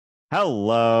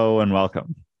Hello and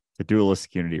welcome to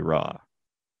Dualistic Unity Raw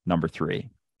number 3.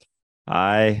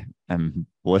 I am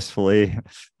blissfully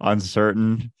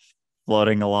uncertain,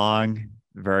 floating along,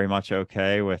 very much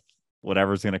okay with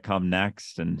whatever's going to come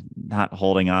next and not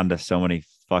holding on to so many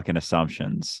fucking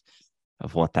assumptions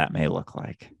of what that may look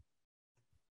like.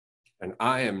 And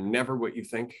I am never what you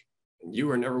think, and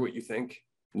you are never what you think.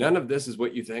 None of this is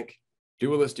what you think.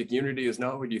 Dualistic unity is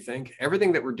not what you think.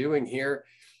 Everything that we're doing here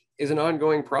is an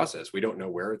ongoing process. We don't know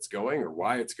where it's going or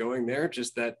why it's going there,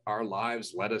 just that our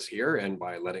lives led us here. And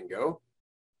by letting go,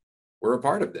 we're a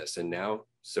part of this. And now,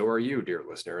 so are you, dear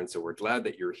listener. And so we're glad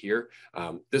that you're here.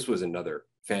 This was another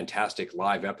fantastic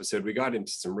live episode. We got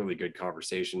into some really good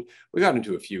conversation. We got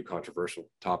into a few controversial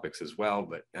topics as well,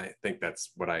 but I think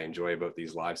that's what I enjoy about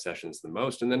these live sessions the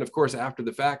most. And then, of course, after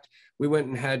the fact, we went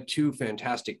and had two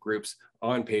fantastic groups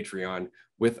on Patreon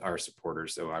with our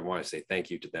supporters. So I want to say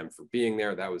thank you to them for being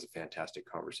there. That was a fantastic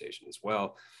conversation as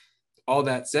well. All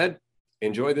that said,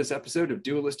 enjoy this episode of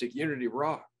Dualistic Unity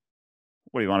Raw.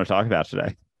 What do you want to talk about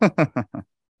today?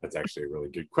 That's actually a really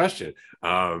good question.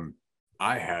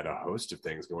 I had a host of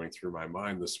things going through my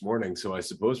mind this morning, so I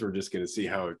suppose we're just going to see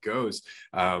how it goes.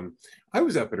 I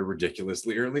was up at a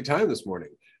ridiculously early time this morning.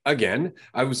 Again,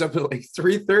 I was up at like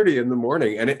 3:30 in the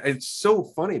morning, and it's so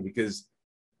funny because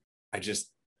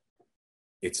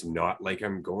it's not like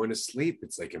I'm going to sleep.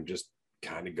 It's like I'm just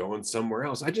kind of going somewhere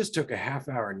else. I just took a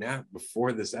half-hour nap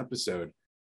before this episode.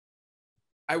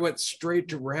 I went straight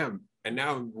to REM, and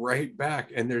now I'm right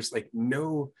back, and there's like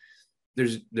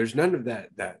there's none of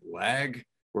that lag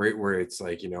where it's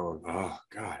like, oh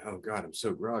god, I'm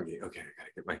so groggy. Okay,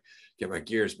 I gotta get my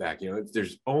gears back.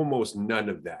 There's almost none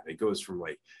of that. It goes from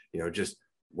like, just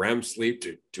REM sleep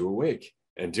to awake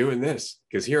and doing this,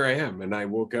 because here I am, and I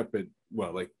woke up at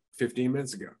like 15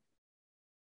 minutes ago.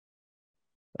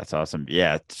 That's awesome.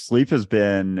 Yeah, sleep has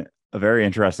been a very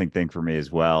interesting thing for me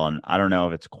as well, and I don't know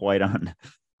if it's quite on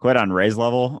Ray's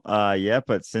level yet,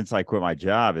 but since I quit my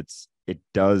job, it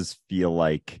does feel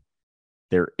like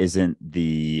there isn't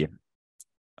the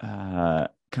kind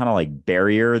of like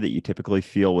barrier that you typically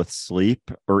feel with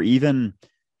sleep, or even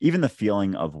the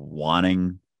feeling of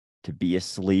wanting to be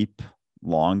asleep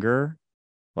longer.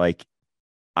 Like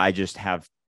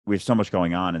we have so much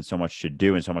going on and so much to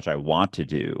do and so much I want to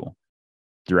do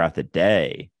throughout the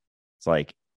day. It's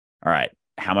like, all right,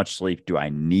 how much sleep do I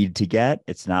need to get?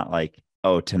 It's not like,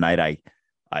 oh, tonight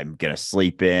I'm going to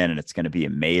sleep in and it's going to be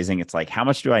amazing. It's like, how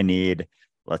much do I need?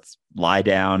 Let's lie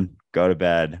down, go to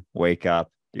bed, wake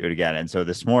up, do it again. And so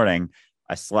this morning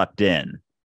I slept in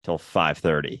till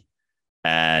 5:30.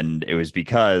 And it was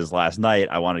because last night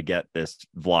I wanted to get this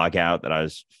vlog out that I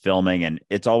was filming. And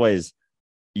it's always,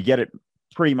 you get it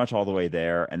pretty much all the way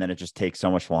there, and then it just takes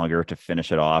so much longer to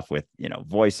finish it off with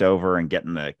voiceover and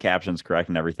getting the captions correct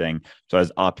and everything. So I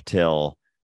was up till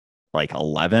like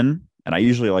 11, and I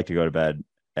usually like to go to bed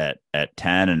at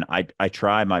 10, and I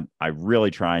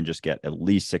really try and just get at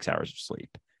least 6 hours of sleep.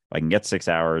 If I can get 6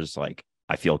 hours, like,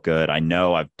 I feel good. I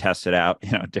know I've tested out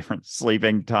different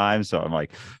sleeping times, so I'm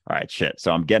like, all right, shit.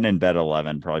 So I'm getting in bed at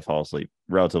 11, probably fall asleep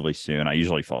relatively soon. I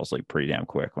usually fall asleep pretty damn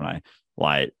quick when I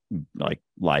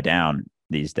lie down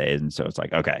these days. And so it's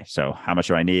like, okay, so how much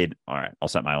do I need? All right, I'll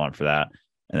set my alarm for that,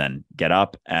 and then get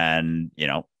up and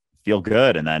feel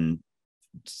good, and then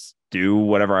do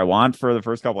whatever I want for the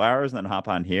first couple hours, and then hop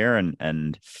on here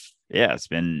and yeah, it's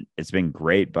been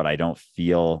great. But I don't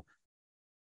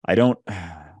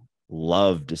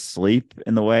love to sleep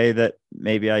in the way that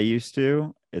maybe I used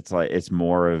to. It's like, it's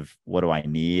more of, what do I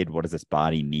need? What does this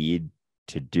body need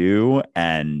to do?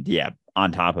 And yeah,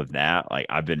 on top of that, like,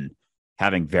 I've been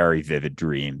having very vivid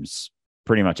dreams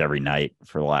pretty much every night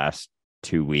for the last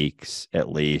 2 weeks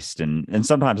at least. And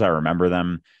sometimes I remember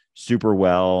them super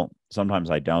well.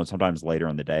 Sometimes I don't. Sometimes later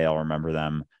in the day, I'll remember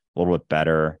them a little bit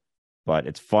better. But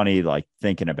it's funny, like,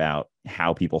 thinking about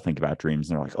how people think about dreams,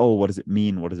 and they're like, oh, what does it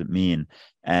mean? What does it mean?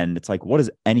 And it's like, what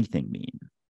does anything mean?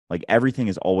 Like, everything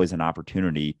is always an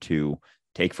opportunity to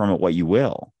take from it what you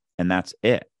will. And that's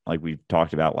it. Like we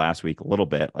talked about last week a little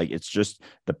bit, like, it's just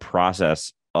the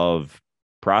process of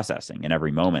processing in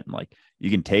every moment. Like, you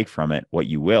can take from it what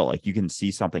you will. Like, you can see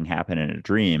something happen in a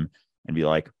dream and be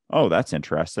like, oh, that's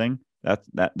interesting.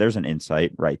 That there's an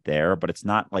insight right there. But it's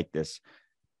not like this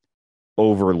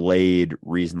overlaid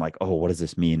reason, like, oh, what does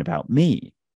this mean about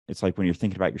me? It's like, when you're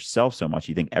thinking about yourself so much,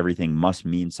 you think everything must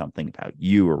mean something about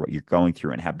you or what you're going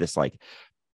through, and have this like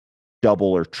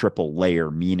double or triple layer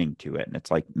meaning to it. And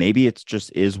it's like, maybe it's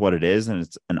just is what it is, and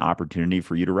it's an opportunity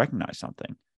for you to recognize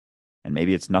something. And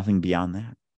maybe it's nothing beyond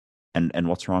that. And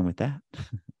what's wrong with that?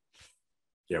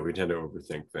 Yeah, we tend to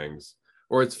overthink things.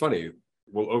 Or it's funny,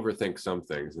 we'll overthink some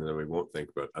things and then we won't think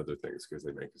about other things because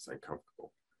they make us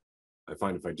uncomfortable. I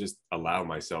find if I just allow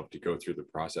myself to go through the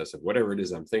process of whatever it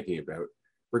is I'm thinking about,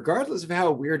 regardless of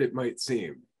how weird it might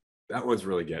seem, that one's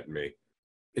really getting me.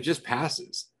 It just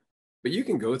passes. But you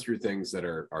can go through things that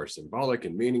are symbolic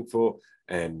and meaningful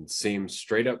and seem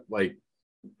straight up like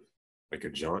a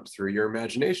jaunt through your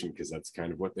imagination, because that's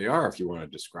kind of what they are if you want to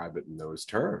describe it in those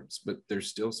terms. But they're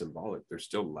still symbolic. They're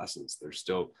still lessons. They're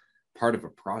still part of a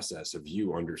process of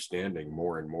you understanding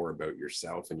more and more about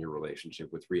yourself and your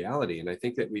relationship with reality. And I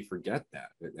think that we forget that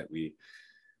we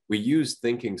use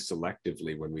thinking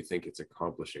selectively when we think it's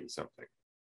accomplishing something.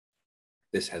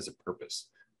 This has a purpose.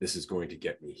 This is going to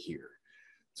get me here.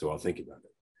 So I'll think about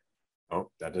it. Oh,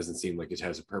 that doesn't seem like it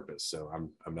has a purpose, so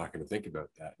I'm not going to think about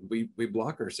that. We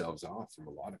block ourselves off from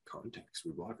a lot of context.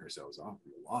 We block ourselves off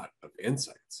from a lot of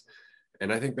insights.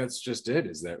 And I think that's just it,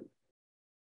 is that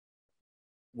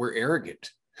we're arrogant.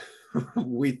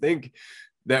 We think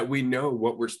that we know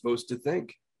what we're supposed to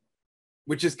think,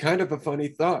 which is kind of a funny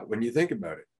thought when you think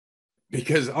about it.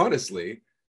 Because honestly,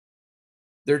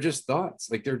 they're just thoughts,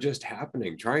 like they're just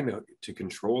happening. Trying to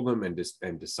control them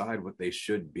and decide what they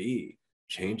should be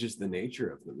changes the nature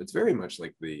of them. It's very much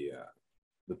like the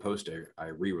post I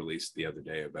re-released the other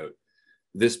day about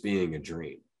this being a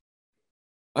dream.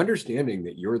 Understanding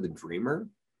that you're the dreamer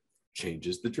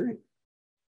changes the dream.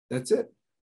 That's it.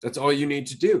 That's all you need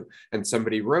to do. And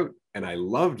somebody wrote, and I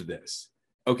loved this.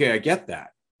 Okay, I get that.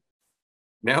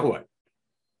 Now what?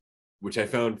 Which I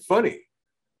found funny,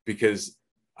 because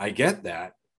I get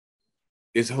that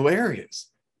is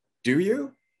hilarious. Do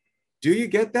you? Do you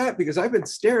get that? Because I've been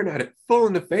staring at it full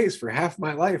in the face for half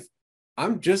my life.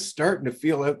 I'm just starting to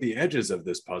feel out the edges of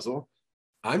this puzzle.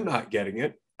 I'm not getting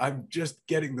it. I'm just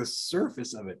getting the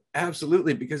surface of it.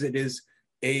 Absolutely, because it is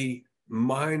a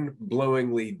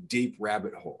mind-blowingly deep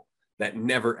rabbit hole that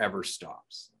never, ever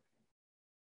stops.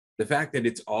 The fact that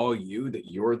it's all you, that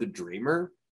you're the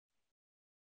dreamer,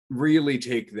 really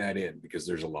take that in, because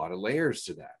there's a lot of layers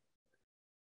to that.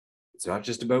 It's not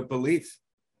just about belief.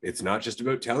 It's not just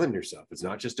about telling yourself. It's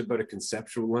not just about a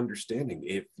conceptual understanding.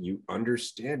 If you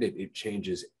understand it, it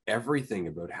changes everything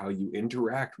about how you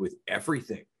interact with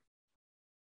everything.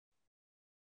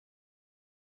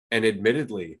 And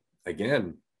admittedly,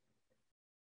 again,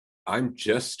 I'm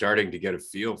just starting to get a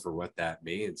feel for what that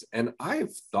means. And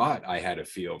I've thought I had a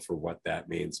feel for what that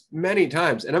means many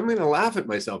times. And I'm going to laugh at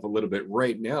myself a little bit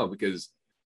right now, because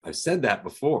I've said that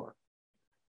before.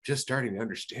 Just starting to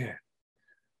understand.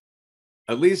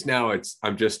 At least now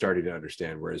I'm just starting to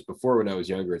understand. Whereas before, when I was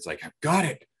younger, it's like, I've got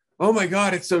it. Oh my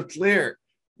God, it's so clear.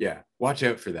 Yeah, watch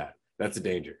out for that. That's a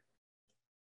danger.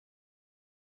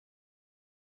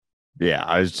 Yeah,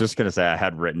 I was just going to say, I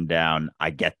had written down, I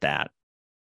get that.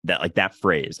 That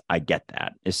phrase, I get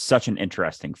that, is such an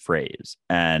interesting phrase.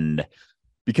 And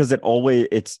because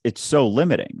it's so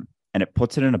limiting, and it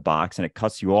puts it in a box, and it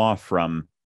cuts you off from,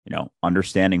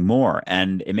 understanding more.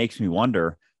 And it makes me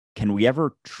wonder, can we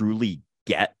ever truly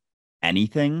get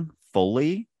anything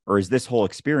fully? Or is this whole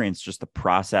experience just the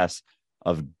process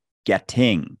of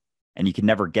getting, and you can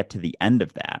never get to the end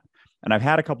of that? And I've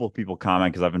had a couple of people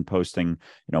comment, because I've been posting,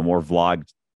 more vlog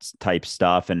type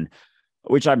stuff, and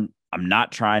which I'm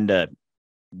not trying to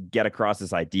get across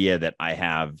this idea that I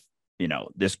have,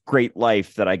 this great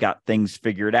life, that I got things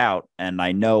figured out and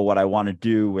I know what I want to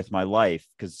do with my life.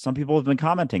 Because some people have been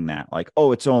commenting that, like,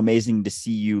 oh, it's so amazing to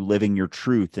see you living your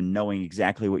truth and knowing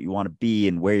exactly what you want to be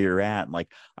and where you're at. And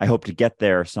like, I hope to get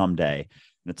there someday.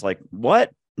 And it's like,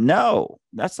 what? No,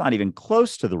 that's not even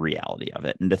close to the reality of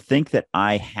it. And to think that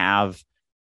I have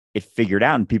it figured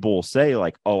out, and people will say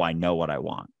like, oh, I know what I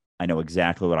want. I know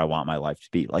exactly what I want my life to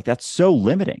be. Like, that's so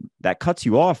limiting. That cuts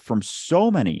you off from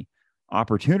so many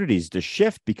opportunities to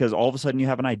shift, because all of a sudden you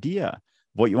have an idea of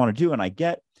what you want to do. And I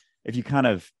get, if you kind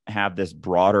of have this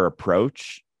broader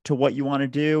approach to what you want to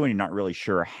do and you're not really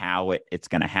sure how it's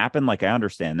going to happen, like, I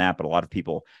understand that, but a lot of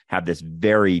people have this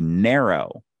very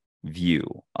narrow view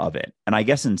of it. And I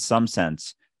guess in some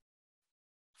sense,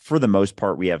 for the most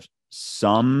part, we have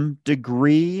some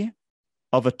degree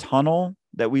of a tunnel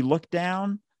that we look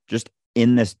down just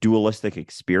in this dualistic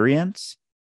experience.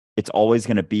 It's always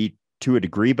going to be to a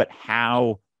degree, but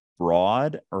how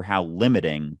broad or how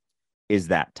limiting is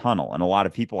that tunnel? And a lot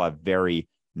of people have very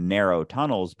narrow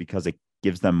tunnels because it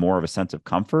gives them more of a sense of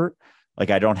comfort.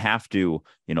 Like, I don't have to,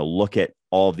 look at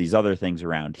all of these other things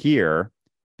around here,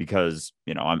 because,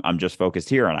 I'm just focused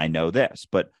here and I know this.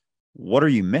 But what are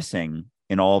you missing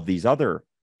in all of these other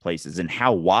places? And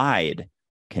how wide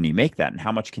can you make that? And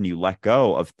how much can you let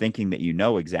go of thinking that you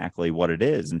know exactly what it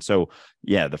is? And so,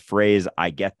 yeah, the phrase,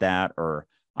 I get that, or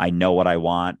I know what I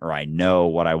want, or I know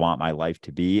what I want my life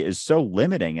to be, is so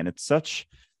limiting. And it's such,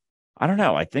 I don't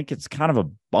know, I think it's kind of a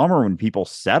bummer when people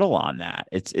settle on that.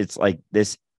 It's like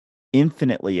this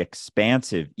infinitely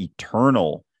expansive,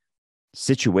 eternal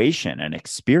situation and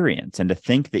experience. And to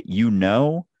think that you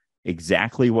know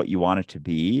exactly what you want it to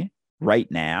be right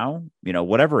now,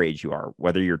 whatever age you are,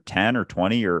 whether you're 10 or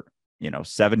 20 or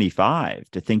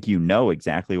 75, to think you know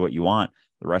exactly what you want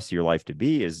the rest of your life to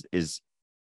be is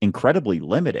incredibly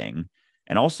limiting,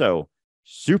 and also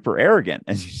super arrogant,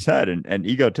 as you said, and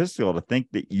egotistical, to think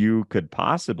that you could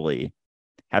possibly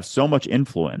have so much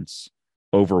influence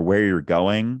over where you're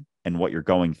going and what you're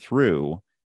going through,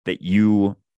 that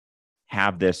you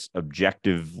have this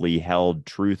objectively held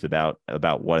truth about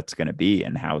what it's going to be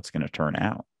and how it's going to turn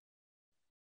out.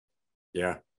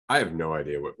 Yeah. I have no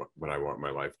idea what I want my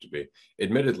life to be.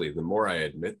 Admittedly, the more I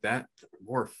admit that, the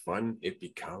more fun it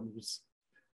becomes.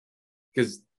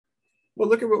 Because, well,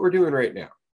 look at what we're doing right now.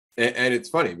 And it's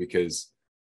funny because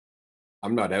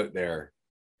I'm not out there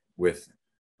with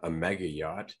a mega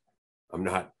yacht. I'm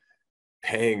not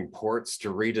paying ports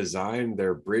to redesign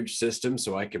their bridge system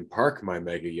so I can park my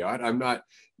mega yacht. I'm not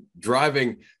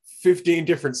driving 15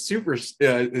 different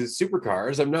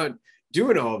supercars. I'm not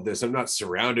doing all of this. I'm not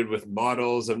surrounded with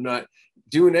models. I'm not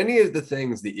doing any of the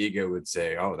things the ego would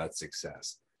say, oh, that's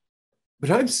success.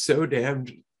 But I'm so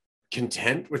damned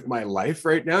content with my life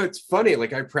right now. It's funny.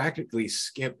 Like, I practically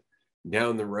skip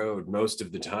down the road most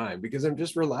of the time because I'm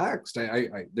just relaxed.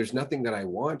 There's nothing that I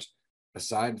want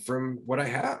aside from what I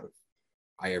have.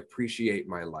 I appreciate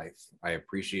my life. I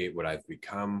appreciate what I've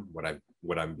become, what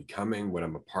I'm becoming, what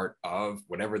I'm a part of,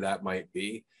 whatever that might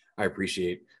be. I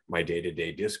appreciate my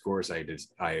day-to-day discourse.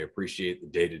 I appreciate the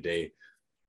day-to-day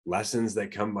lessons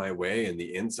that come my way and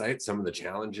the insights, some of the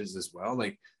challenges as well.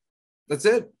 Like, that's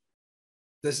it.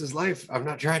 This is life. I'm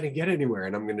not trying to get anywhere,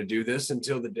 and I'm going to do this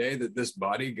until the day that this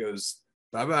body goes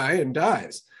bye-bye and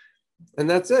dies. And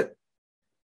that's it.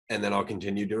 And then I'll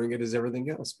continue doing it as everything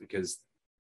else because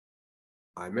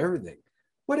I'm everything.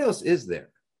 What else is there?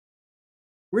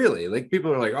 Really? Like,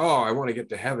 people are like, oh, I want to get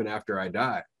to heaven after I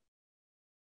die.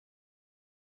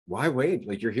 Why wait?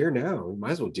 Like, you're here now. You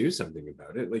might as well do something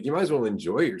about it. Like, you might as well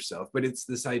enjoy yourself. But it's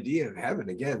this idea of heaven,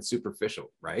 again,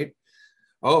 superficial, right?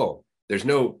 Oh, there's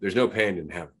no pain in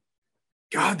heaven.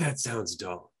 God, that sounds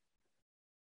dull.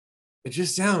 It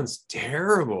just sounds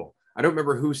terrible. I don't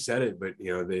remember who said it, but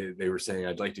they were saying,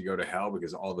 I'd like to go to hell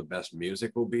because all the best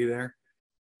music will be there.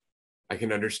 I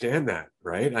can understand that,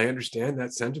 right? I understand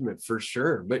that sentiment for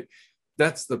sure. But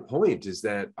that's the point, is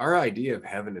that our idea of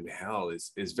heaven and hell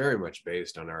is very much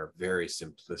based on our very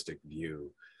simplistic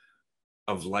view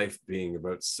of life being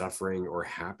about suffering or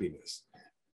happiness.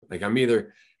 Like, I'm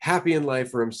either happy in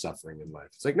life or I'm suffering in life.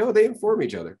 It's like, no, they inform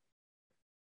each other.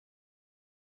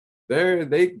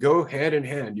 They go hand in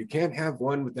hand. You can't have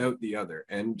one without the other.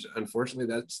 And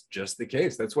unfortunately, that's just the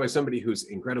case. That's why somebody who's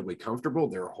incredibly comfortable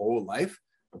their whole life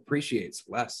appreciates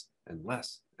less and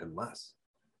less and less.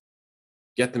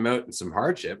 Get them out in some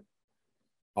hardship,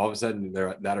 all of a sudden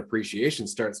that appreciation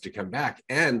starts to come back,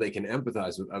 and they can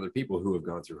empathize with other people who have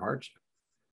gone through hardship.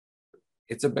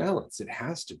 It's a balance. It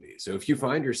has to be. So if you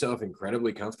find yourself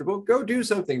incredibly comfortable, go do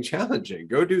something challenging.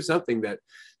 Go do something that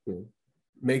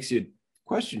makes you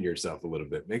question yourself a little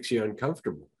bit, makes you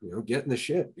uncomfortable. Get in the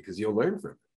shit, because you'll learn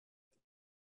from it.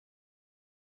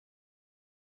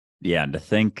 Yeah, and to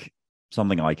think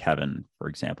something like heaven, for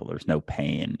example, there's no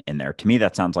pain in there. To me,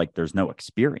 that sounds like there's no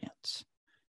experience.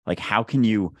 Like, how can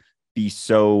you be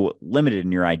so limited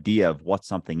in your idea of what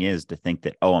something is to think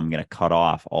that, oh, I'm going to cut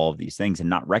off all of these things, and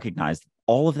not recognize that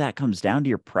all of that comes down to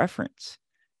your preference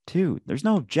too. There's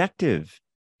no objective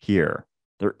here.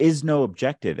 There is no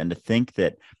objective. And to think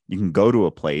that you can go to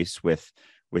a place with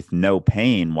no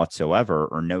pain whatsoever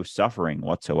or no suffering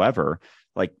whatsoever,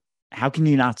 like, how can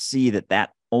you not see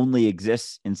that only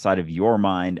exists inside of your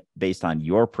mind based on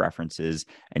your preferences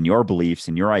and your beliefs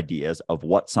and your ideas of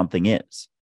what something is?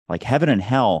 Like, heaven and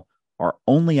hell are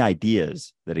only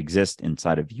ideas that exist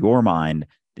inside of your mind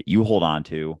that you hold on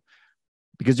to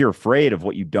because you're afraid of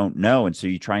what you don't know. And so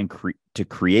you try and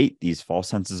create these false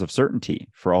senses of certainty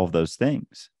for all of those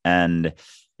things. And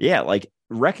yeah, like,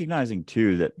 recognizing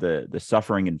too that the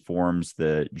suffering informs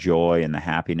the joy, and the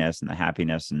happiness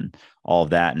and all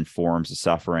of that informs the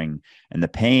suffering and the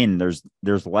pain.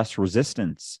 There's less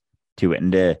resistance to it.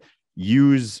 And to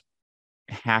use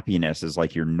happiness as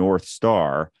like your North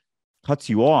Star cuts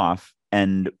you off.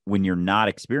 And when you're not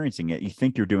experiencing it, you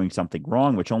think you're doing something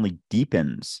wrong, which only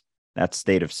deepens that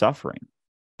state of suffering.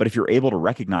 But if you're able to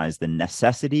recognize the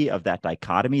necessity of that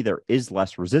dichotomy, there is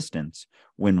less resistance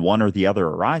when one or the other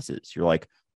arises. You're like,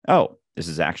 oh, this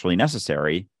is actually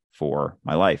necessary for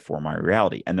my life, for my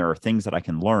reality. And there are things that I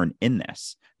can learn in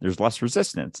this. There's less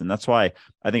resistance. And that's why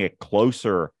I think a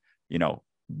closer,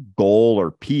 goal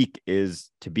or peak is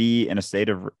to be in a state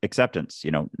of acceptance,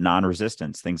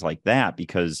 non-resistance, things like that,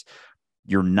 because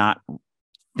you're not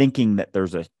thinking that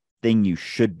there's a thing you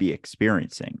should be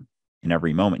experiencing in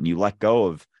every moment. And you let go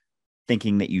of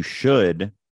thinking that you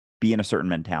should be in a certain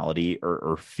mentality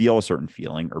or feel a certain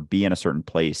feeling or be in a certain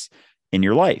place in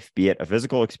your life, be it a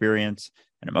physical experience,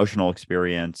 an emotional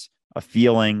experience, a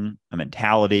feeling, a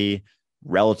mentality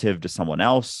relative to someone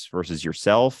else versus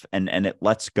yourself. And it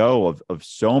lets go of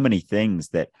so many things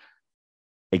that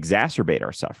exacerbate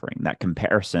our suffering, that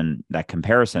comparison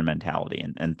mentality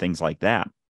and things like that.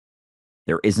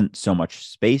 There isn't so much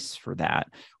space for that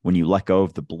when you let go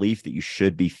of the belief that you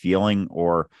should be feeling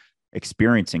or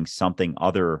experiencing something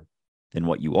other than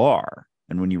what you are.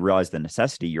 And when you realize the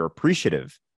necessity, you're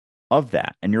appreciative of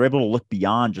that. And you're able to look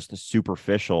beyond just the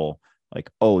superficial, like,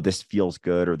 oh, this feels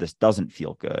good or this doesn't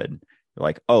feel good. You're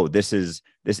like, oh, this is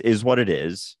what it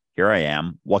is. Here I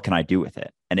am. What can I do with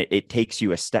it? And it takes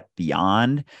you a step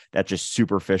beyond that just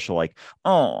superficial, like,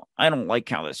 oh, I don't like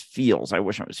how this feels. I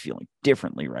wish I was feeling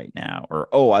differently right now. Or,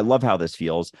 oh, I love how this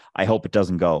feels. I hope it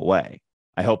doesn't go away.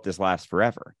 I hope this lasts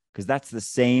forever. Because that's the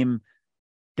same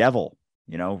devil,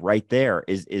 right there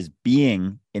is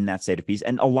being in that state of peace.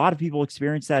 And a lot of people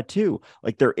experience that too.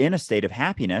 Like they're in a state of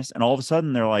happiness and all of a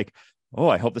sudden they're like, oh,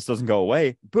 I hope this doesn't go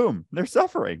away. Boom, they're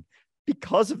suffering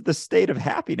because of the state of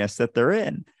happiness that they're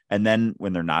in. And then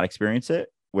when they're not experiencing it,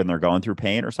 when they're going through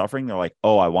pain or suffering, they're like,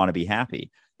 oh, I want to be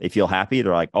happy. They feel happy.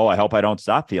 They're like, oh, I hope I don't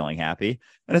stop feeling happy.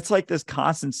 And it's like this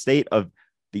constant state of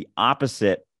the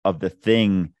opposite of the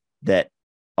thing that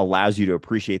allows you to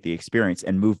appreciate the experience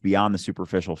and move beyond the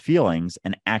superficial feelings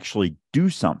and actually do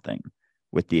something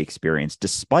with the experience,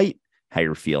 despite how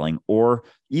you're feeling, or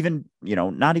even,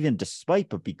 not even despite,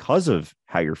 but because of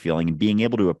how you're feeling, and being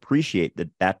able to appreciate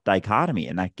that dichotomy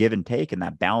and that give and take and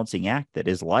that balancing act that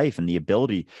is life, and the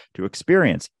ability to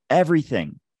experience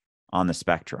everything on the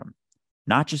spectrum,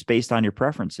 not just based on your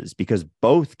preferences, because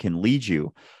both can lead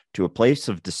you to a place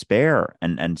of despair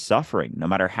and suffering, no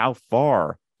matter how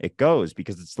far it goes,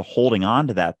 because it's the holding on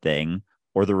to that thing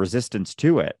or the resistance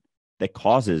to it that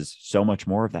causes so much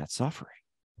more of that suffering.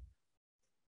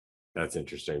 That's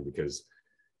interesting, because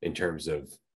in terms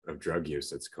of drug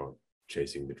use, it's called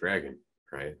chasing the dragon,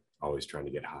 right? Always trying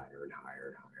to get higher and higher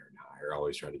and higher and higher,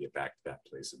 always trying to get back to that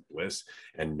place of bliss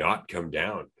and not come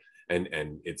down. And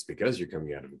it's because you're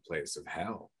coming out of a place of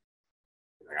hell.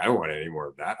 Like, I don't want any more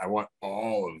of that. I want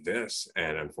all of this.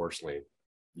 And unfortunately,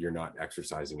 you're not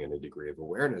exercising any degree of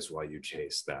awareness while you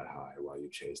chase that high, while you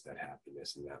chase that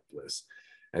happiness and that bliss.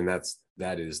 And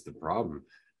that is the problem.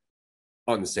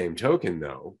 On the same token,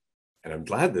 though, and I'm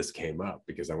glad this came up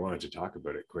because I wanted to talk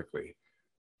about it quickly.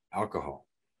 Alcohol.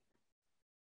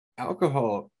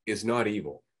 Alcohol is not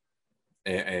evil.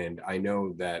 And I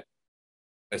know that,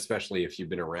 especially if you've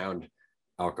been around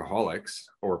alcoholics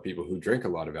or people who drink a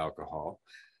lot of alcohol,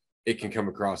 it can come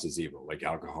across as evil. Like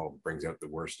alcohol brings out the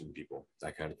worst in people,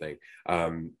 that kind of thing.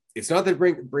 It's not that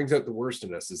it brings out the worst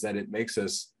in us, is that it makes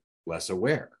us less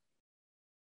aware.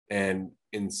 And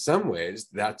in some ways,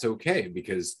 that's okay,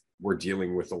 because we're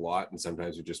dealing with a lot, and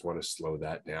sometimes we just want to slow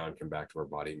that down, come back to our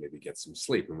body, maybe get some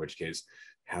sleep, in which case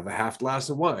have a half glass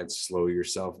of wine, slow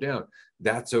yourself down.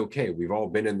 That's okay. We've all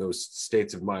been in those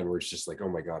states of mind where it's just like, oh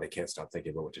my God, I can't stop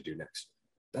thinking about what to do next.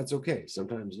 That's okay.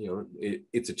 Sometimes,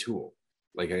 it's a tool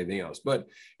like anything else. But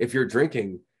if you're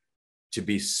drinking to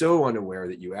be so unaware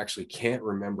that you actually can't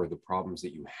remember the problems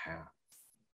that you have,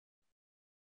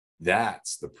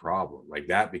 that's the problem. Like,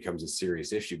 that becomes a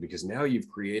serious issue, because now you've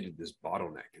created this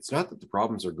bottleneck. It's not that the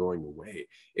problems are going away.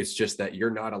 It's just that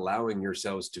you're not allowing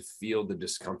yourselves to feel the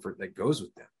discomfort that goes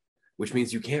with them, which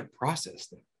means you can't process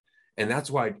them. And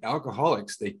that's why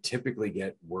alcoholics, they typically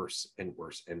get worse and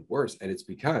worse and worse. And it's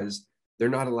because they're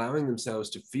not allowing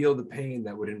themselves to feel the pain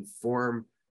that would inform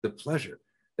the pleasure,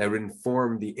 that would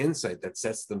inform the insight that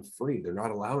sets them free. They're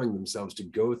not allowing themselves to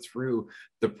go through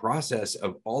the process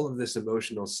of all of this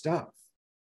emotional stuff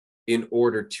in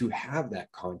order to have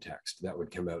that context that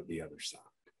would come out the other side.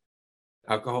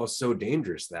 Alcohol is so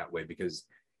dangerous that way because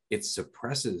it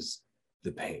suppresses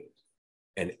the pain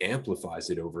and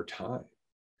amplifies it over time.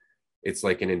 It's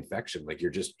like an infection, like you're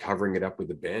just covering it up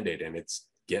with a Band-Aid, and it's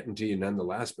getting to you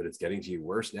nonetheless, but it's getting to you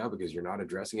worse now because you're not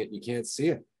addressing it and you can't see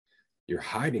it. You're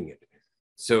hiding it.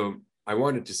 So I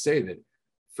wanted to say that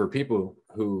for people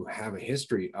who have a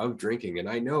history of drinking, and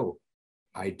I know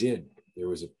I did, there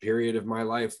was a period of my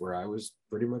life where I was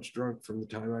pretty much drunk from the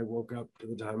time I woke up to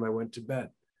the time I went to bed.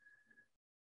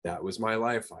 That was my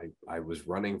life. I was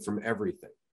running from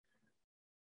everything.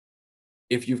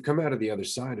 If you've come out of the other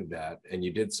side of that and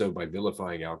you did so by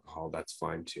vilifying alcohol, that's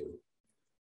fine too.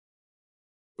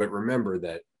 But remember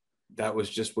that that was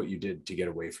just what you did to get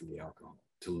away from the alcohol,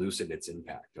 to loosen its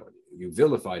impact on you. You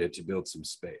vilified it to build some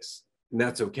space. And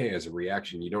that's okay as a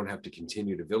reaction. You don't have to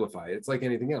continue to vilify it. It's like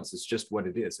anything else. It's just what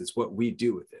it is. It's what we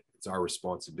do with it. It's our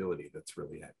responsibility that's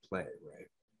really at play, right?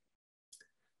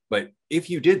 But if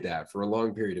you did that for a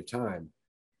long period of time,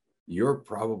 you're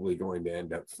probably going to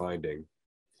end up finding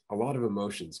a lot of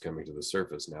emotions coming to the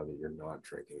surface now that you're not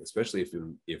drinking, especially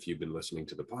if you've been listening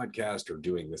to the podcast or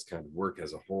doing this kind of work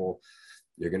as a whole.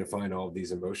 You're going to find all of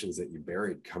these emotions that you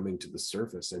buried coming to the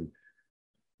surface. And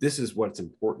this is what's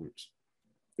important.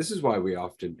 This is why we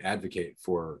often advocate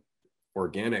for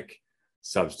organic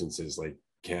substances like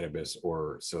cannabis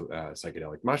or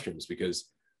psychedelic mushrooms, because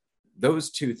those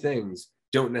two things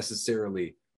don't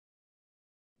necessarily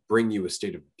bring you a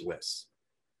state of bliss.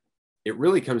 It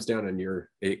really comes down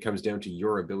to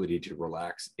your ability to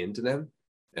relax into them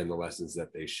and the lessons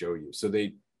that they show you. So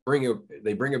they bring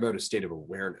about a state of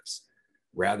awareness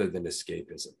rather than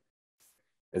escapism.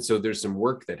 And so there's some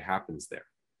work that happens there.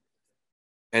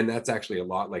 And that's actually a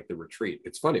lot like the retreat.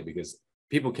 It's funny because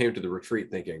people came to the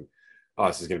retreat thinking, oh,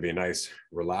 this is going to be a nice,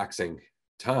 relaxing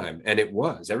time. And it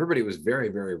was. Everybody was very,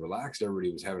 very relaxed.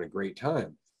 Everybody was having a great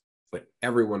time. But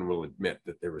everyone will admit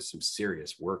that there was some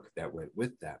serious work that went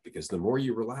with that, because the more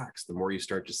you relax, the more you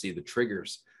start to see the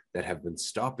triggers that have been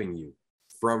stopping you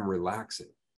from relaxing.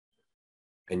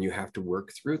 And you have to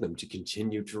work through them to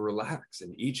continue to relax.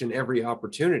 And each and every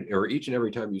opportunity, or each and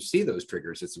every time you see those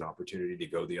triggers, it's an opportunity to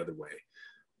go the other way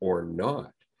or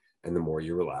not. And the more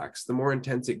you relax, the more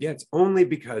intense it gets, only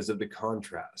because of the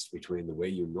contrast between the way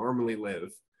you normally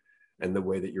live and the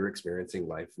way that you're experiencing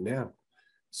life now.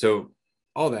 So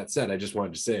all that said, I just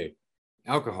wanted to say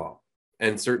alcohol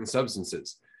and certain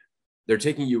substances, they're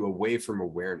taking you away from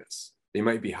awareness. They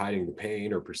might be hiding the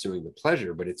pain or pursuing the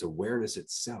pleasure, but it's awareness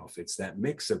itself. It's that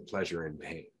mix of pleasure and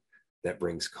pain that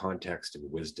brings context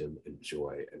and wisdom and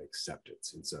joy and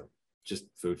acceptance. And so just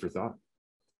food for thought.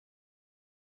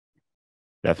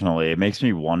 Definitely. It makes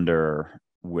me wonder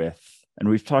and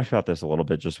we've talked about this a little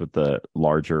bit just with the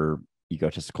larger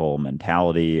egotistical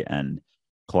mentality and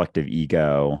collective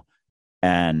ego,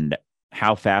 and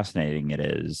how fascinating it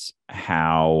is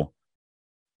how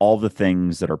all the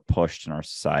things that are pushed in our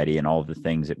society and all of the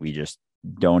things that we just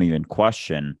don't even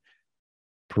question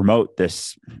promote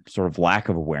this sort of lack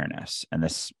of awareness and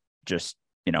this just,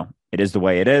 it is the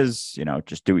way it is,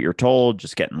 just do what you're told,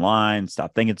 just get in line,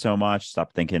 stop thinking so much,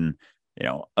 stop thinking,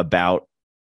 about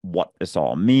what this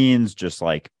all means, just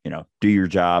like, do your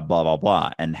job, blah, blah,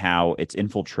 blah, and how it's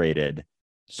infiltrated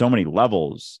so many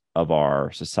levels of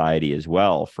our society as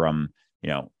well, from,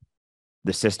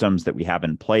 the systems that we have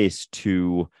in place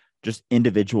to just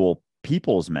individual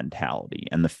people's mentality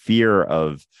and the fear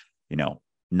of,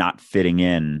 not fitting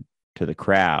in to the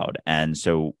crowd. And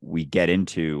so we get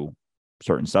into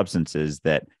certain substances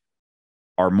that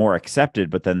are more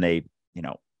accepted, but then they,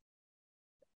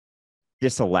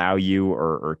 disallow you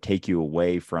or take you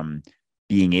away from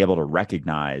being able to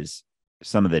recognize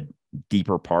some of the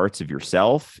deeper parts of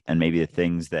yourself and maybe the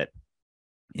things that,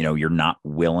 you're not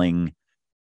willing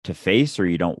to face or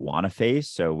you don't want to face.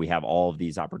 So we have all of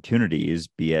these opportunities,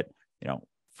 be it,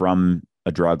 from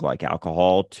a drug like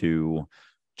alcohol to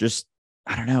just,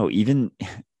 I don't know, even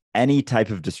any type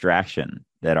of distraction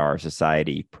that our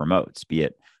society promotes, be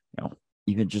it,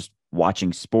 even just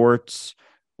watching sports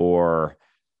or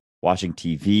watching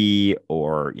TV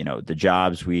or, the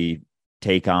jobs we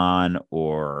take on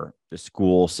or the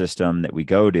school system that we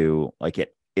go to, like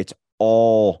it's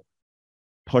all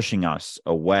pushing us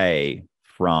away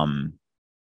from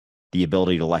the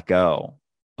ability to let go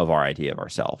of our idea of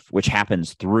ourselves, which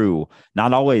happens through,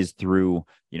 not always through,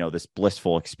 this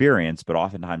blissful experience, but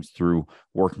oftentimes through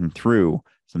working through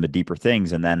some of the deeper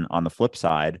things. And then on the flip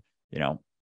side,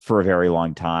 for a very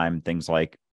long time, things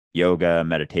like yoga,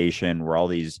 meditation, were all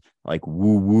these like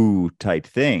woo-woo type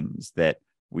things that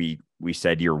we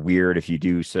said you're weird if you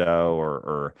do so,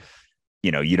 or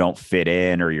you don't fit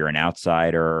in, or you're an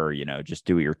outsider, or, just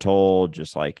do what you're told,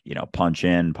 just like, punch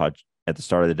in, punch at the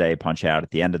start of the day, punch out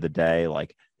at the end of the day,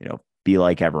 like, be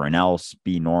like everyone else,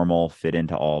 be normal, fit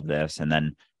into all of this. And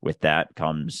then with that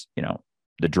comes,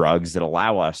 the drugs that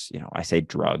allow us, I say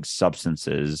drugs,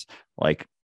 substances like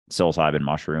psilocybin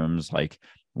mushrooms, like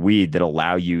weed, that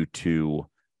allow you to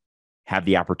have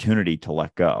the opportunity to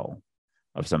let go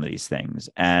of some of these things.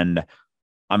 And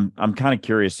I'm kind of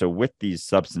curious. So with these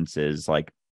substances,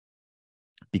 like,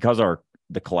 because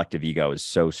the collective ego is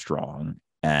so strong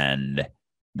and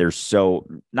there's so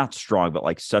not strong, but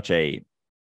like such a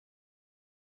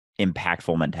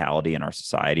impactful mentality in our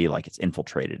society, like it's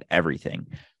infiltrated everything.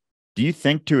 Do you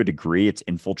think to a degree it's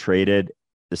infiltrated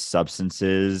the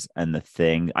substances and the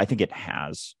thing? I think it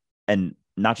has. And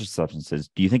not just substances.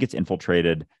 Do you think it's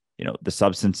infiltrated, the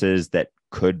substances that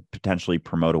could potentially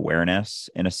promote awareness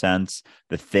in a sense,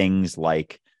 the things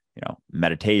like,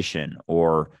 meditation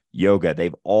or yoga,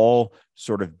 they've all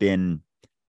sort of been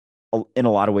in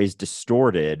a lot of ways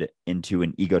distorted into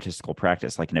an egotistical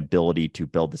practice, like an ability to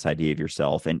build this idea of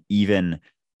yourself. And even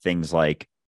things like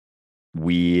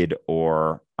weed,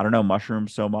 or I don't know,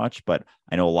 mushrooms so much, but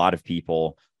I know a lot of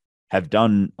people have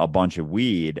done a bunch of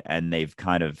weed and they've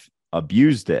kind of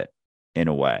abused it in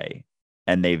a way.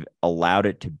 And they've allowed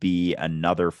it to be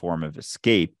another form of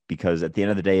escape, because at the end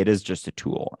of the day, it is just a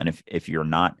tool. And if you're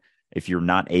not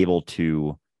able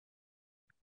to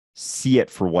see it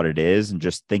for what it is and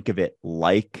just think of it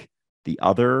like the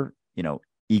other,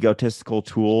 egotistical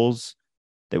tools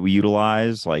that we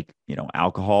utilize, like,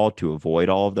 alcohol, to avoid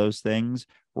all of those things,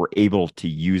 we're able to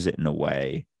use it in a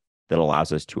way that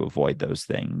allows us to avoid those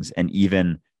things. And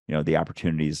even, the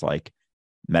opportunities like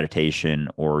meditation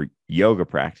or yoga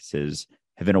practices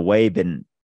have in a way been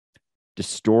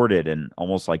distorted and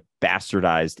almost like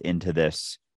bastardized into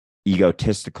this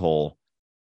egotistical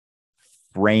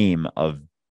frame of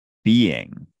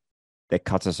being that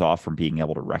cuts us off from being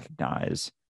able to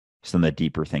recognize some of the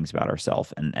deeper things about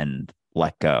ourselves and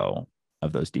let go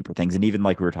of those deeper things. And even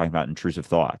like we were talking about, intrusive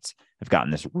thoughts have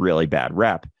gotten this really bad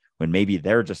rep when maybe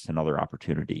they're just another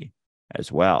opportunity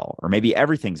as well. Or maybe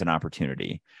everything's an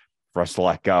opportunity for us to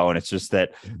let go. And it's just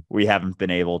that we haven't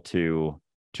been able to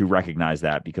recognize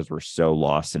that because we're so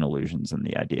lost in illusions and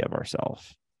the idea of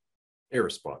ourselves.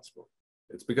 Irresponsible.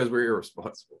 It's because we're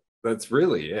irresponsible. That's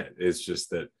really it. It's just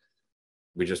that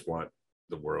we just want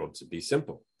the world to be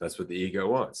simple. That's what the ego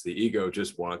wants. The ego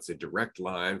just wants a direct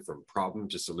line from problem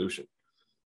to solution.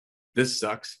 This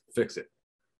sucks, fix it.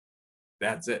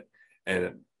 That's it.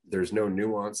 And there's no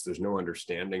nuance, there's no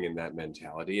understanding in that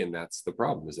mentality. And that's the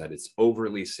problem, is that it's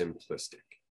overly simplistic.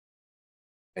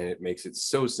 And it makes it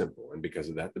so simple. And because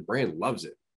of that, the brain loves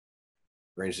it.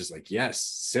 The brain's just like, yes,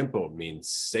 simple means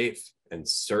safe and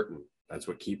certain. That's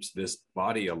what keeps this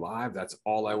body alive. That's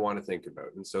all I want to think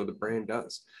about. And so the brain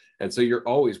does. And so you're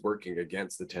always working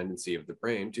against the tendency of the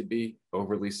brain to be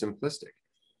overly simplistic.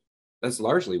 That's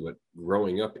largely what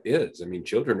growing up is. I mean,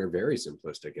 children are very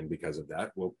simplistic. And because of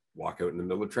that, we'll walk out in the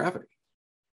middle of traffic,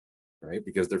 right?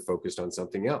 Because they're focused on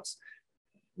something else.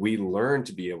 We learn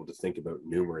to be able to think about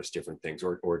numerous different things,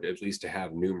 or at least to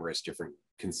have numerous different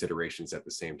considerations at the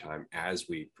same time as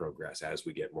we progress, as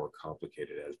we get more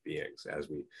complicated as beings, as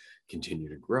we continue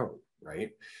to grow, right?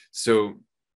 So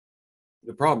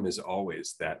the problem is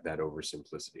always that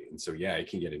oversimplicity. And so, yeah, it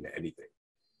can get into anything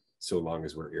so long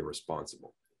as we're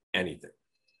irresponsible. Anything.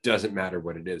 Doesn't matter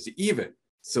what it is, even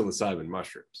psilocybin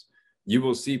mushrooms. You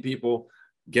will see people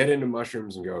get into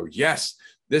mushrooms and go, yes,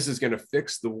 this is going to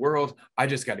fix the world. I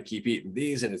just got to keep eating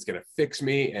these and it's going to fix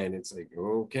me. And it's like,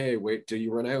 okay, wait till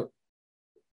you run out.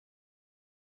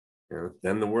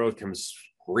 Then the world comes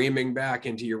screaming back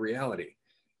into your reality.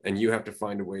 And you have to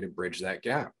find a way to bridge that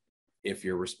gap if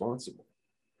you're responsible,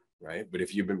 right? But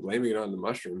if you've been blaming it on the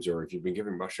mushrooms, or if you've been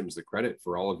giving mushrooms the credit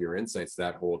for all of your insights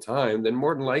that whole time, then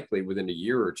more than likely within a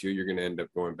year or two, you're going to end up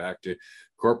going back to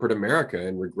corporate America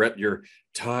and regret your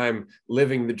time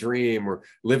living the dream or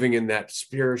living in that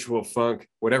spiritual funk,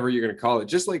 whatever you're going to call it.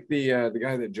 Just like the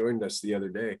guy that joined us the other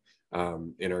day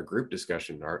in our group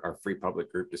discussion, our free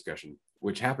public group discussion,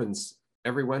 which happens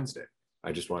every Wednesday.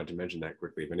 I just wanted to mention that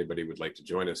quickly. If anybody would like to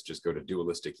join us, just go to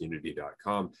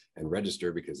dualisticunity.com and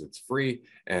register, because it's free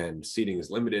and seating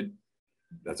is limited.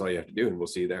 That's all you have to do, and we'll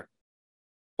see you there.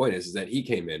 Point is that he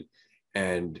came in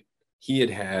and he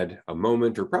had a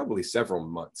moment, or probably several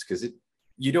months, because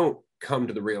you don't come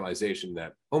to the realization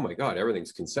that, oh my God,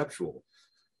 everything's conceptual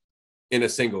in a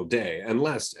single day,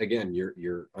 unless, again,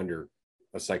 you're under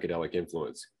a psychedelic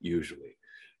influence, usually,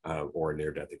 or a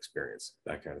near-death experience,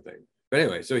 that kind of thing. But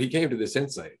anyway, so he came to this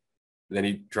insight. Then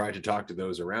he tried to talk to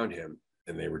those around him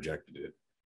and they rejected it.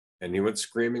 And he went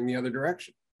screaming the other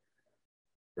direction,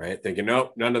 right? Thinking,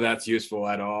 nope, none of that's useful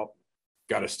at all.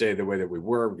 Got to stay the way that we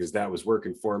were because that was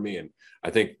working for me. And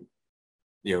I think,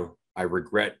 I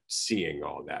regret seeing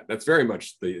all that. That's very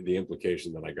much the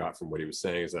implication that I got from what he was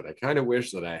saying, is that I kind of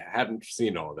wish that I hadn't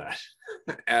seen all that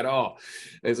at all.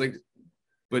 And it's like,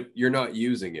 but you're not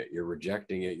using it. You're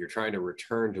rejecting it. You're trying to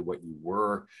return to what you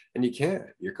were, and you can't.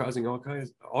 You're causing all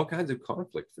kinds of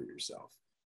conflict for yourself.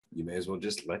 You may as well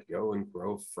just let go and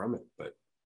grow from it. But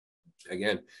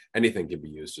again, anything can be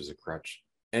used as a crutch.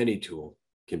 Any tool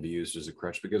can be used as a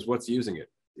crutch, because what's using it?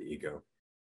 The ego.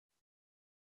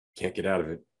 Can't get out of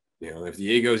it. If the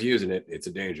ego's using it, it's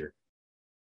a danger.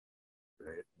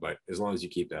 Right? But as long as you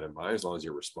keep that in mind, as long as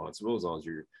you're responsible, as long as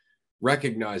you're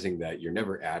recognizing that you're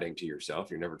never adding to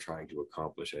yourself, you're never trying to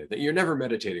accomplish anything, you're never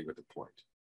meditating with a point.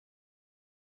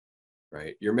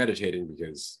 Right? You're meditating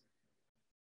because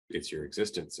it's your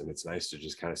existence, and it's nice to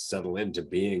just kind of settle into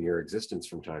being your existence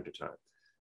from time to time.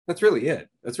 That's really it.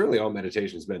 That's really all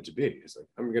meditation is meant to be. It's like,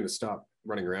 I'm going to stop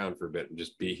running around for a bit and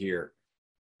just be here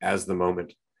as the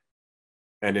moment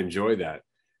and enjoy that.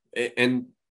 And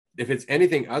if it's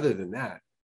anything other than that,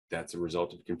 that's a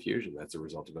result of confusion. That's a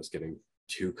result of us getting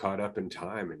too caught up in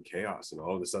time and chaos and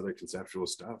all this other conceptual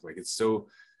stuff. Like, it's so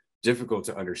difficult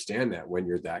to understand that when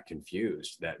you're that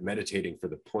confused, that meditating for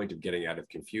the point of getting out of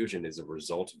confusion is a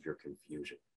result of your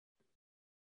confusion.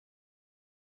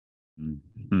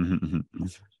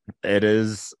 It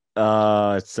is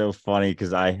it's so funny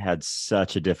because I had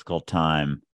such a difficult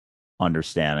time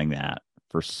understanding that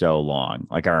for so long.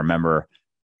 Like, I remember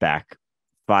back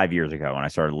 5 years ago when I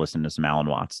started listening to some Alan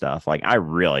Watts stuff, like I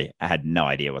had no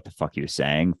idea what the fuck he was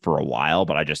saying for a while,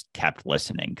 but I just kept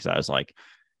listening because I was like,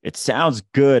 it sounds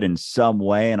good in some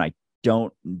way, and I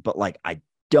don't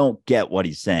get what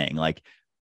he's saying. Like,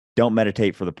 don't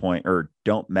meditate for the point, or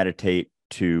don't meditate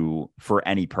for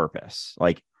any purpose.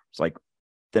 Like, it's like,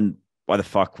 then why the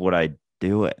fuck would I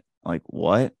do it? Like,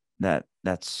 what?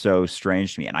 That's so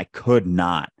strange to me. And I could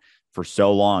not for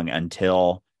so long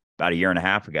until about a year and a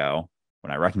half ago,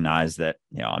 when I recognized that,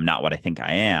 I'm not what I think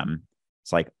I am.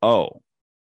 It's like, oh,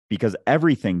 because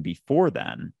everything before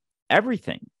then,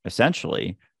 everything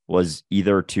essentially was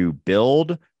either to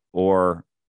build or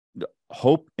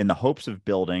in the hopes of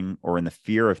building, or in the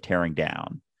fear of tearing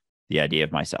down the idea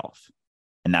of myself.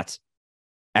 And that's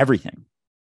everything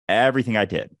I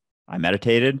did. I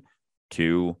meditated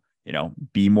to,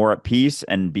 be more at peace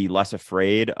and be less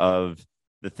afraid of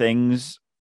the things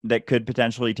that could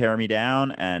potentially tear me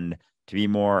down, and to be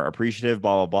more appreciative,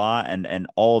 blah, blah, blah. And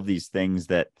all of these things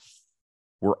that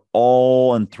were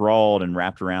all enthralled and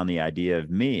wrapped around the idea of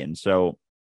me. And so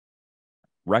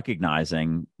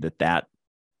recognizing that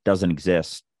doesn't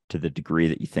exist to the degree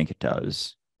that you think it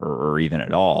does, or even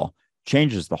at all,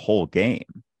 changes the whole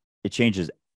game. It changes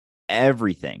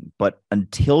everything. But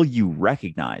until you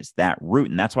recognize that root,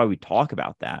 and that's why we talk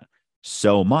about that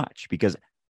so much, because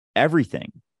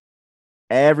everything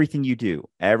you do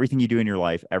in your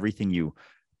life, everything you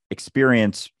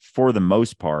experience for the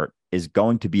most part is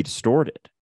going to be distorted,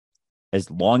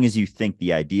 as long as you think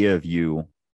the idea of you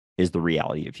is the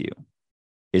reality of you,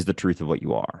 is the truth of what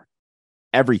you are.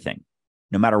 Everything,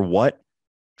 no matter what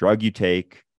drug you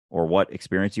take, or what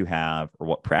experience you have, or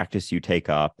what practice you take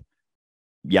up,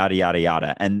 yada, yada,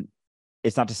 yada. And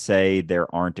it's not to say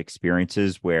there aren't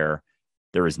experiences where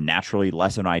there is naturally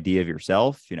less an idea of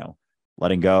yourself.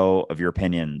 Letting go of your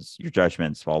opinions, your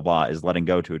judgments, blah, blah, is letting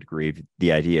go to a degree of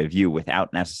the idea of you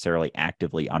without necessarily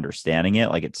actively understanding it.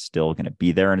 Like, it's still going to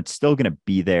be there, and it's still going to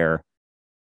be there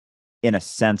in a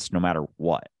sense, no matter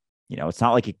what. It's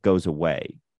not like it goes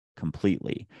away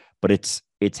completely, but it's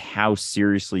how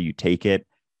seriously you take it.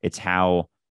 It's how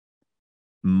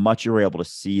much you're able to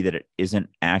see that it isn't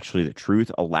actually the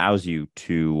truth, allows you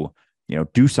to,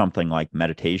 do something like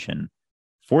meditation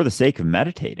for the sake of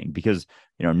meditating. Because,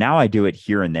 now I do it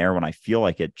here and there when I feel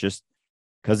like it, just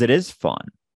because it is fun,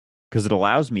 because it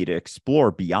allows me to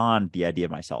explore beyond the idea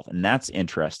of myself. And that's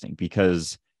interesting,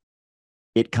 because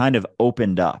it kind of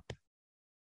opened up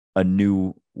a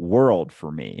new world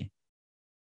for me.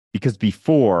 Because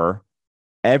before,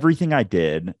 everything I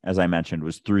did, as I mentioned,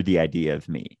 was through the idea of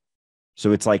me.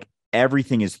 So it's like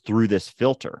everything is through this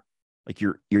filter. Like,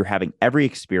 you're having every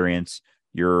experience,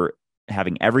 you're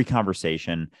having every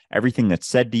conversation, everything that's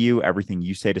said to you, everything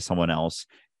you say to someone else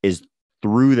is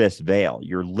through this veil.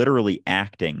 You're literally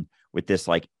acting with this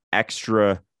like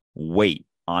extra weight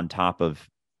on top of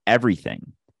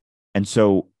everything. And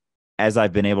so as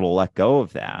I've been able to let go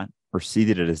of that, or see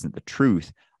that it isn't the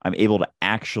truth, I'm able to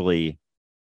actually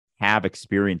have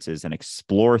experiences and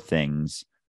explore things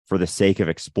for the sake of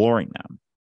exploring them.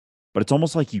 But it's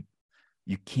almost like you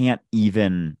can't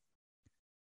even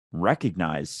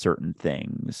recognize certain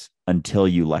things until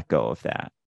you let go of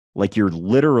that. Like, you're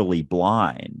literally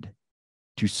blind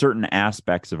to certain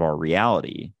aspects of our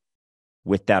reality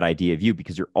with that idea of you,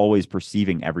 because you're always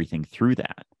perceiving everything through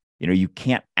that. You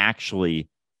can't actually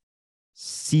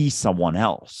see someone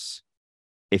else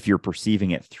if you're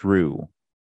perceiving it through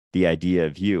the idea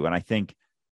of you. And I think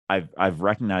I've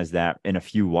recognized that in a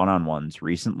few one-on-ones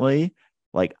recently.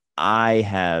 Like, I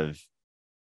have,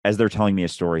 as they're telling me a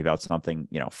story about something,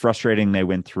 frustrating they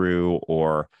went through,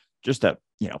 or just a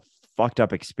fucked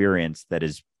up experience that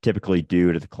is typically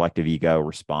due to the collective ego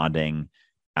responding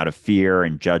out of fear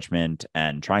and judgment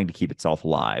and trying to keep itself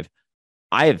alive.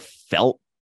 I have felt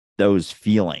those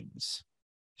feelings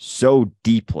so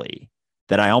deeply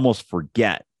that I almost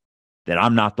forget that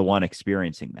I'm not the one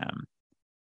experiencing them,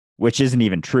 which isn't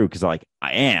even true because like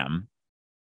I am,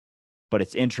 but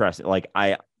it's interesting. Like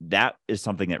that is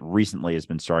something that recently has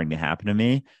been starting to happen to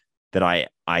me, that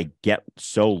I get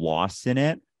so lost in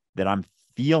it that I'm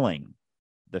feeling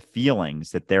the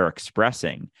feelings that they're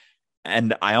expressing.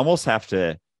 And I almost have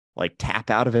to like tap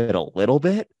out of it a little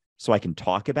bit so I can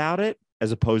talk about it,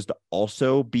 as opposed to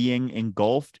also being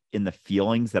engulfed in the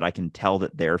feelings that I can tell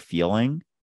that they're feeling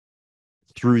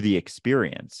through the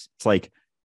experience. It's like,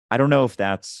 I don't know if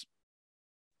that's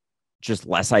just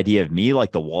less idea of me,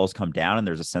 like the walls come down and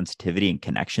there's a sensitivity and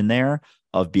connection there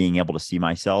of being able to see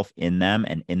myself in them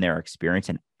and in their experience,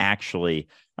 and actually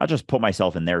not just put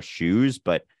myself in their shoes,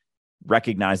 but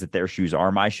recognize that their shoes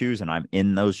are my shoes and I'm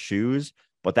in those shoes.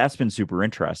 But that's been super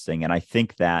interesting. And I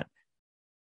think that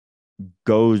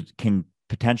can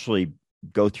potentially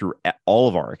go through all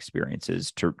of our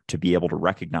experiences to be able to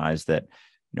recognize that,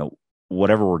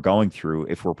 whatever we're going through,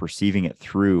 if we're perceiving it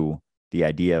through the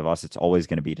idea of us, it's always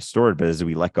going to be distorted. But as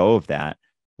we let go of that,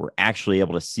 we're actually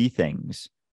able to see things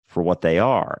for what they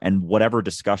are. And whatever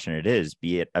discussion it is,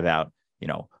 be it about,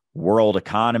 world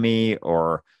economy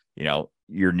or,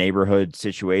 your neighborhood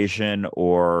situation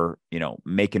or,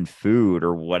 making food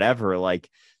or whatever, like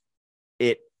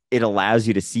it allows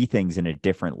you to see things in a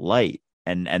different light.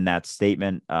 And that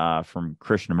statement from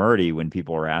Krishnamurti, when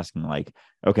people are asking like,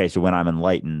 okay, so when I'm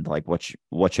enlightened, like what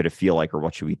should it feel like, or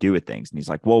what should we do with things? And he's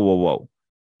like, whoa,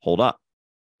 hold up.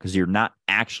 Because you're not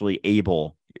actually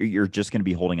you're just going to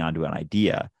be holding on to an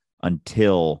idea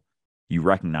until you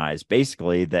recognize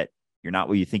basically that you're not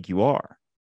what you think you are.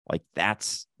 Like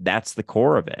that's the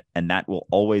core of it. And that will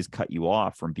always cut you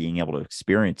off from being able to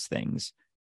experience things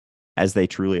as they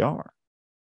truly are,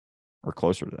 or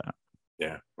closer to that.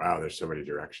 Yeah. Wow. There's so many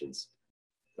directions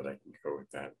that I can go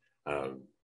with that.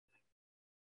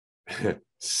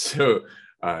 So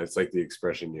it's like the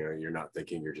expression, you're not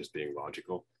thinking, you're just being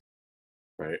logical,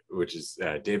 right? Which is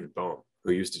David Bohm,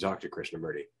 who used to talk to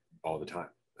Krishnamurti all the time.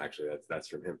 Actually, that's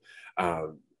from him.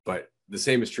 But the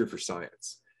same is true for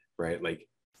science, right? Like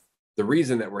the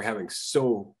reason that we're having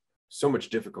so much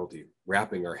difficulty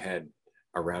wrapping our head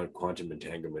around quantum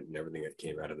entanglement and everything that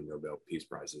came out of the Nobel Peace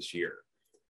Prize this year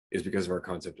is because of our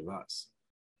concept of us.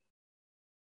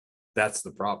 That's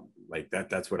the problem. Like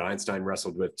that's what Einstein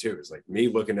wrestled with too. Is like, me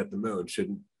looking at the moon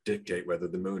shouldn't dictate whether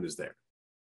the moon is there.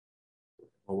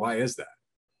 Well, why is that?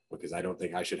 Because I don't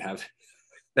think I should have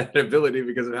that ability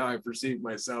because of how I perceive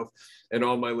myself and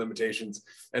all my limitations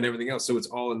and everything else. So it's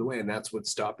all in the way. And that's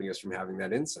what's stopping us from having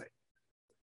that insight.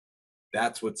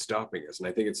 That's what's stopping us. And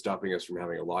I think it's stopping us from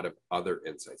having a lot of other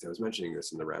insights. I was mentioning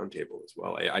this in the roundtable as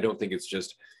well. I don't think it's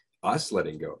just us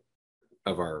letting go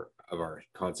of our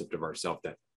concept of ourself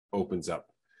that opens up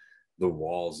the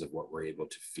walls of what we're able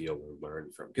to feel and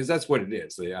learn from, because that's what it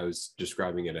is. I was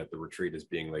describing it at the retreat as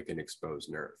being like an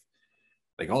exposed nerve.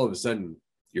 Like all of a sudden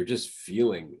you're just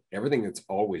feeling everything that's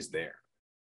always there.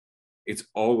 It's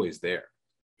always there.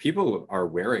 People are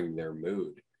wearing their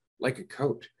mood like a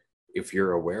coat if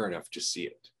you're aware enough to see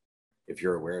it, if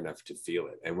you're aware enough to feel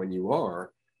it. And when you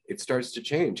are, it starts to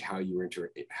change how you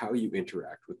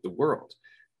interact with the world.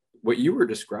 What you were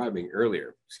describing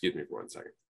earlier, excuse me for 1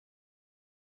 second.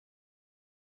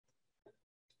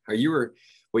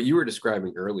 What you were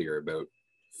describing earlier about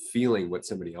feeling what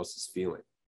somebody else is feeling,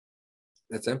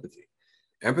 that's empathy.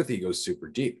 Empathy goes super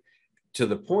deep to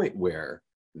the point where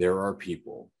there are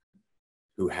people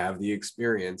who have the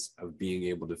experience of being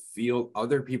able to feel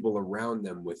other people around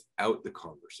them without the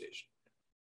conversation,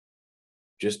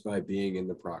 just by being in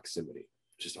the proximity.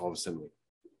 Just all of a sudden,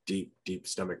 like deep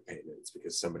stomach pain. And it's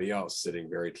because somebody else sitting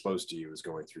very close to you is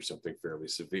going through something fairly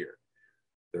severe.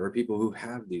 There are people who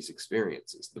have these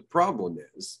experiences. The problem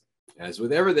is, as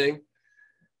with everything,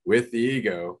 with the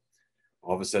ego,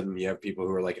 all of a sudden you have people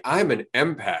who are like, I'm an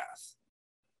empath.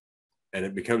 And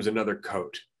it becomes another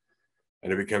coat.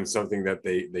 And it becomes something that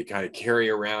they kind of carry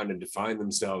around and define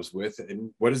themselves with. And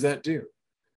what does that do?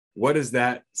 What does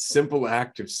that simple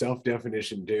act of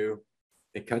self-definition do?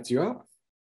 It cuts you off.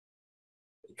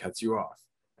 It cuts you off.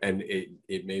 And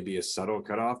it may be a subtle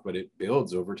cutoff, but it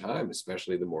builds over time,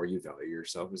 especially the more you value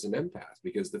yourself as an empath.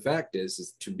 Because the fact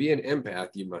is to be an empath,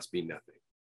 you must be nothing.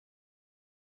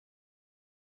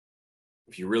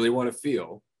 If you really want to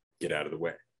feel, get out of the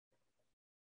way.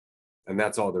 And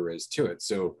that's all there is to it.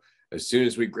 So as soon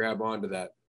as we grab onto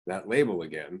that label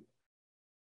again,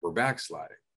 we're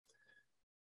backsliding.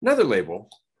 Another label,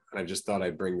 and I just thought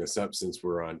I'd bring this up since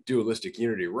we're on Dualistic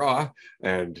Unity Raw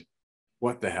and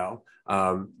what the hell,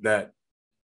 that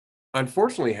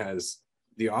unfortunately has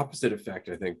the opposite effect,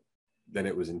 I think, than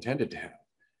it was intended to have,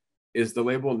 is the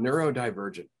label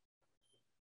neurodivergent.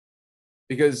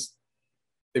 Because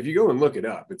if you go and look it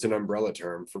up, it's an umbrella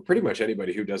term for pretty much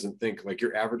anybody who doesn't think like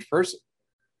your average person.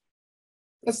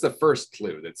 That's the first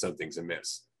clue that something's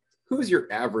amiss. Who's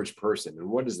your average person and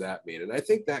what does that mean? And I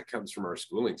think that comes from our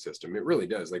schooling system. It really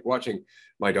does. Like watching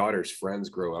my daughter's friends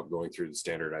grow up going through the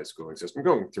standardized schooling system,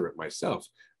 going through it myself.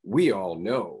 We all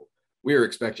know we're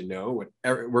expected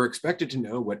to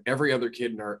know what every other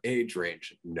kid in our age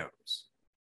range knows.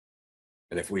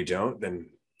 And if we don't, then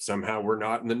somehow we're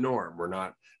not in the norm. We're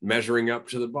not measuring up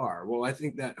to the bar. Well, I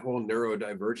think that whole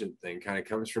neurodivergent thing kind of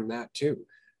comes from that too.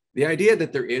 The idea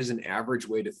that there is an average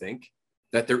way to think,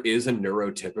 that there is a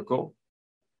neurotypical,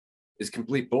 is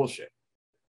complete bullshit.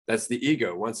 That's the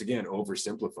ego, once again,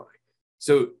 oversimplifying.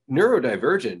 So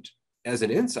neurodivergent as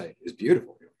an insight is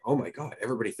beautiful. Oh my God,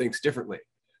 everybody thinks differently.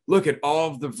 Look at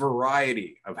all of the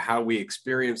variety of how we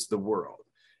experience the world.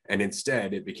 And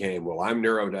instead it became, well, I'm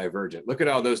neurodivergent. Look at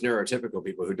all those neurotypical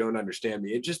people who don't understand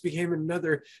me. It just became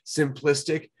another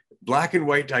simplistic black and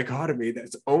white dichotomy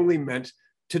that's only meant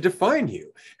to define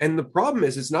you. And the problem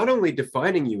is, it's not only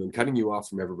defining you and cutting you off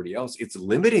from everybody else, it's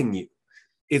limiting you.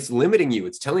 It's limiting you.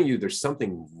 It's telling you there's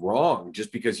something wrong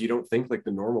just because you don't think like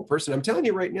the normal person. I'm telling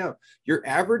you right now, your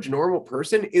average normal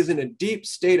person is in a deep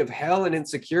state of hell and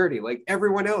insecurity like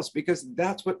everyone else, because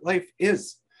that's what life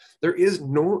is. There is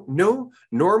no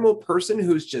normal person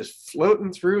who's just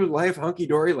floating through life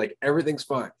hunky-dory like everything's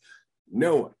fine.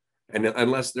 No one, and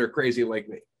unless they're crazy like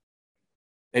me.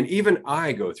 And even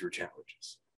I go through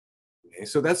challenges. Okay,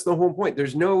 so that's the whole point. There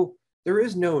is no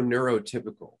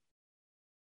neurotypical.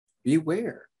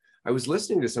 Beware. I was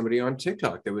listening to somebody on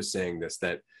TikTok that was saying this,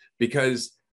 that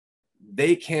because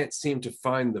they can't seem to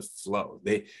find the flow.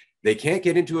 They can't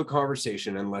get into a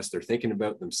conversation unless they're thinking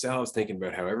about themselves, thinking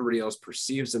about how everybody else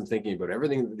perceives them, thinking about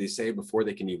everything that they say before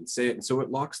they can even say it. And so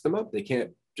it locks them up. They can't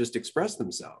just express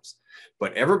themselves.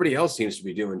 But everybody else seems to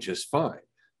be doing just fine.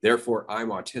 Therefore, I'm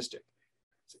autistic.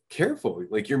 Careful,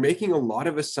 like you're making a lot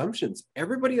of assumptions.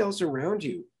 Everybody else around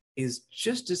you is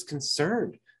just as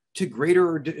concerned to greater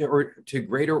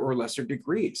or lesser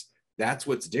degrees. That's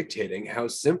what's dictating how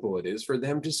simple it is for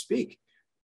them to speak,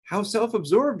 how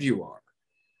self-absorbed you are.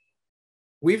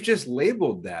 We've just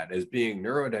labeled that as being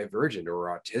neurodivergent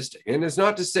or autistic. And it's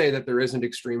not to say that there isn't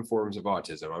extreme forms of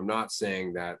autism. I'm not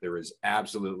saying that there is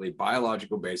absolutely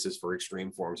biological basis for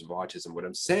extreme forms of autism. What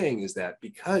I'm saying is that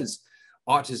because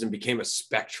autism became a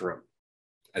spectrum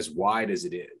as wide as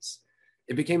it is,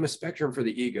 it became a spectrum for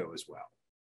the ego as well.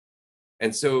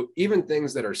 And so even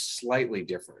things that are slightly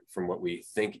different from what we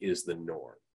think is the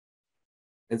norm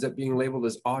ends up being labeled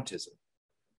as autism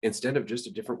instead of just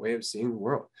a different way of seeing the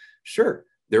world. Sure,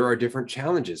 there are different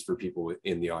challenges for people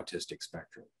in the autistic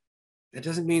spectrum. That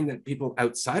doesn't mean that people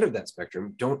outside of that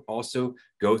spectrum don't also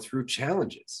go through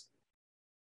challenges.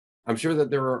 I'm sure that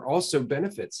there are also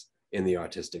benefits in the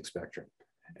autistic spectrum.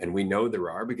 And we know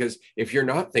there are, because if you're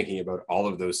not thinking about all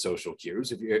of those social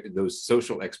cues, those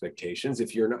social expectations,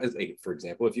 if you're not, like, for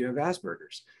example, if you have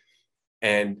Asperger's,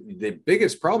 and the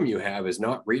biggest problem you have is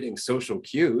not reading social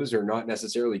cues or not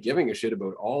necessarily giving a shit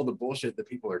about all the bullshit that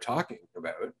people are talking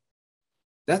about,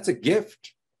 that's a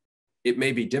gift. It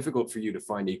may be difficult for you to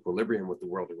find equilibrium with the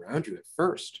world around you at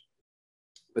first,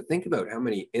 but think about how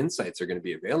many insights are going to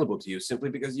be available to you simply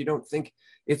because you don't think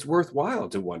it's worthwhile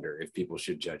to wonder if people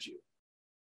should judge you.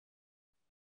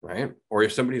 Right? Or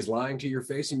if somebody's lying to your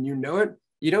face and you know it,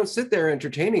 you don't sit there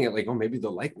entertaining it like, oh, maybe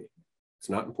they'll like me. It's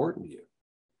not important to you.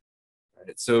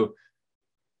 Right? So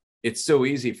it's so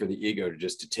easy for the ego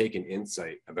to take an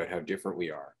insight about how different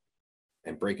we are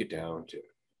and break it down to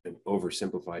an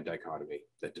oversimplified dichotomy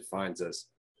that defines us,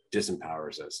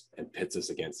 disempowers us, and pits us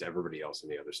against everybody else on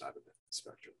the other side of the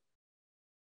spectrum.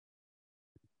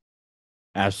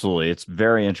 Absolutely. It's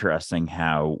very interesting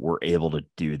how we're able to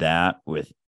do that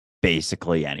with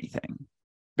basically anything,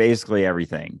 basically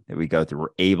everything that we go through. We're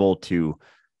able to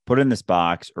put in this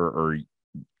box or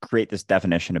create this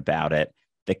definition about it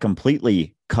that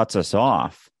completely cuts us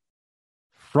off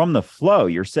from the flow.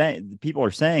 People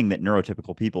are saying that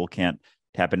neurotypical people can't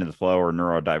tap into the flow or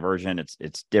neurodivergent.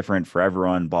 It's different for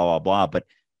everyone, blah, blah, blah. But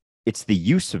it's the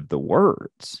use of the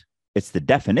words. It's the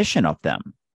definition of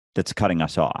them that's cutting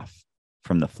us off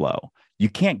from the flow. You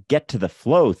can't get to the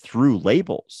flow through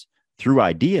labels, through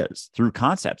ideas, through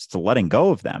concepts, to letting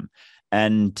go of them.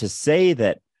 And to say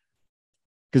that,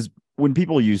 because when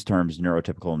people use terms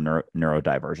neurotypical and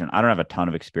neurodivergent, I don't have a ton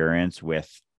of experience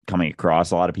with coming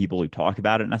across a lot of people who talk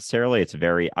about it necessarily. It's a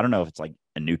very, I don't know if it's like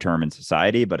a new term in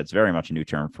society, but it's very much a new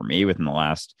term for me within the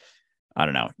last, I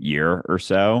don't know, year or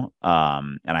so.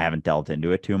 And I haven't delved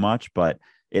into it too much, but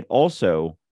it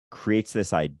also creates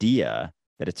this idea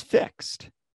that it's fixed,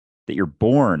 that you're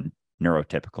born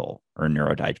neurotypical or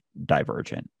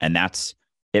neurodivergent, and that's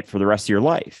it for the rest of your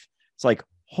life. It's like,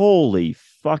 holy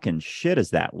fucking shit,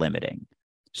 is that limiting?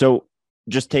 So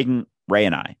just taking Ray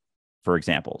and I, for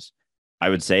examples, I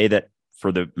would say that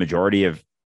for the majority of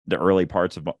the early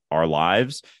parts of our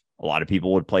lives, a lot of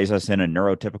people would place us in a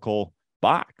neurotypical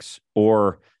box,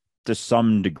 or to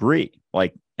some degree,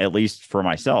 like at least for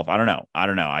myself. I don't know.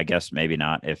 I guess maybe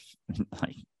not if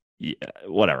like, yeah,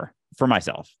 whatever. For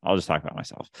myself, I'll just talk about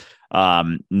myself.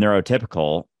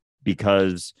 Neurotypical,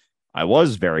 because I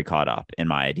was very caught up in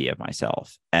my idea of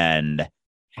myself and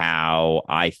how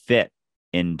I fit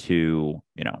into,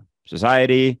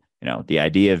 society. The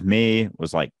idea of me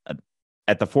was like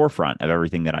at the forefront of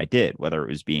everything that I did, whether it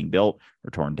was being built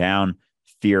or torn down,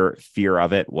 fear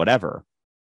of it, whatever.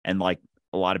 And like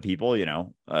a lot of people, a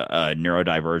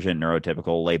neurodivergent,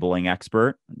 neurotypical labeling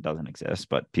expert doesn't exist,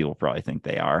 but people probably think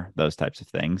they are. Those types of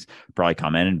things probably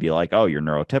come in and be like, oh, you're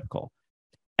neurotypical.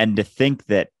 And to think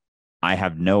that I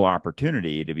have no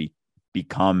opportunity to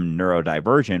become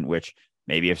neurodivergent, which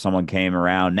maybe if someone came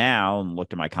around now and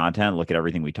looked at my content, look at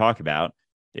everything we talk about,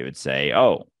 they would say,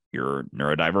 oh, you're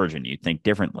neurodivergent, you think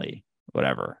differently,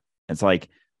 whatever. It's like,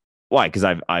 why? Because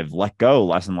I've let go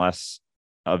less and less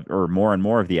of, or more and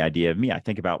more of the idea of me. I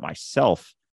think about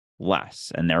myself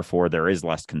less, and therefore there is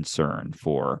less concern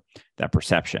for that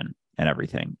perception and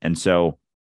everything. And so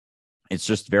it's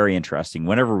just very interesting.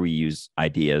 Whenever we use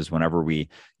ideas, whenever we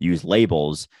use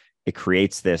labels, it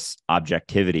creates this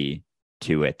objectivity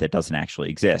to it that doesn't actually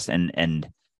exist, and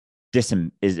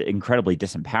is incredibly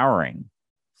disempowering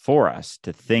for us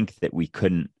to think that we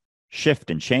couldn't shift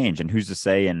and change. And who's to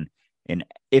say in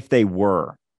if they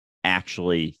were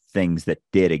actually things that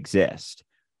did exist,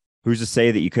 who's to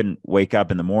say that you couldn't wake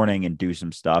up in the morning and do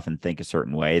some stuff and think a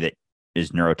certain way that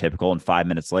is neurotypical, and 5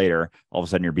 minutes later all of a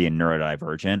sudden you're being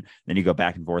neurodivergent? Then you go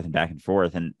back and forth and back and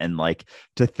forth, and like,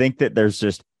 to think that there's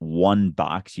just one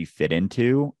box you fit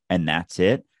into and that's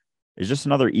it is just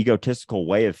another egotistical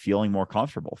way of feeling more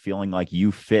comfortable, feeling like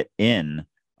you fit in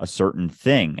a certain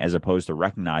thing, as opposed to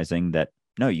recognizing that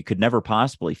no, you could never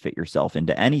possibly fit yourself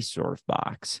into any sort of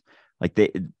box. Like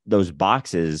those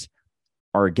boxes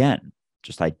are, again,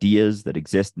 just ideas that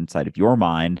exist inside of your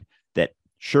mind that,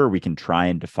 sure, we can try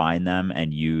and define them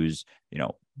and use,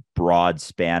 broad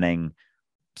spanning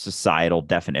societal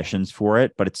definitions for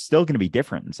it, but it's still going to be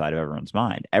different inside of everyone's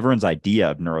mind. Everyone's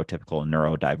idea of neurotypical and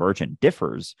neurodivergent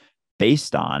differs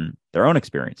based on their own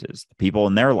experiences, the people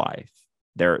in their life,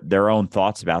 their own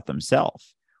thoughts about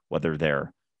themselves, whether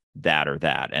they're that or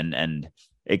that. And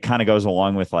it kind of goes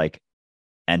along with like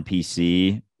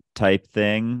NPC type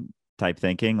thinking,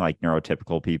 like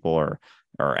neurotypical people or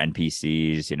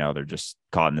NPCs, they're just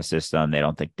caught in the system. They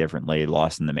don't think differently,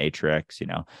 lost in the matrix,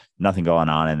 nothing going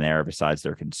on in there besides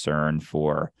their concern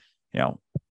for,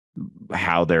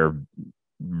 how they're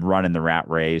running the rat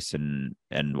race and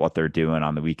what they're doing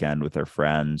on the weekend with their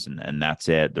friends. And that's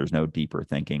it. There's no deeper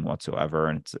thinking whatsoever.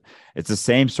 And it's the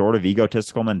same sort of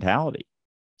egotistical mentality.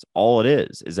 It's all it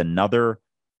is another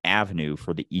avenue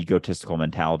for the egotistical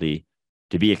mentality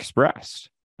to be expressed.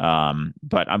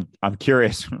 But I'm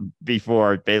curious,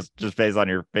 before, based on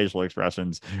your facial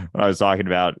expressions, when I was talking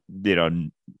about,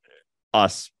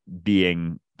 us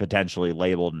being potentially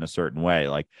labeled in a certain way,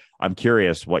 like, I'm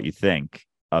curious what you think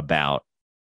about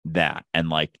that, and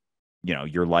like,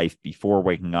 your life before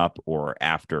waking up or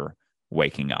after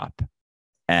waking up.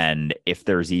 And if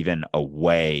there's even a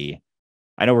way,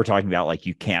 I know we're talking about like,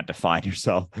 you can't define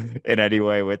yourself in any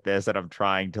way with this, and I'm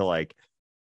trying to like,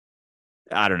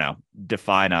 I don't know,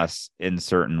 define us in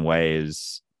certain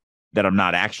ways that I'm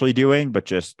not actually doing, but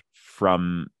just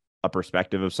from a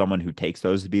perspective of someone who takes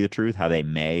those to be the truth, how they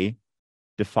may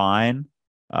define.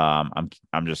 I'm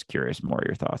just curious more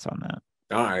your thoughts on that.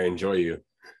 Oh, I enjoy you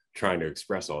trying to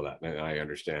express all that. I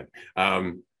understand.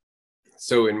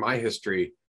 So in my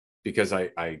history, because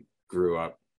I grew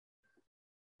up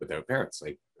without parents,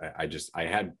 like I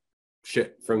had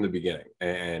shit from the beginning.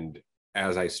 And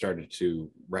as I started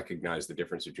to recognize the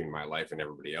difference between my life and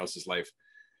everybody else's life,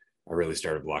 I really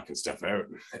started blocking stuff out.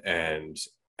 And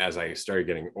as I started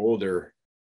getting older,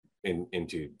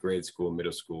 into grade school,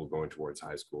 middle school, going towards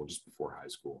high school, just before high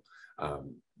school,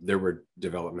 there were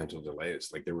developmental delays.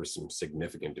 Like, there were some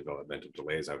significant developmental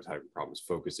delays. I was having problems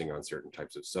focusing on certain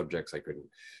types of subjects. I couldn't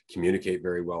communicate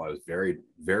very well. I was very,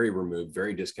 very removed,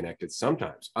 very disconnected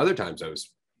sometimes. Other times I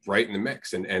was right in the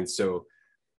mix. And so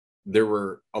there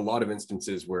were a lot of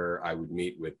instances where I would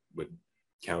meet with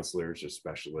counselors or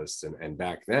specialists, and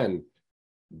back then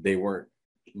they weren't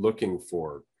looking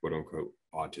for quote unquote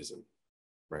autism,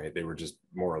 right? They were just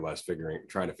more or less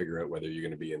trying to figure out whether you're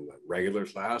going to be in the regular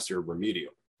class or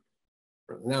remedial.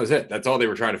 And that was it. That's all they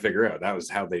were trying to figure out. That was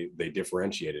how they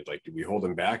differentiated. Like, do we hold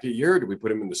him back a year? Do we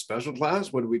put him in the special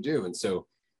class? What do we do? And so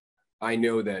I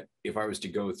know that if I was to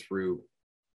go through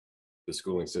the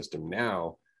schooling system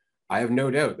now, I have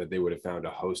no doubt that they would have found a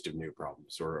host of new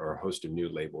problems or a host of new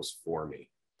labels for me.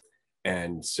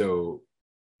 And so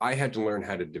I had to learn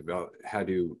how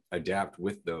to adapt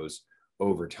with those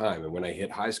over time. And when I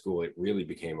hit high school, it really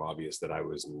became obvious that I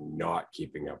was not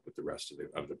keeping up with the rest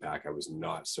of the pack. I was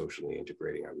not socially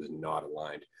integrating. I was not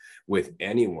aligned with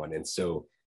anyone. And so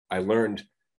I learned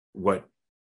what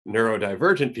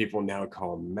neurodivergent people now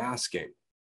call masking,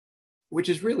 which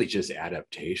is really just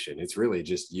adaptation. It's really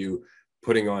just you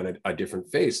putting on a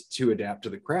different face to adapt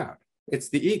to the crowd. It's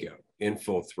the ego in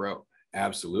full throw.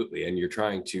 Absolutely. And you're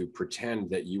trying to pretend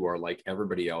that you are like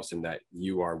everybody else and that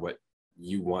you are what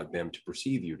you want them to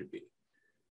perceive you to be.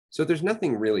 So there's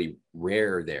nothing really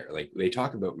rare there. Like, they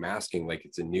talk about masking like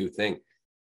it's a new thing.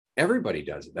 Everybody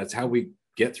does it. That's how we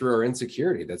get through our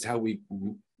insecurity. That's how we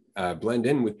blend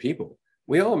in with people.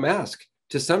 We all mask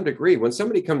to some degree. When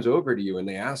somebody comes over to you and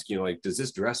they ask you, like, does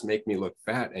this dress make me look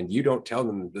fat? And you don't tell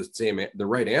them the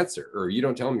right answer, or you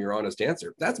don't tell them your honest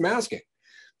answer, that's masking.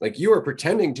 Like, you are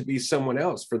pretending to be someone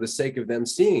else for the sake of them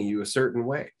seeing you a certain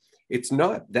way. It's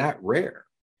not that rare.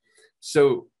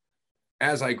 So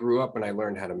as I grew up and I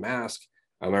learned how to mask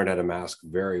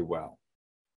very well,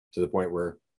 to the point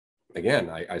where, again,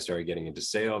 I started getting into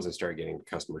sales. I started getting into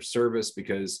customer service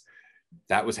because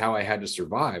that was how I had to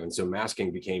survive. And so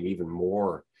masking became even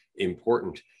more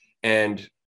important. And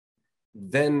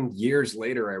then years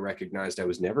later, I recognized I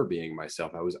was never being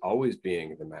myself. I was always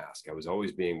being the mask. I was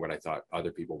always being what I thought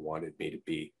other people wanted me to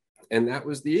be. And that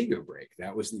was the ego break.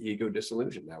 That was the ego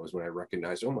disillusion. That was when I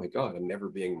recognized, oh my God, I'm never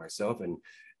being myself. And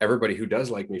everybody who does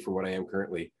like me for what I am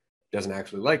currently doesn't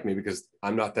actually like me because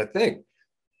I'm not that thing,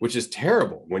 which is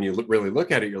terrible. When you really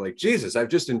look at it, you're like, Jesus, I've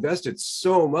just invested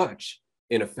so much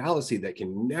in a fallacy that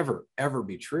can never, ever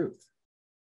be truth.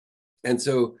 And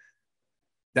so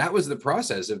that was the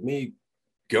process of me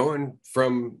going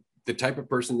from the type of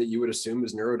person that you would assume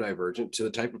is neurodivergent to the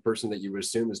type of person that you would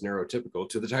assume is neurotypical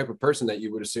to the type of person that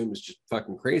you would assume is just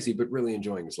fucking crazy, but really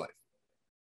enjoying his life.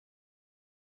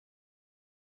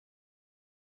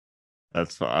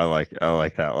 I like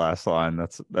that last line.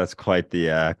 That's quite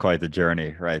the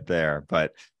journey right there.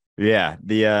 But yeah,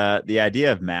 the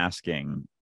idea of masking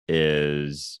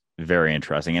is very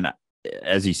interesting. And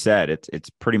as you said, it's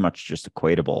pretty much just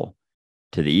equatable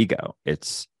to the ego.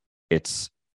 It's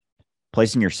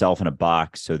placing yourself in a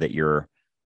box so that you're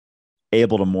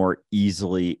able to more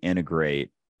easily integrate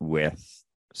with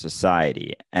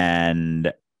society.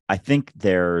 And I think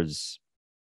there's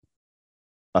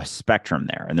a spectrum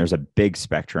there, and there's a big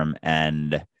spectrum.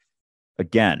 And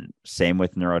again, same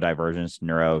with neurodivergence,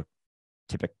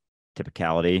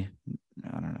 neurotypicality. I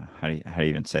don't know how do you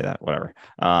even say that. Whatever.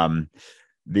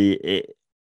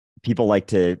 People like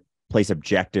to place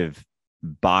objective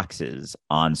boxes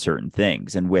on certain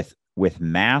things, and with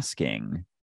masking,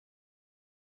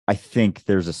 I think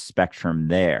there's a spectrum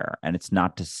there. And it's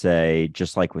not to say,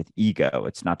 just like with ego,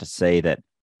 it's not to say that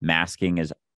masking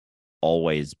is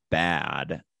always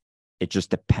bad. It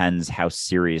just depends how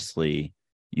seriously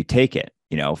you take it.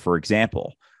 You know, for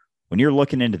example, when you're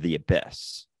looking into the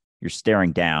abyss, you're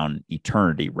staring down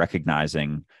eternity,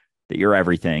 recognizing that you're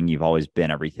everything. You've always been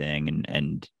everything,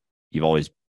 and you've always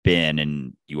been,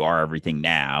 and you are everything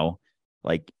now.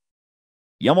 Like,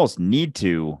 you almost need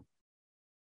to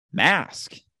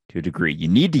mask to a degree. You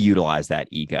need to utilize that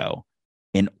ego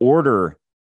in order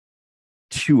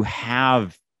to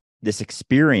have this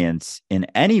experience in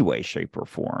any way, shape, or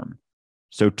form.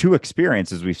 So to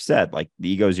experience, as we've said, like, the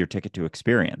ego is your ticket to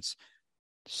experience.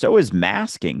 So is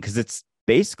masking, because it's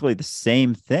basically the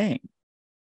same thing.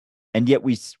 And yet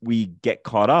we get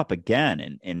caught up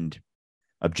again in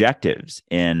objectives,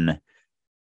 in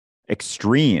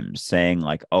extremes, saying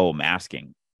like, oh,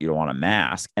 masking, you don't want to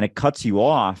mask. And it cuts you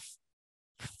off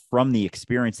from the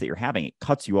experience that you're having. It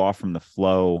cuts you off from the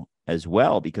flow as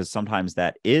well, because sometimes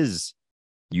that is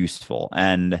useful.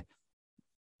 And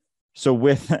so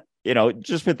with,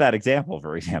 just with that example,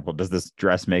 for example, does this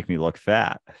dress make me look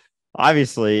fat?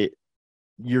 Obviously,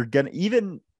 you're going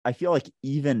to, I feel like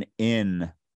even in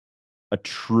a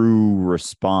true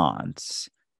response,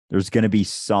 there's going to be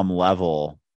some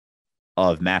level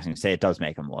of masking. Say it does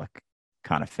make them look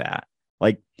kind of fat.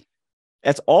 Like,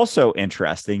 That's also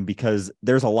interesting because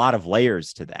there's a lot of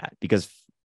layers to that, because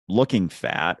looking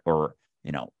fat or,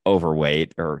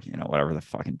 overweight or, whatever the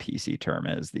fucking PC term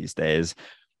is these days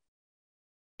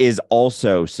is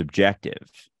also subjective.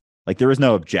 Like there is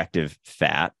no objective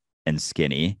fat and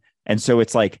skinny. And so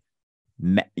it's like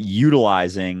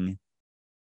utilizing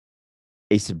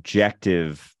a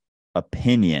subjective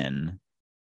opinion,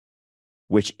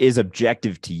 which is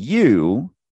objective to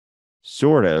you,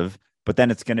 sort of, but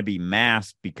then it's going to be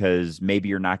masked because maybe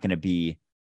you're not going to be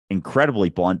incredibly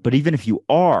blunt. But even if you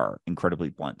are incredibly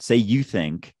blunt, say you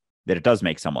think that it does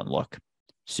make someone look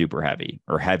super heavy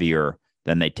or heavier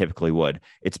than they typically would,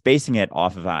 it's basing it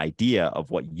off of an idea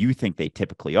of what you think they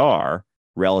typically are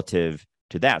relative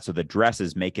to that. So the dress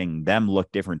is making them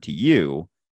look different to you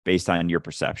based on your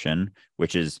perception,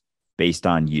 which is based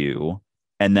on you.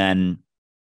 And then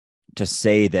to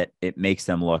say that it makes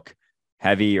them look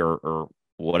heavy or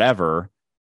whatever,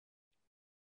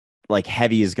 like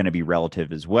heavy is going to be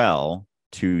relative as well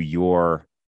to your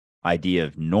idea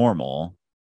of normal.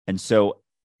 And so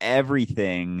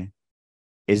everything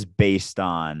is based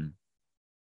on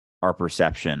our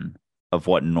perception of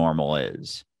what normal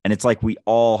is. And it's like we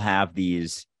all have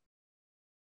these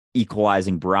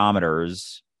equalizing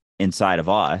barometers inside of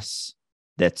us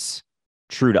that's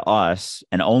true to us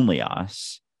and only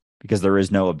us, because there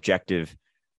is no objective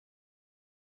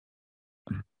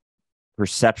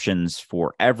perceptions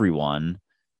for everyone.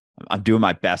 I'm doing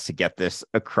my best to get this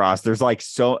across. There's like,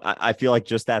 so I feel like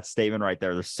just that statement right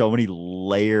there, there's so many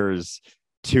layers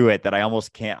to it that I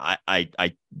almost can't,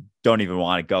 I don't even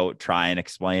want to go try and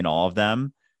explain all of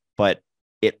them, but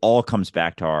it all comes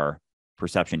back to our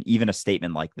perception. Even a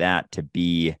statement like that, to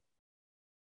be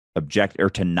object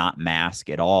or to not mask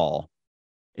at all,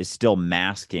 is still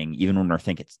masking, even when we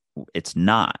think it's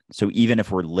not. So even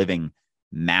if we're living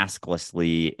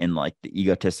masklessly in like the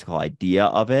egotistical idea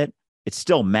of it, it's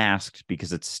still masked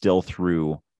because it's still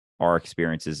through our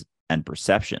experiences and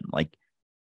perception. Like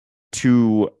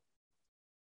to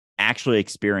actually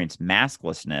experience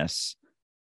masklessness,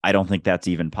 I don't think that's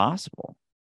even possible.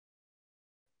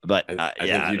 But I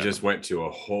think you just went to a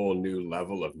whole new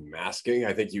level of masking.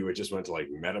 I think you just went to like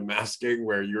meta masking,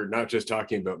 where you're not just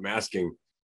talking about masking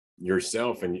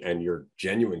yourself and your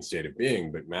genuine state of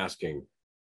being, but masking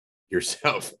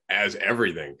yourself as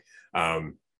everything.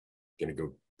 Gonna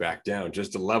go back down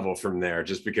just a level from there,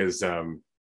 just because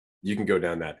you can go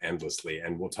down that endlessly,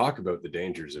 and we'll talk about the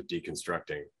dangers of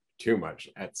deconstructing too much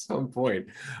at some point.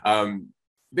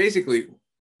 Basically,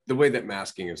 the way that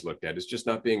masking is looked at is just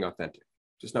not being authentic,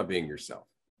 just not being yourself,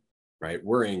 right?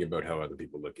 Worrying about how other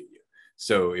people look at you.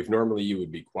 So if normally you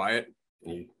would be quiet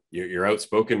and you're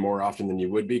outspoken more often than you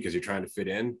would be because you're trying to fit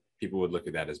in, people would look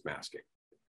at that as masking.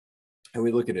 And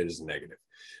we look at it as negative.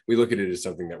 We look at it as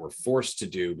something that we're forced to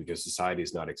do because society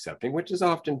is not accepting, which is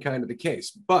often kind of the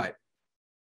case. But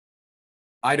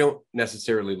I don't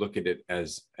necessarily look at it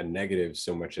as a negative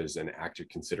so much as an act of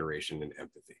consideration and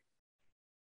empathy.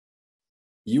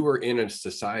 You are in a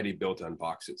society built on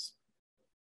boxes.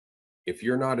 If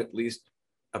you're not at least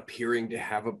appearing to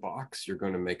have a box, you're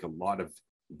going to make a lot of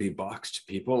beboxed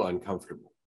people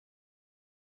uncomfortable.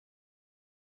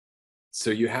 So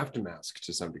you have to mask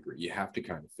to some degree. You have to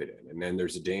kind of fit in. And then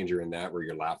there's a danger in that where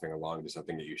you're laughing along to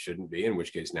something that you shouldn't be, in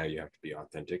which case now you have to be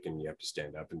authentic and you have to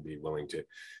stand up and be willing to,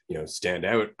 stand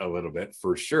out a little bit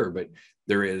for sure. But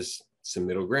there is some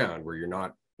middle ground where you're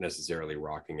not necessarily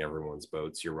rocking everyone's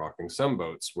boats. You're rocking some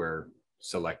boats where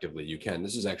selectively you can.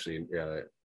 This is actually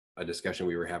a discussion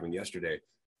we were having yesterday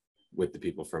with the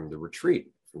people from the retreat,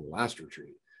 from the last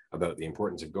retreat, about the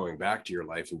importance of going back to your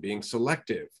life and being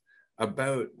selective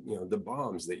about the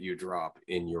bombs that you drop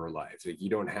in your life. Like, you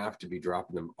don't have to be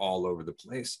dropping them all over the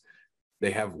place.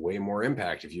 They have way more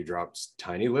impact if you drop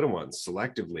tiny little ones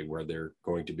selectively, where they're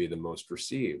going to be the most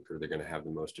received, or they're going to have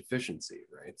the most efficiency,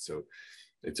 right? So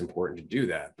it's important to do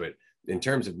that. But in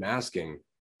terms of masking,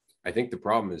 I think the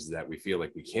problem is that we feel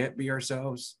like we can't be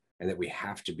ourselves and that we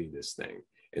have to be this thing,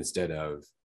 instead of,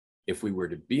 if we were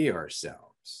to be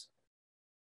ourselves,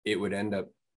 it would end up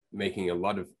making a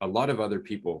lot of other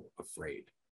people afraid,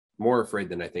 more afraid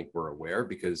than I think we're aware,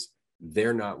 because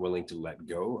they're not willing to let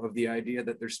go of the idea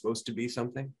that they're supposed to be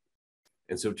something.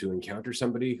 And so to encounter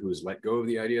somebody who has let go of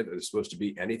the idea that they're supposed to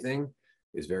be anything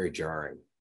is very jarring.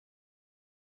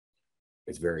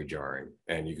 It's very jarring.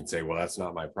 And you can say, well, that's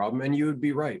not my problem. And you would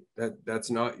be right. That's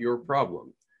not your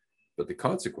problem. But the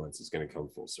consequence is going to come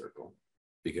full circle,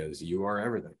 because you are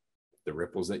everything. The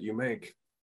ripples that you make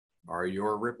are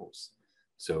your ripples.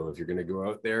 So if you're going to go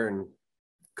out there and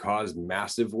cause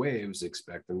massive waves,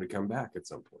 expect them to come back at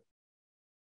some point.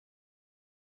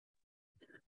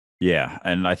 Yeah.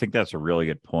 And I think that's a really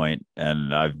good point.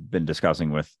 And I've been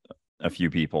discussing with a few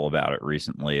people about it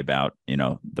recently about,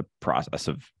 the process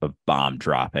of bomb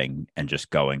dropping and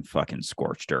just going fucking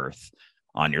scorched earth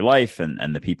on your life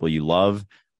and the people you love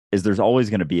is there's always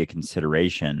going to be a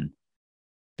consideration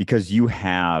because you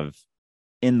have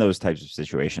in those types of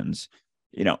situations,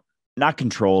 you know, not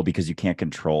control because you can't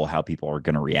control how people are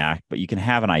going to react, but you can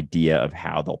have an idea of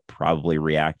how they'll probably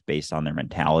react based on their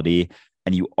mentality.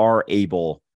 And you are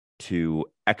able to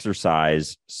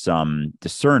exercise some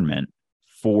discernment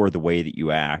for the way that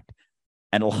you act.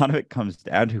 And a lot of it comes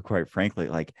down to, quite frankly,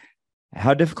 like,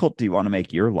 how difficult do you want to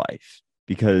make your life?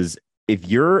 Because if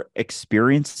you're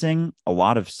experiencing a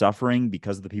lot of suffering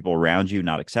because of the people around you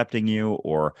not accepting you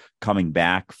or coming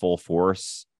back full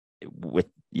force with,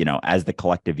 as the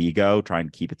collective ego trying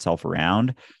to keep itself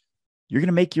around, you're going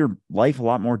to make your life a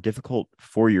lot more difficult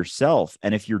for yourself.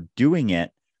 And if you're doing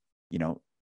it,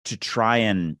 to try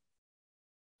and,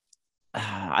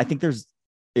 I think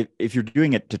if you're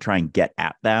doing it to try and get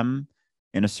at them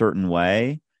in a certain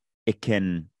way, it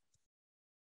can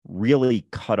really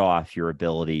cut off your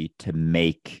ability to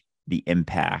make the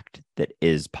impact that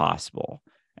is possible.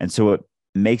 And so it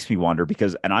makes me wonder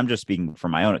because, and I'm just speaking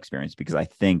from my own experience, because I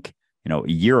think, a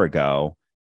year ago,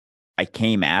 I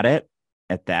came at it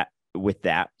with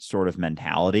that sort of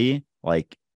mentality.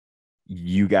 Like,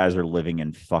 you guys are living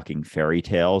in fucking fairy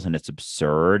tales and it's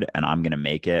absurd. And I'm going to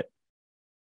make it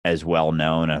as well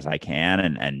known as I can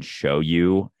and show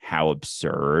you how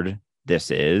absurd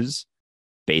this is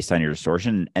based on your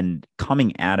distortion. And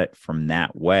coming at it from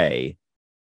that way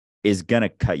is going to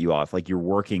cut you off. Like, you're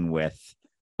working with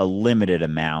a limited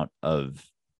amount of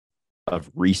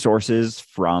resources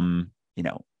from,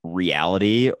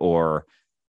 reality or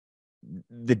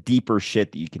the deeper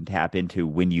shit that you can tap into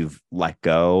when you've let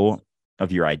go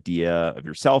of your idea of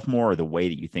yourself more, or the way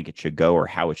that you think it should go or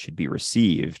how it should be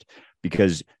received,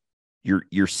 because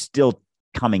you're still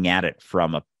coming at it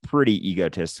from a pretty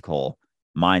egotistical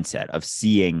mindset of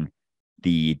seeing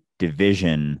the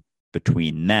division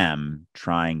between them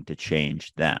trying to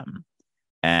change them.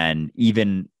 And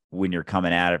even when you're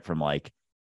coming at it from like,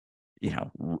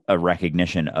 a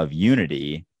recognition of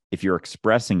unity, if you're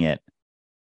expressing it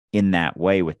in that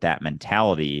way with that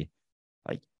mentality,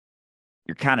 like,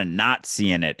 you're kind of not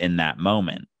seeing it in that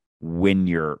moment when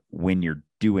you're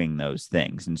doing those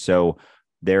things. And so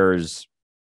there's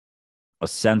a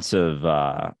sense of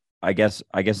I guess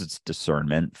it's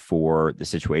discernment for the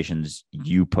situations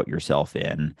you put yourself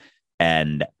in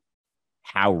and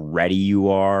how ready you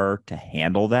are to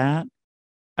handle that,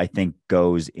 I think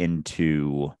goes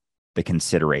into the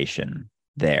consideration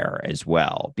there as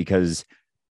well. Because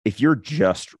if you're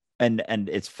just, and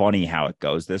it's funny how it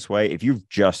goes this way, if you've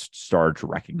just started to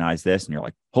recognize this and you're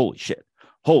like, holy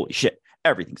shit,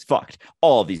 everything's fucked.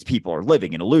 All of these people are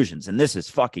living in illusions and this is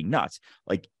fucking nuts.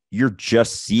 Like, you're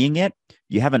just seeing it.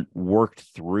 You haven't worked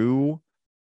through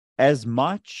as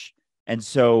much. And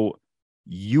so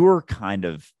you're kind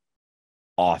of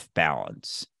off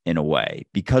balance in a way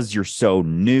because you're so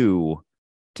new.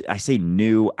 I say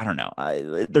new, I don't know.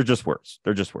 They're just words.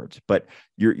 But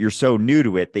you're so new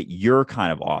to it that you're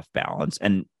kind of off balance.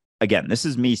 And again, this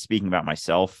is me speaking about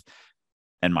myself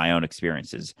and my own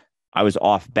experiences. I was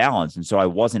off balance. And so I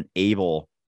wasn't able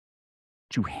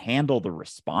to handle the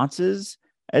responses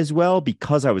as well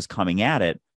because I was coming at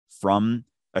it from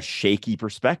a shaky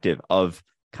perspective of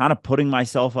kind of putting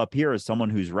myself up here as someone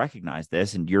who's recognized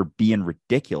this, and you're being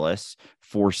ridiculous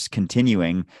for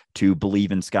continuing to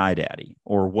believe in Sky Daddy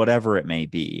or whatever it may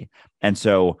be. And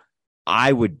so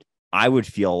I would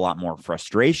feel a lot more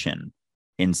frustration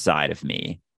inside of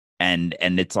me. And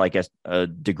it's like a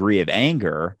degree of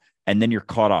anger, and then you're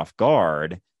caught off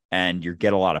guard and you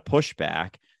get a lot of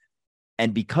pushback.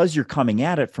 And because you're coming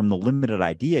at it from the limited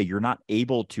idea, you're not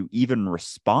able to even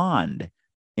respond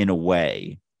in a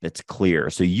way that's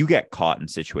clear. So you get caught in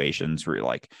situations where you're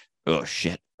like, oh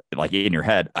shit, like in your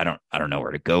head, I don't know where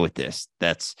to go with this.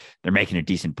 They're making a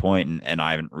decent point, and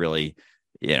I haven't really,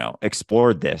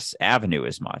 explored this avenue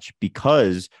as much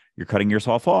because you're cutting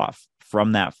yourself off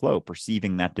from that flow,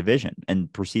 perceiving that division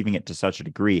and perceiving it to such a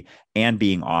degree and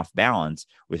being off balance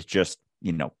with just,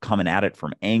 coming at it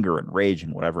from anger and rage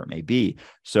and whatever it may be.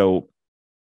 So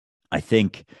I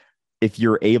think if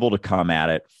you're able to come at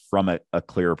it from a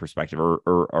clearer perspective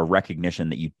or a recognition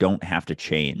that you don't have to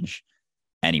change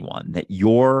anyone, that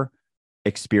your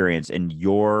experience and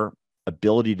your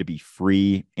ability to be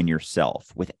free in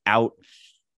yourself without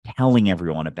telling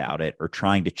everyone about it or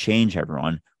trying to change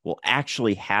everyone will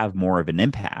actually have more of an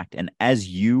impact. And as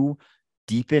you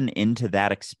deepen into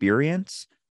that experience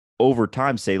over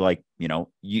time, say like,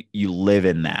 you live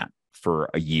in that for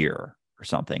a year or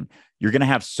something, you're going to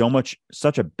have such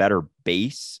a better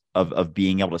base of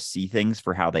being able to see things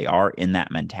for how they are in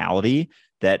that mentality,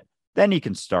 that then you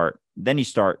start,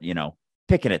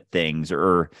 picking at things,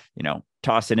 or,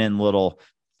 tossing in little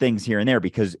things here and there,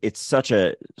 because it's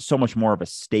so much more of a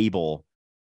stable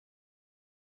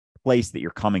place that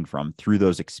you're coming from through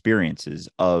those experiences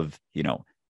of,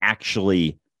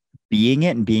 actually being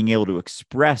it and being able to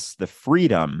express the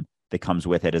freedom that comes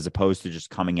with it, as opposed to just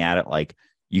coming at it like,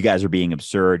 you guys are being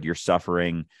absurd, you're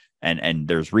suffering, and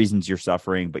there's reasons you're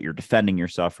suffering, but you're defending your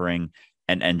suffering,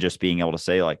 and just being able to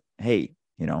say like, hey,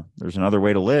 there's another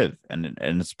way to live, and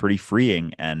it's pretty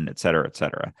freeing, and et cetera, et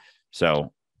cetera.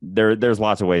 So there's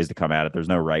lots of ways to come at it. There's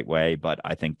no right way, but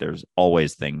I think there's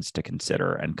always things to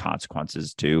consider and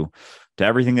consequences to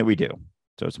everything that we do.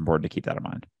 So it's important to keep that in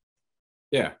mind.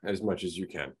 Yeah, as much as you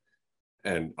can.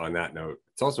 And on that note,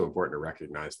 it's also important to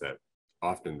recognize that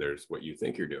often there's what you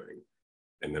think you're doing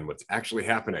and then what's actually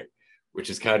happening,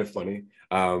 which is kind of funny.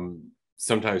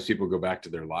 Sometimes people go back to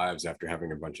their lives after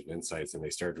having a bunch of insights and they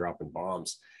start dropping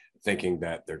bombs, thinking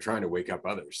that they're trying to wake up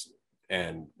others.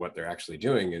 And what they're actually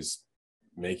doing is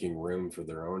making room for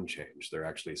their own change. They're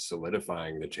actually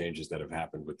solidifying the changes that have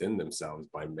happened within themselves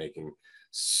by making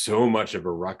so much of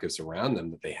a ruckus around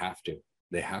them that they have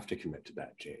to commit to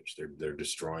that change. They're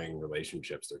destroying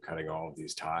relationships. They're cutting all of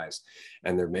these ties,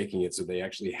 and they're making it so they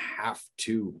actually have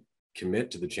to commit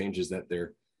to the changes that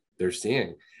they're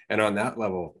seeing. And on that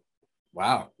level,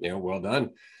 wow, well done.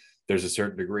 There's a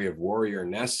certain degree of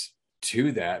warriorness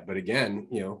to that. But again,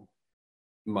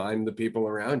 mind the people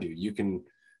around you.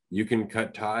 You can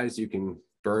cut ties, you can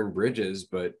burn bridges,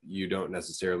 but you don't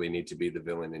necessarily need to be the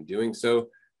villain in doing so.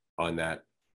 On that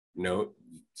note,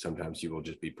 sometimes you will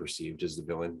just be perceived as the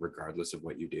villain regardless of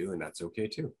what you do, and that's okay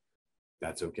too.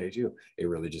 It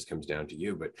really just comes down to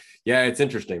you. But yeah, it's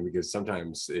interesting because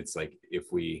sometimes it's like,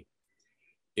 if we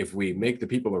make the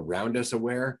people around us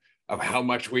aware of how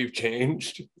much we've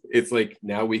changed, it's like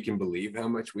now we can believe how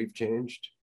much we've changed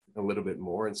a little bit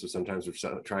more. And so sometimes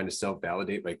we're trying to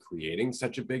self-validate by creating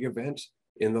such a big event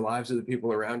in the lives of the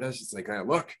people around us. It's like,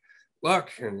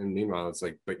 look, and meanwhile it's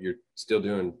like, but you're still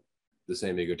doing the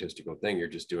same egotistical thing. You're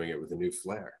just doing it with a new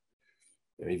flair.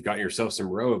 You've got yourself some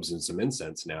robes and some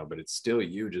incense now, but it's still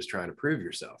you just trying to prove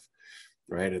yourself,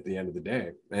 right, at the end of the day.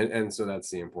 And so that's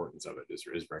the importance of it,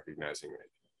 is recognizing that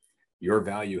your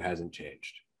value hasn't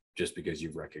changed just because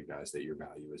you've recognized that your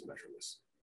value is measureless.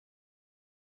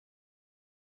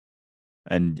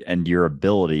 And your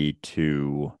ability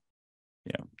to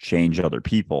change other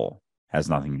people has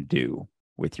nothing to do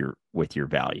with your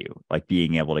value. Like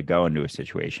being able to go into a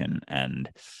situation and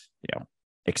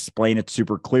explain it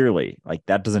super clearly, like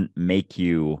that doesn't make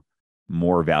you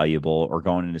more valuable, or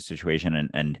going into a situation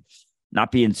and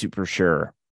not being super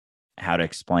sure how to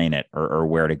explain it or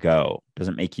where to go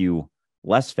doesn't make you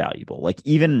less valuable. Like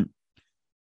even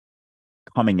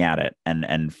coming at it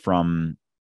and from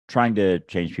trying to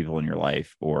change people in your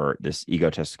life, or this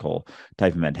egotistical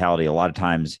type of mentality, a lot of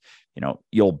times,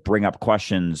 you'll bring up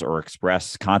questions or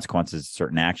express consequences to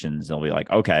certain actions. They'll be like,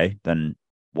 okay, then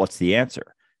what's the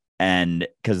answer? And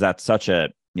because that's such a,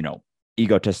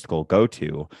 egotistical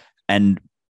go-to. And,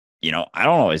 I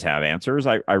don't always have answers.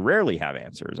 I rarely have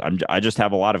answers. I just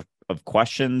have a lot of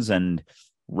questions and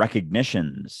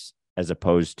recognitions as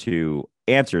opposed to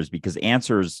answers, because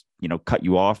answers, cut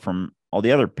you off from all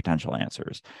the other potential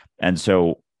answers. And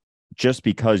so just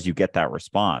because you get that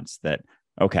response that,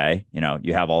 okay,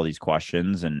 you have all these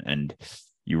questions and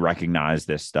you recognize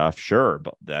this stuff, sure,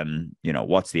 but then,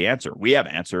 what's the answer? We have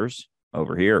answers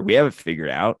over here. We have it figured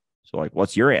out. So like,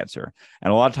 what's your answer?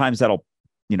 And a lot of times that'll,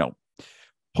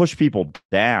 push people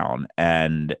down,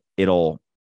 and it'll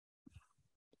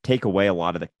take away a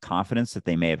lot of the confidence that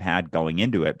they may have had going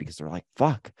into it, because they're like,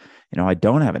 fuck, I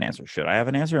don't have an answer. Should I have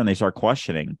an answer? And they start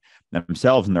questioning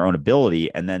themselves and their own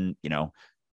ability. And then,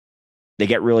 they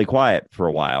get really quiet for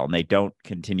a while and they don't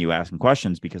continue asking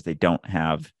questions because they don't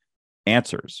have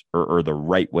answers or the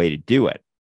right way to do it.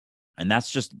 And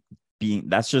that's just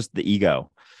the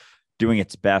ego doing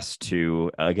its best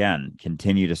to, again,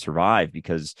 continue to survive,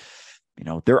 because,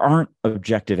 there aren't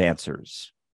objective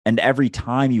answers. And every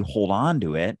time you hold on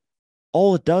to it,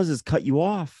 all it does is cut you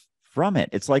off from it.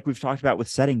 It's like we've talked about with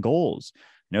setting goals.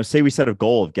 Say we set a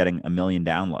goal of getting 1 million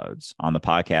downloads on the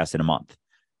podcast in a month.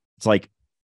 It's like,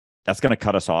 that's going to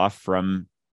cut us off from,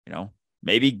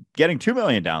 maybe getting 2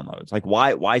 million downloads. Like,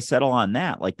 why settle on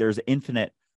that? Like, there's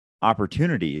infinite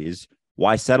opportunities.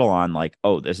 Why settle on like,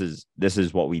 oh, this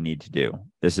is what we need to do.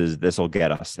 This will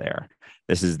get us there.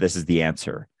 This is the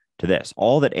answer to this.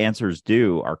 All that answers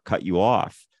do are cut you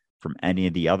off from any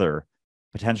of the other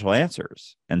potential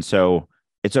answers. And so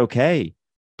it's okay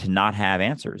to not have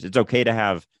answers. It's okay to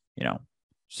have,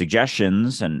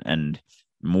 suggestions and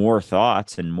more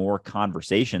thoughts and more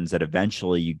conversations that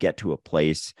eventually you get to a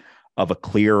place of a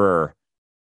clearer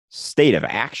state of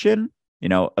action,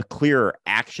 a clearer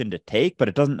action to take, but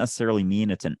it doesn't necessarily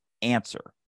mean it's an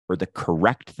answer or the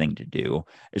correct thing to do.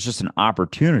 It's just an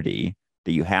opportunity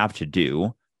that you have to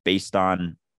do based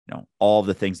on, all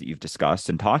the things that you've discussed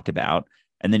and talked about.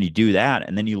 And then you do that,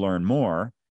 and then you learn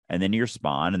more, and then you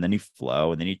respond, and then you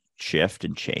flow, and then you shift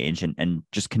and change and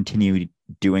just continue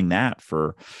doing that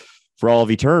for all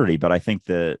of eternity. But I think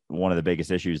that one of the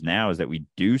biggest issues now is that we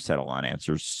do settle on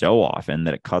answers so often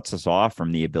that it cuts us off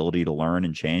from the ability to learn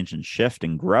and change and shift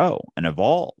and grow and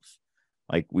evolve.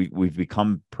 Like we've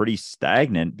become pretty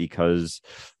stagnant because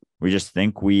we just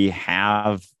think we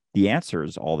have the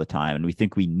answers all the time, and we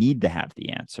think we need to have the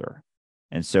answer.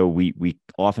 And so we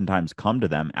oftentimes come to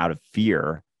them out of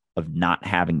fear of not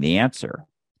having the answer,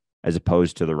 as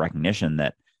opposed to the recognition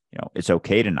that, it's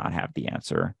okay to not have the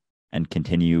answer and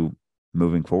continue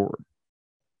moving forward.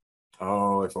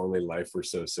 Oh, if only life were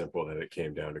so simple that it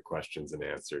came down to questions and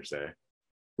answers, eh?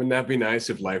 Wouldn't that be nice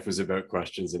if life was about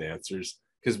questions and answers?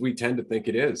 Because we tend to think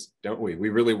it is, don't we? We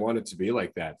really want it to be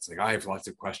like that. It's like, I have lots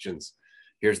of questions.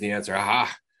 Here's the answer.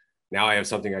 Aha, now I have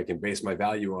something I can base my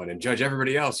value on and judge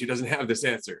everybody else who doesn't have this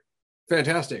answer.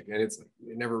 Fantastic. And it's like,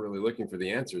 you're never really looking for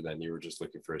the answer then. You were just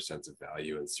looking for a sense of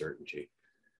value and certainty.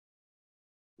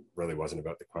 It really wasn't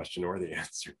about the question or the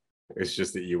answer. It's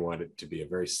just that you want it to be a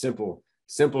very simple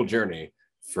journey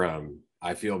from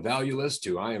I feel valueless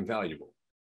to I am valuable.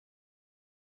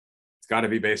 It's got to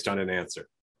be based on an answer,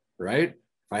 right?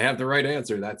 If I have the right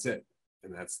answer, that's it.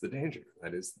 And that's the danger.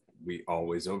 That is, we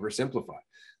always oversimplify.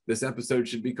 This episode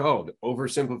should be called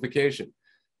Oversimplification,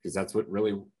 because that's what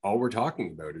really all we're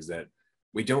talking about, is that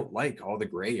we don't like all the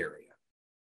gray area.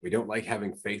 We don't like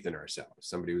having faith in ourselves.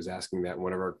 Somebody was asking that in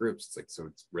one of our groups. It's like, so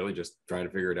it's really just trying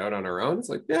to figure it out on our own. It's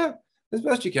like, yeah, as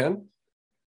best you can.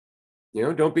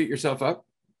 Don't beat yourself up.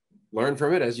 Learn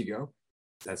from it as you go.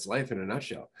 That's life in a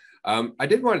nutshell. I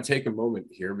did want to take a moment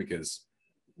here, because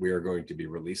we are going to be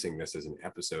releasing this as an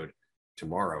episode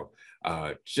tomorrow,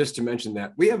 just to mention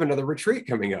that we have another retreat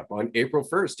coming up on April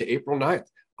 1st to April 9th.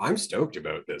 I'm stoked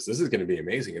about this. This is going to be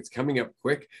amazing. It's coming up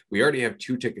quick. We already have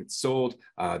 2 tickets sold.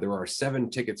 There are 7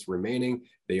 tickets remaining.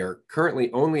 They are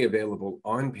currently only available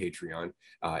on Patreon.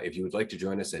 If you would like to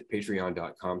join us at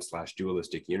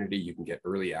patreon.com/dualistic unity, you can get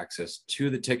early access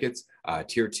to the tickets.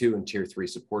 Tier 2 and Tier 3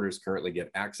 supporters currently get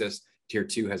access. Tier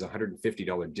 2 has a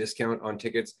 $150 discount on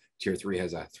tickets. Tier 3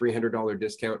 has a $300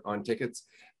 discount on tickets.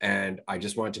 And I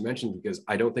just wanted to mention, because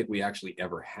I don't think we actually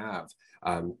ever have,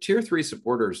 Tier 3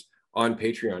 supporters on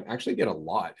Patreon actually get a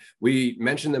lot. We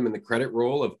mention them in the credit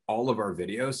roll of all of our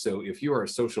videos. So if you are a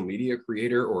social media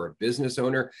creator or a business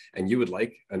owner and you would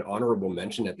like an honorable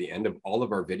mention at the end of all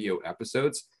of our video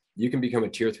episodes, you can become a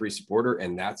Tier 3 supporter,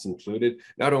 and that's included.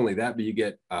 Not only that, but you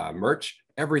get merch.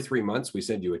 Every 3 months, we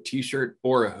send you a t-shirt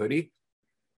or a hoodie,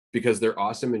 because they're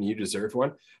awesome and you deserve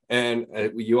one. And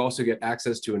you also get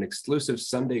access to an exclusive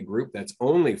Sunday group that's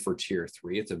only for Tier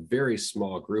 3. It's a very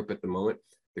small group at the moment.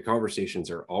 The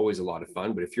conversations are always a lot of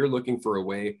fun, but if you're looking for a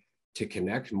way to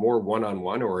connect more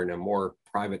one-on-one or in a more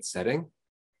private setting,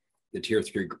 the Tier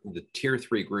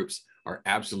 3 groups are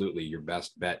absolutely your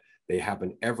best bet. They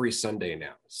happen every Sunday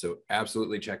now. So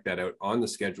absolutely check that out on the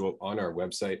schedule on our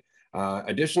website.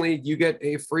 Additionally, you get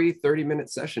a free 30-minute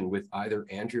session with either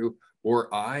Andrew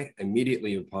or I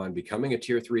immediately upon becoming a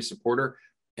Tier 3 supporter,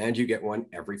 and you get one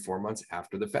every 4 months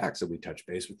after the fact. So we touch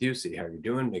base with you, see how you're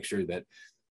doing, make sure that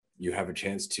you have a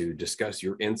chance to discuss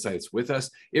your insights with us.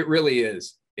 It really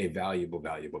is a valuable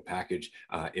package.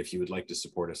 If you would like to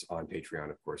support us on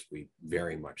Patreon, of course, we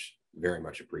very much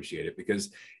appreciate it, because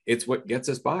it's what gets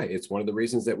us by. It's one of the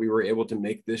reasons that we were able to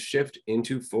make this shift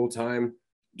into full-time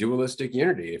dualistic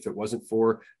unity. If it wasn't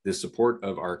for the support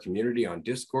of our community on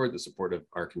Discord, the support of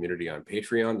our community on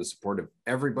Patreon, the support of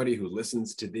everybody who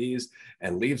listens to these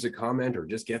and leaves a comment or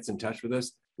just gets in touch with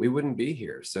us, we wouldn't be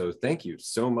here. So thank you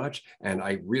so much. And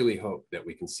I really hope that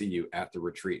we can see you at the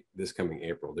retreat this coming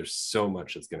April. There's so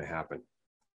much that's going to happen.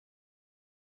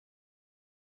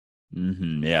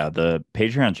 Yeah, the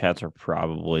Patreon chats are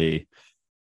probably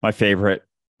my favorite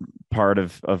part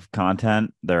of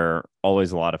content. They're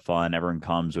always a lot of fun. Everyone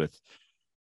comes with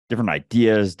different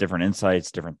ideas, different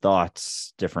insights, different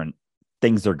thoughts, different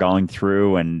things they're going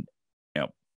through. And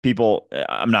people,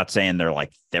 I'm not saying they're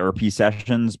like therapy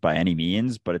sessions by any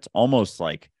means, but it's almost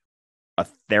like a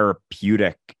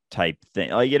therapeutic type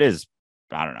thing. Like it is,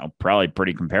 I don't know, probably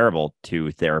pretty comparable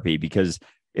to therapy, because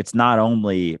it's not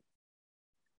only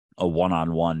a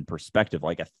one-on-one perspective.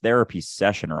 Like a therapy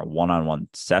session or a one-on-one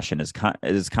session is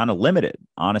kind of limited,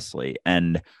 honestly.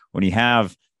 And when you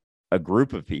have a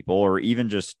group of people, or even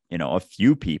just, a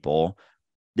few people,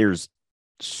 there's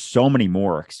so many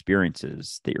more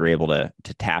experiences that you're able to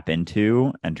tap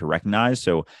into and to recognize.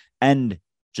 So, and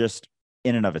just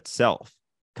in and of itself,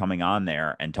 coming on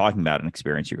there and talking about an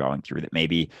experience you're going through that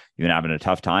maybe you've been having a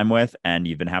tough time with, and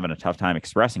you've been having a tough time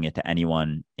expressing it to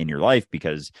anyone in your life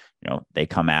because, they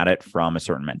come at it from a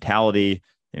certain mentality.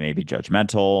 They may be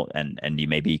judgmental, and you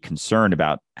may be concerned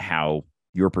about how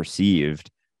you're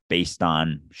perceived based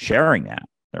on sharing that.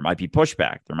 There might be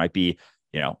pushback. There might be,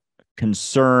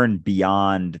 concern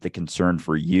beyond the concern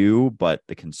for you, but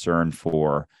the concern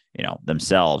for,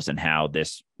 themselves, and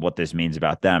what this means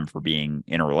about them for being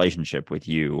in a relationship with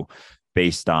you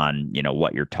based on,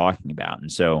 what you're talking about.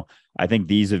 And so I think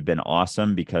these have been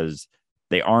awesome because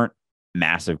they aren't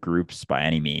massive groups by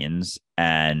any means.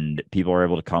 And people are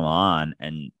able to come on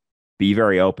and be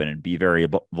very open and be very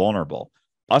vulnerable,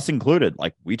 us included.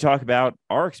 Like, we talk about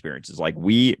our experiences. Like,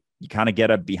 you kind of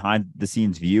get a behind the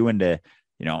scenes view into,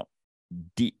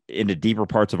 into deeper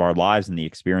parts of our lives and the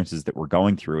experiences that we're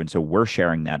going through. And so we're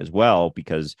sharing that as well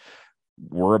because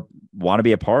want to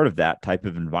be a part of that type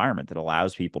of environment that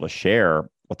allows people to share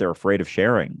what they're afraid of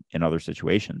sharing in other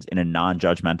situations in a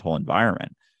non-judgmental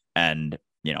environment. And,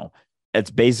 it's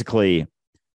basically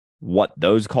what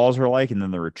those calls are like. And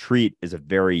then the retreat is a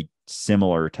very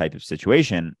similar type of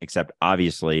situation, except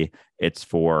obviously it's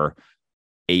for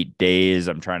 8 days.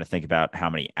 I'm trying to think about how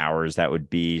many hours that would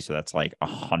be. So that's like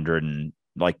 200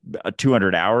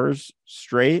 hours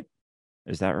straight.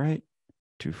 Is that right?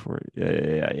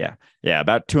 240. Yeah.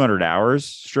 About 200 hours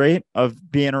straight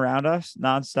of being around us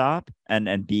nonstop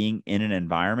and being in an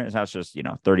environment. It's not just,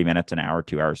 30 minutes, an hour,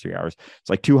 2 hours, 3 hours.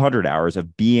 It's like 200 hours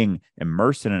of being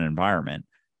immersed in an environment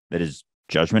that is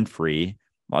judgment free,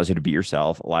 allows you to be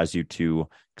yourself, allows you to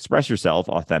express yourself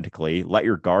authentically, let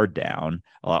your guard down,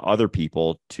 allow other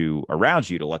people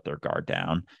around you to let their guard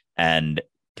down and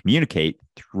communicate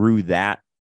through that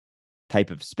type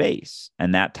of space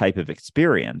and that type of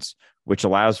experience, which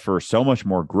allows for so much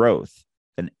more growth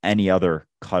than any other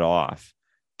cut off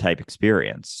type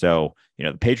experience. So,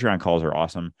 the Patreon calls are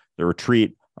awesome. The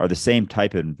retreat are the same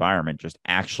type of environment, just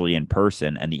actually in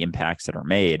person, and the impacts that are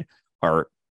made are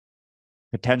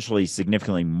potentially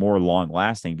significantly more long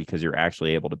lasting because you're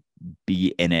actually able to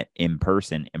be in it in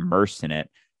person, immersed in it,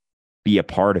 be a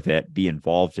part of it, be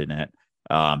involved in it.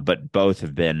 But both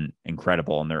have been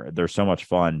incredible, and they're so much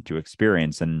fun to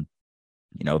experience. And,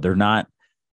 they're not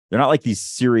like these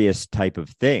serious type of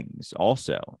things.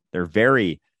 Also, they're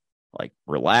very like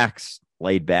relaxed,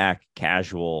 laid back,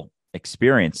 casual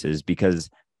experiences because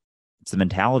it's the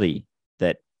mentality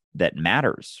that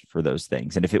matters for those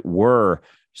things. And if it were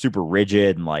super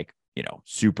rigid and like,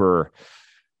 super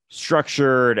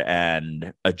structured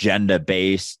and agenda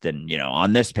based, and,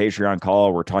 on this Patreon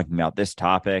call, we're talking about this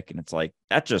topic, and it's like,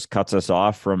 that just cuts us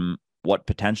off from what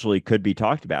potentially could be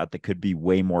talked about that could be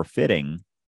way more fitting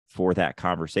for that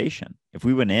conversation. If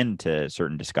we went into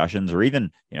certain discussions or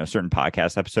even, certain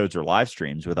podcast episodes or live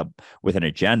streams with an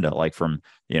agenda, like from,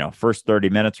 first 30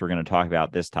 minutes, we're going to talk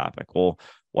about this topic. Well,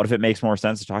 what if it makes more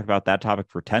sense to talk about that topic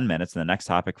for 10 minutes and the next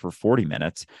topic for 40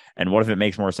 minutes? And what if it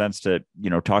makes more sense to,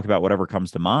 talk about whatever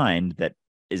comes to mind that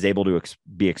is able to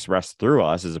be expressed through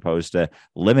us, as opposed to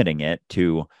limiting it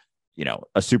to,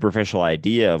 a superficial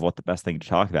idea of what the best thing to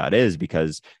talk about is,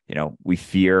 because, we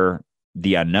fear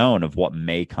the unknown of what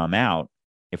may come out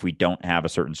if we don't have a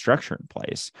certain structure in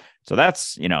place. So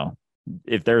that's,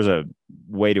 if there's a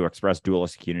way to express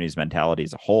dualistic unity's mentality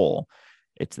as a whole,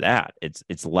 it's that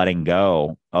it's letting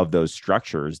go of those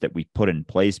structures that we put in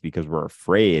place because we're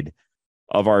afraid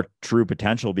of our true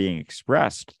potential being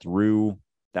expressed through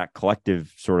that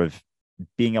collective sort of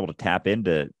being able to tap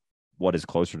into what is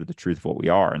closer to the truth of what we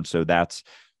are. And so that's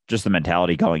just the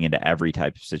mentality going into every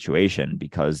type of situation,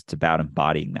 because it's about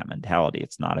embodying that mentality.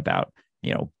 It's not about,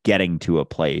 getting to a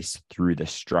place through the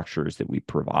structures that we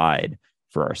provide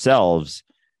for ourselves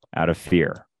out of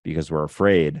fear, because we're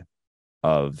afraid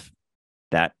of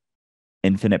that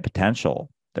infinite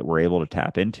potential that we're able to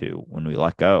tap into when we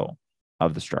let go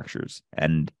of the structures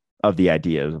and of the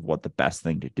ideas of what the best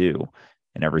thing to do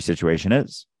in every situation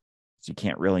is. So you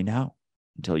can't really know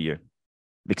until you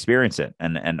experience it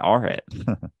and are it.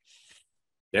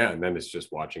 Yeah. And then it's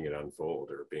just watching it unfold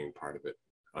or being part of it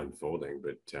unfolding.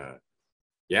 But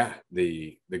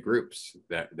the groups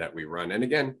that we run. And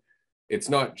again, it's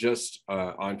not just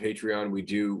on Patreon. We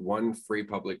do one free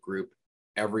public group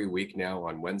every week now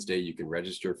on Wednesday. You can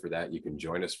register for that. You can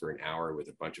join us for an hour with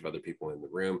a bunch of other people in the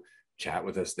room, chat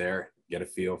with us there, get a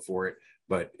feel for it.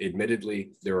 But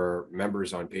admittedly, there are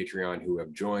members on Patreon who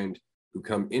have joined, who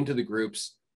come into the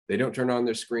groups. They don't turn on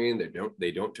their screen.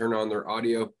 They don't turn on their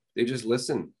audio. They just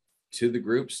listen to the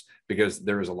groups because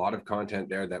there is a lot of content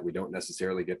there that we don't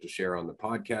necessarily get to share on the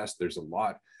podcast. There's a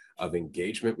lot of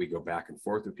engagement. We go back and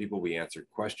forth with people. We answer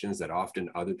questions that often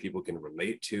other people can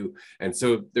relate to. And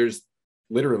so there's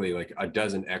literally like a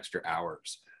dozen extra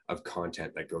hours of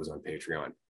content that goes on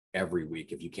Patreon every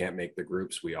week. If you can't make the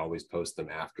groups, we always post them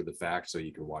after the fact, so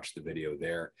you can watch the video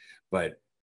there. But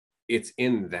it's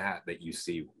in that you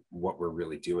see what we're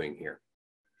really doing here.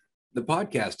 The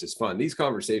podcast is fun. These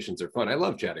conversations are fun. I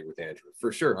love chatting with Andrew,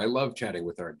 for sure. I love chatting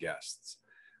with our guests,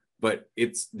 but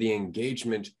it's the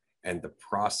engagement and the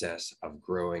process of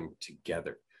growing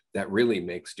together that really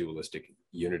makes Dualistic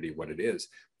Unity what it is.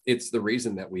 It's the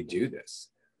reason that we do this.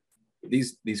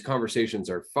 These conversations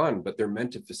are fun, but they're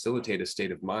meant to facilitate a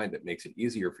state of mind that makes it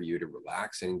easier for you to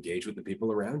relax and engage with the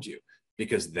people around you,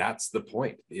 because that's the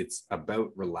point. It's about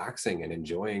relaxing and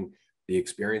enjoying the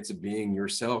experience of being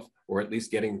yourself, or at least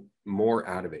getting more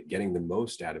out of it, getting the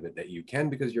most out of it that you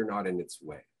can, because you're not in its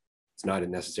way. It's not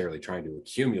necessarily trying to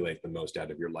accumulate the most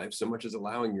out of your life so much as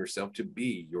allowing yourself to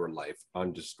be your life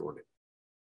undistorted.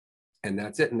 And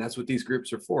that's it. And that's what these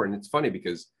groups are for. And it's funny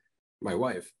because my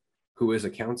wife, who is a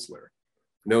counselor,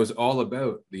 knows all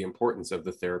about the importance of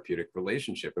the therapeutic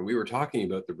relationship. And we were talking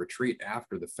about the retreat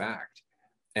after the fact.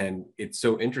 And it's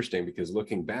so interesting because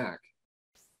looking back,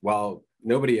 while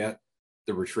nobody at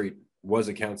the retreat was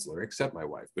a counselor except my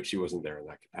wife, but she wasn't there in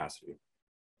that capacity,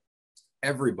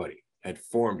 everybody had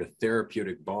formed a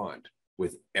therapeutic bond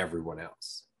with everyone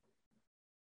else.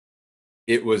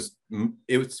 It was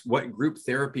what group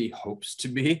therapy hopes to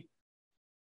be,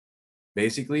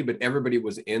 basically, but everybody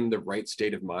was in the right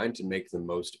state of mind to make the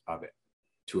most of it,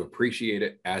 to appreciate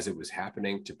it as it was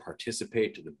happening, to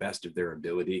participate to the best of their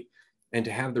ability, and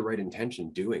to have the right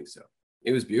intention doing so.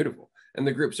 It was beautiful. And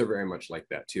the groups are very much like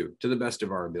that too, to the best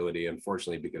of our ability.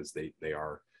 Unfortunately, because they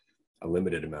are a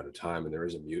limited amount of time and there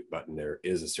is a mute button, there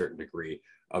is a certain degree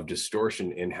of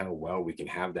distortion in how well we can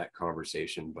have that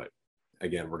conversation. But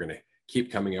again, we're going to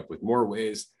keep coming up with more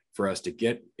ways for us to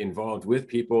get involved with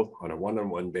people on a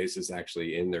one-on-one basis,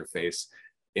 actually in their face,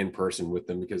 in person with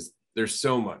them, because there's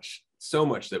so much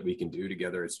that we can do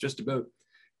together. It's just about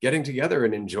getting together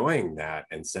and enjoying that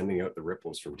and sending out the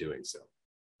ripples from doing so.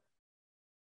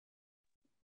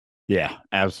 Yeah,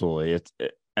 absolutely.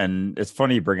 And it's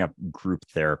funny you bring up group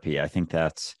therapy. I think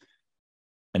that's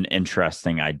an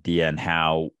interesting idea, and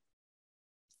how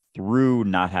through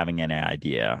not having any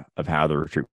idea of how the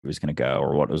retreat was going to go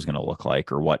or what it was going to look like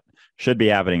or what should be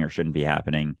happening or shouldn't be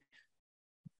happening,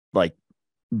 like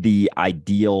the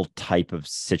ideal type of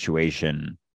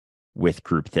situation with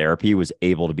group therapy was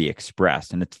able to be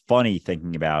expressed. And it's funny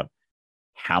thinking about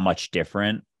how much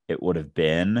different it would have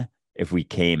been if we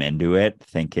came into it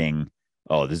thinking,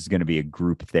 oh, this is going to be a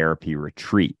group therapy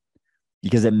retreat.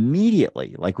 Because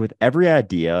immediately, like with every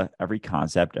idea, every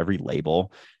concept, every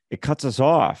label, it cuts us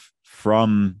off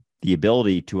from the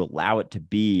ability to allow it to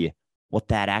be what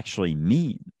that actually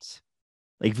means.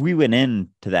 Like if we went into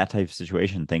that type of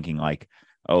situation thinking like,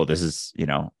 oh, this is,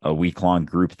 a week-long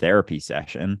group therapy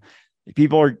session,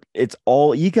 it's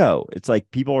all ego. It's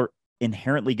like people are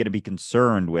inherently going to be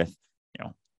concerned with,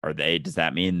 does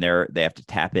that mean they have to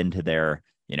tap into their,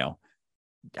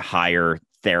 higher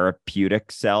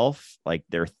therapeutic self, like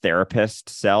their therapist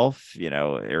self,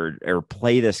 or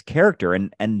play this character.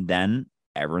 And then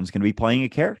everyone's going to be playing a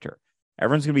character.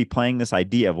 Everyone's going to be playing this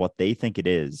idea of what they think it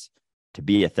is to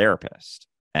be a therapist.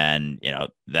 And,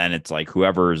 then it's like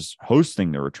whoever's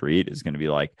hosting the retreat is going to be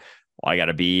like, well, I got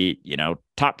to be,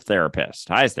 top therapist,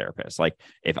 highest therapist. Like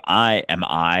if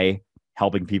I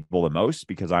helping people the most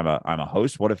because I'm a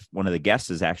host, what if one of the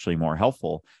guests is actually more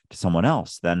helpful to someone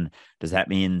else? Then does that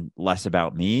mean less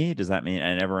about me? Does that mean,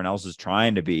 and everyone else is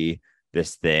trying to be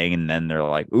this thing, and then they're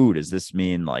like, ooh, does this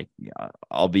mean like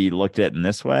I'll be looked at in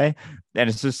this way? And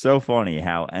it's just so funny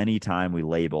how anytime we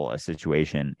label a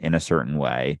situation in a certain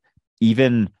way,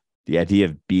 even the idea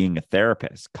of being a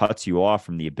therapist cuts you off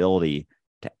from the ability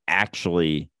to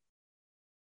actually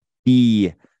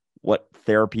be what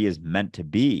therapy is meant to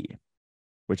be,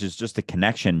 which is just a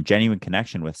connection, genuine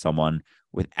connection with someone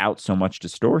without so much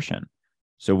distortion.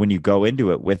 So when you go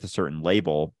into it with a certain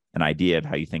label, an idea of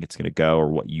how you think it's going to go or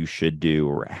what you should do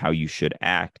or how you should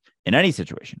act in any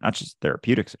situation, not just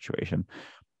therapeutic situation,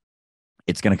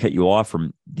 it's going to cut you off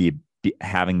from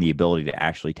having the ability to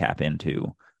actually tap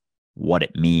into what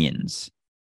it means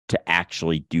to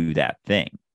actually do that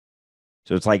thing.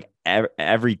 So it's like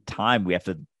every time we have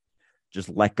to just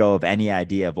let go of any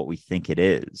idea of what we think it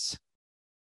is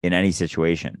in any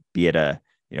situation, be it a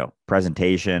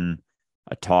presentation,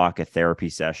 a talk, a therapy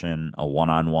session, a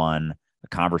one-on-one, a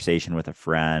conversation with a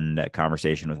friend, a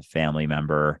conversation with a family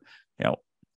member,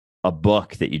 a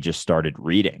book that you just started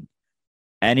reading.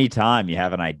 Anytime you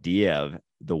have an idea of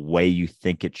the way you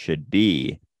think it should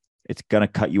be, it's going to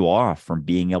cut you off from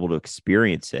being able to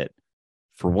experience it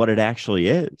for what it actually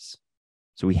is.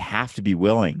 So we have to be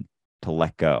willing to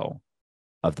let go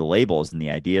of the labels and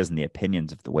the ideas and the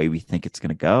opinions of the way we think it's going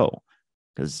to go,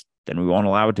 because then we won't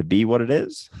allow it to be what it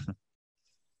is.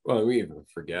 Well, we even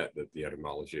forget that the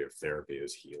etymology of therapy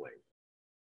is healing.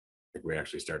 Like we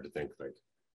actually start to think like,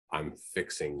 I'm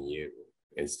fixing you,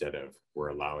 instead of we're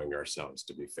allowing ourselves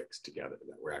to be fixed together,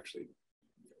 that we're actually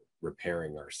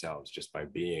repairing ourselves just by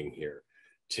being here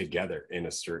together in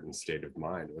a certain state of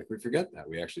mind. Like we forget that.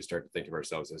 We actually start to think of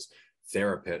ourselves as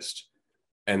therapists,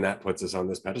 and that puts us on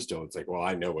this pedestal. It's like, well,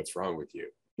 I know what's wrong with you.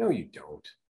 No, you don't.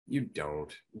 You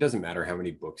don't. It doesn't matter how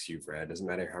many books you've read. It doesn't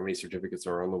matter how many certificates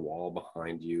are on the wall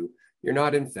behind you. You're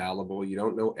not infallible. You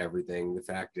don't know everything. The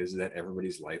fact is that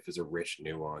everybody's life is a rich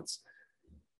nuance.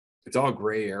 It's all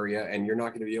gray area, and you're not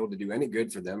going to be able to do any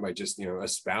good for them by just,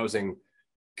 espousing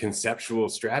conceptual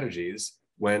strategies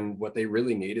when what they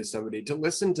really need is somebody to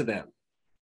listen to them.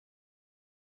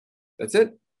 That's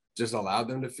it. Just allow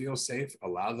them to feel safe,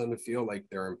 allow them to feel like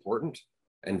they're important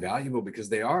and valuable, because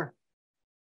they are.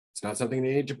 It's not something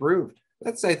they need to prove.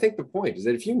 That's, I think, the point is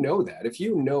that if you know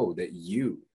that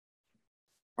you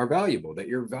are valuable, that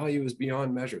your value is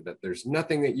beyond measure, that there's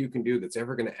nothing that you can do that's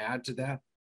ever going to add to that,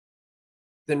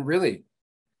 then really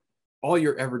all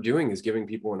you're ever doing is giving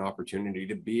people an opportunity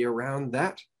to be around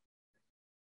that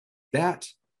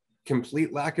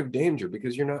complete lack of danger,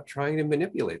 because you're not trying to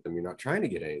manipulate them. You're not trying to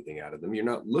get anything out of them. You're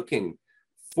not looking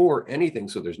for anything.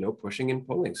 So there's no pushing and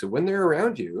pulling. So when they're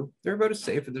around you, they're about as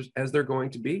safe as they're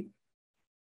going to be,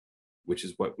 which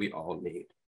is what we all need.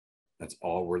 That's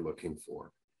all we're looking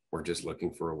for. We're just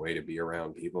looking for a way to be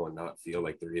around people and not feel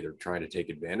like they're either trying to take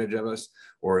advantage of us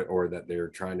or that they're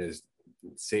trying to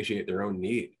satiate their own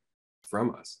need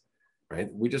from us, right?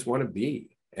 We just want to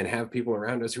be and have people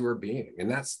around us who are being. And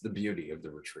that's the beauty of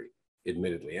the retreat,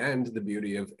 admittedly, and the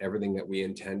beauty of everything that we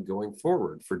intend going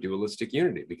forward for Dualistic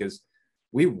Unity, because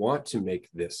we want to make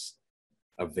this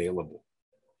available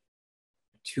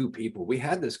to people. We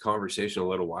had this conversation a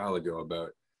little while ago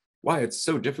about why it's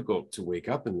so difficult to wake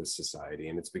up in this society.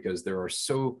 And it's because there are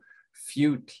so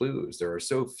few clues. There are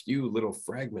so few little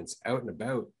fragments out and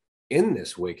about in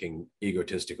this waking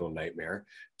egotistical nightmare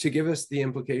to give us the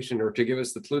implication, or to give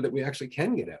us the clue that we actually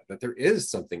can get out, that there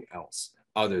is something else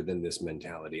other than this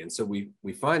mentality. And so we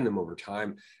find them over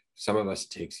time. Some of us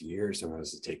it takes years, some of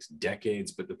us it takes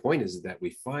decades, but the point is that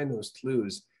we find those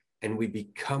clues and we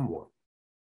become one.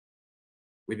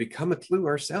 We become a clue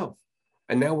ourselves.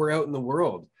 And now we're out in the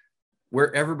world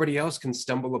where everybody else can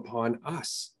stumble upon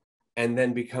us and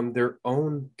then become their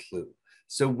own clue.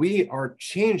 So we are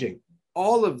changing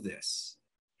all of this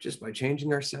just by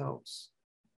changing ourselves.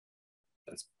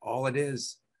 That's all it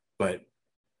is. But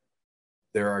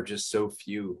there are just so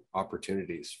few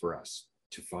opportunities for us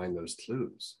to find those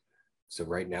clues. So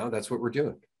right now, that's what we're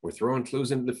doing. We're throwing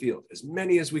clues into the field, as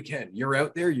many as we can. You're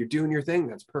out there, you're doing your thing.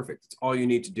 That's perfect. It's all you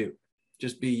need to do.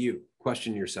 Just be you.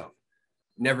 Question yourself.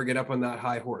 Never get up on that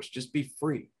high horse. Just be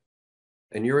free.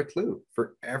 And you're a clue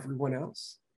for everyone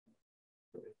else.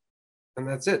 And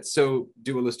that's it. So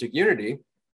Dualistic Unity,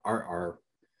 our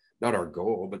not our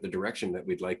goal, but the direction that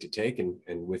we'd like to take, and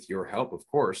with your help, of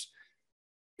course,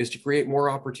 is to create more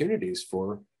opportunities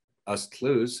for us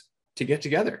clues to get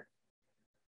together,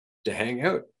 to hang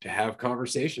out, to have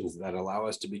conversations that allow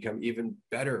us to become even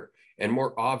better and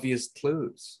more obvious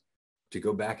clues to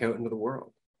go back out into the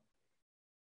world.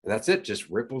 And that's it. Just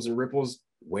ripples and ripples,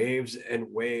 waves and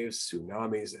waves,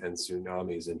 tsunamis and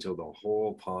tsunamis, until the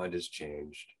whole pond is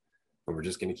changed. And we're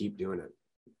just going to keep doing it.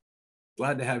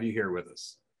 Glad to have you here with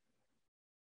us.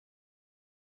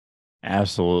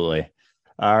 Absolutely.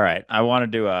 All right. I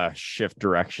wanted to shift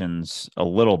directions a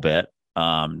little bit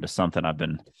to something I've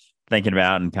been thinking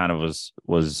about and kind of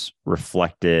was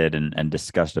reflected and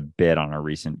discussed a bit on our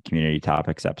recent community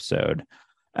topics episode.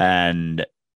 And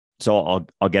so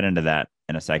I'll get into that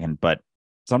in a second. But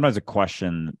sometimes a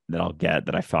question that I'll get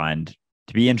that I find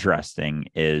to be interesting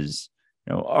is,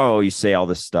 oh, you say all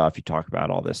this stuff, you talk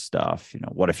about all this stuff,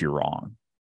 what if you're wrong?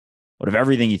 What if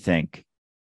everything you think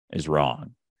is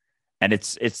wrong? And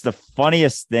it's the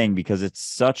funniest thing, because it's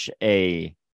such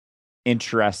a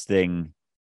interesting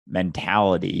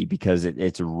mentality, because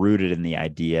it's rooted in the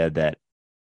idea that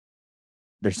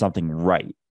there's something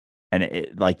right. And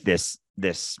it like this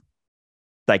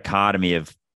dichotomy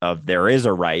of there is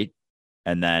a right,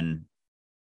 and then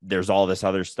there's all this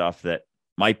other stuff that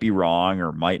might be wrong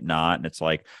or might not. And it's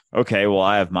like, okay, well,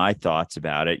 I have my thoughts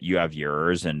about it. You have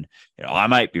yours, and I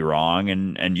might be wrong,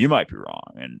 and you might be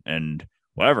wrong, and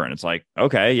whatever. And it's like,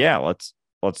 okay, yeah, let's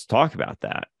talk about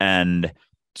that. And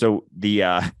so the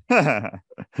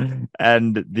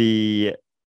and the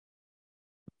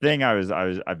thing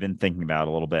I've been thinking about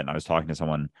a little bit, and I was talking to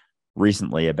someone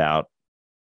recently about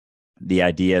the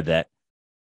idea that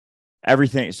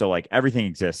everything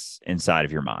exists inside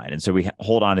of your mind, and so we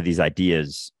hold on to these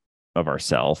ideas of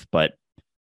ourself, but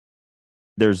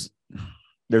there's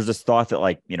this thought that,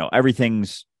 like,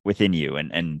 everything's within you,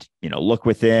 and look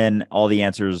within, all the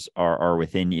answers are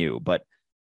within you. But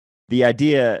the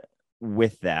idea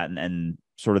with that, and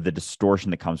sort of the distortion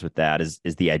that comes with that, is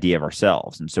the idea of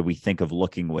ourselves. And so we think of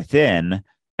looking within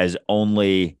as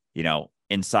only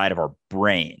inside of our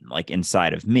brain, like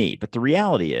inside of me. But the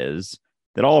reality is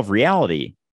that all of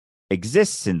reality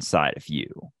exists inside of you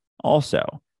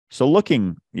also. So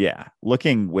looking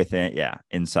within,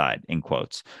 inside, in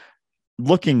quotes,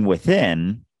 looking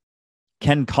within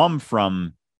can come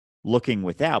from looking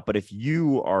without. But if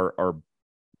you are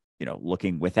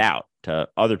looking without to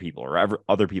other people or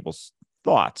other people's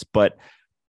thoughts, but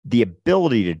the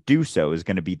ability to do so is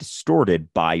going to be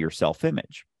distorted by your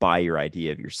self-image, by your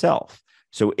idea of yourself.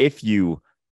 So if you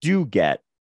do get,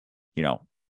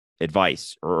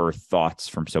 advice or thoughts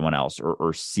from someone else,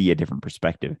 or see a different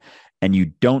perspective, and you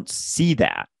don't see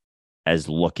that as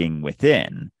looking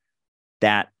within,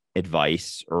 that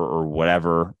advice or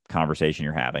whatever conversation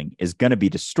you're having is going to be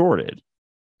distorted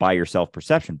by your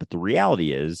self-perception. But the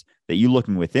reality is that you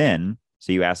looking within,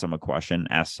 so you ask someone a question,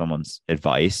 ask someone's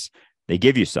advice, they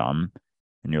give you some,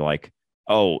 and you're like,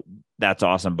 oh, that's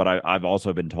awesome. But I've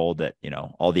also been told that,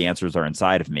 all the answers are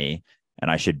inside of me,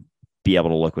 and I should be able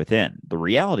to look within. The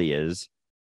reality is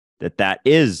that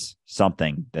is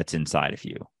something that's inside of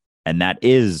you, and that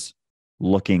is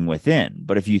looking within.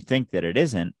 But if you think that it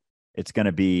isn't, it's going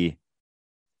to be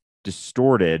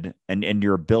distorted, and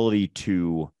your ability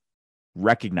to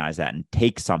recognize that and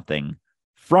take something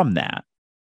from that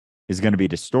is going to be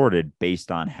distorted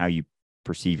based on how you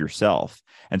perceive yourself.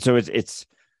 And so it's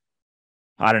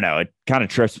I don't know, it kind of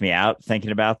trips me out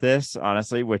thinking about this,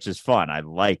 honestly, which is fun. I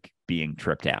like being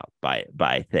tripped out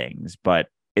by things, but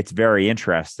it's very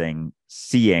interesting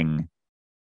seeing,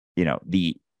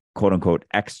 the quote unquote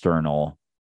external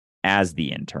as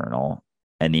the internal,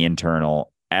 and the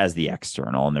internal as the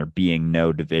external, and there being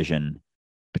no division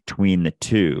between the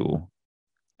two,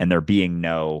 and there being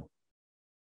no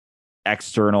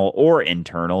external or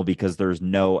internal, because there's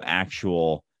no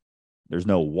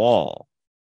wall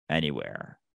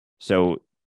anywhere. So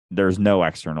there's no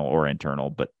external or internal,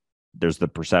 but there's the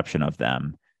perception of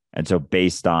them. And so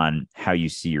based on how you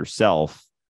see yourself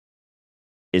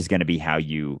is going to be how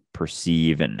you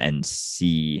perceive and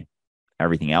see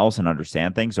everything else and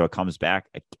understand things. So it comes back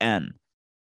again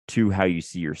to how you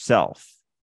see yourself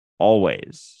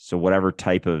always. So whatever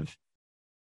type of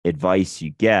advice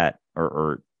you get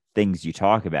or things you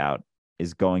talk about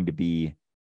is going to be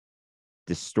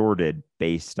distorted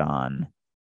based on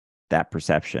that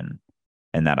perception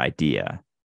and that idea.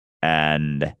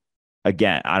 And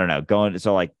again, I don't know,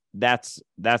 so like that's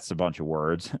a bunch of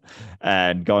words.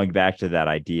 And going back to that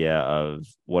idea of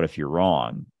what if you're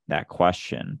wrong, that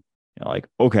question, like,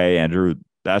 okay, Andrew,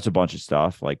 that's a bunch of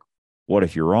stuff. Like, what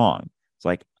if you're wrong? It's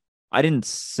like, I didn't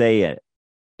say an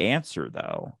answer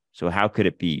though. So how could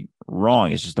it be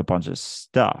wrong? It's just a bunch of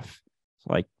stuff. It's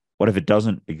like, what if it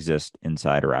doesn't exist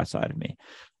inside or outside of me?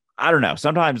 I don't know.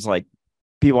 Sometimes like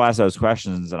people ask those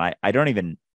questions and I don't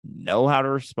even know how to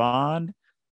respond.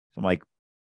 So I'm like,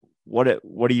 what do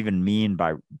you even mean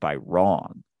by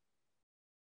wrong?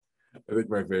 I think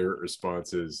my favorite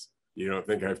response is, you don't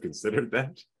think I've considered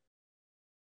that?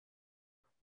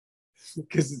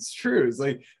 Because it's true. It's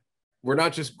like, we're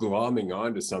not just glomming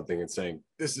onto something and saying,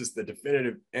 this is the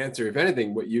definitive answer. If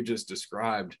anything, what you just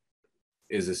described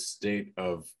is a state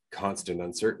of constant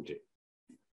uncertainty,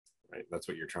 right? That's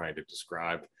what you're trying to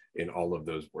describe in all of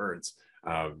those words.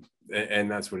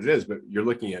 And that's what it is. But you're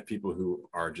looking at people who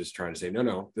are just trying to say,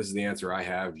 no, this is the answer I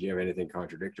have. If you have anything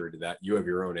contradictory to that, you have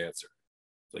your own answer.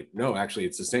 It's like, no, actually,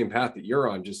 it's the same path that you're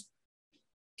on. Just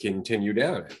continue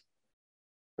down it.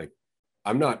 Like,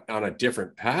 I'm not on a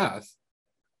different path.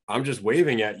 I'm just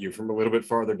waving at you from a little bit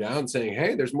farther down saying,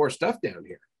 hey, there's more stuff down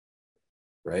here.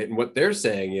 Right. And what they're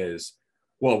saying is,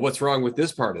 well, what's wrong with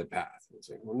this part of the path? It's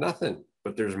like, well, nothing,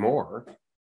 but there's more.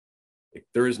 Like,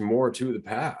 there is more to the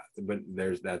path, but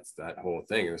that's that whole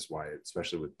thing. And that's why,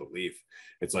 especially with belief,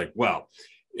 it's like, well,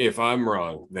 if I'm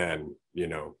wrong, then,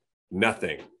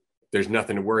 nothing there's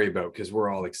nothing to worry about because we're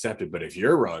all accepted. But if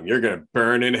you're wrong, you're going to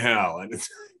burn in hell. And it's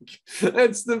like,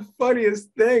 that's the funniest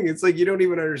thing. It's like, you don't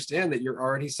even understand that you're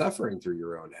already suffering through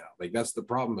your own hell. Like, that's the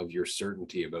problem of your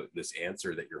certainty about this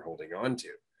answer that you're holding on to,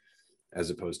 as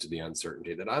opposed to the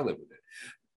uncertainty that I live with it.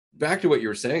 Back to what you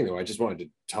were saying, though, I just wanted to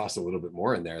toss a little bit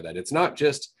more in there, that it's not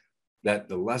just that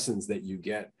the lessons that you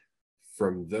get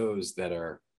from those that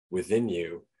are within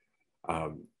you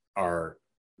are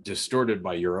distorted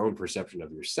by your own perception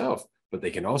of yourself, but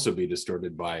they can also be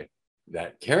distorted by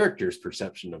that character's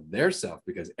perception of their self,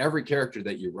 because every character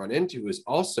that you run into is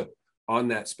also on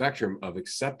that spectrum of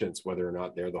acceptance, whether or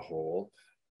not they're the whole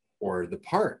or the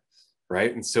part,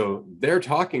 right? And so they're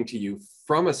talking to you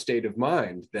from a state of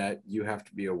mind that you have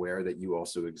to be aware that you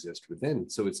also exist within.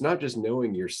 So it's not just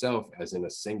knowing yourself as in a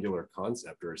singular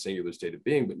concept or a singular state of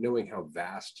being, but knowing how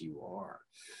vast you are.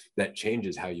 That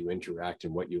changes how you interact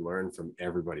and what you learn from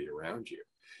everybody around you,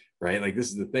 right? Like, this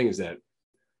is the thing, is that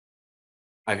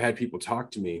I've had people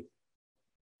talk to me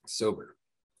sober,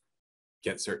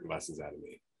 get certain lessons out of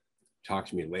me, talk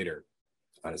to me later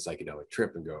on a psychedelic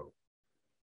trip and go,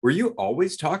 were you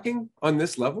always talking on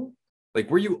this level? Like,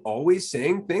 were you always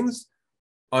saying things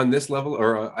on this level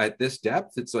or at this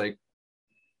depth? It's like,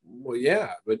 well,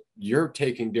 yeah, but you're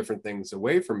taking different things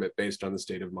away from it based on the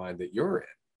state of mind that you're in.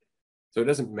 So it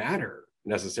doesn't matter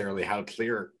necessarily how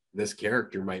clear this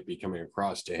character might be coming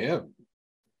across to him.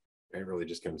 It really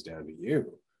just comes down to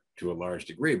you to a large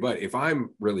degree. But if I'm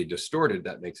really distorted,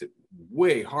 that makes it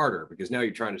way harder, because now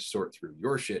you're trying to sort through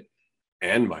your shit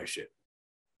and my shit.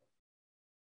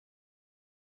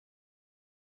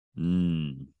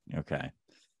 Okay.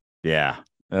 Yeah.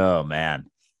 Oh man.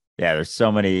 Yeah. There's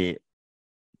so many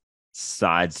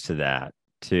sides to that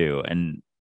too. And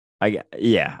I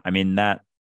mean, that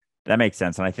makes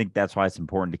sense. And I think that's why it's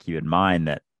important to keep in mind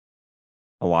that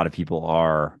a lot of people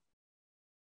are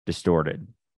distorted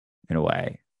in a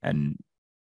way. And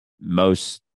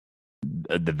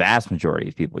the vast majority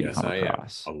of people you come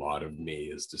across. A lot of me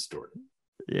is distorted.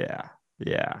 Yeah.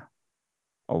 Yeah.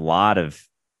 A lot of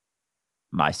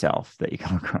myself that you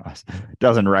come across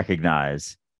doesn't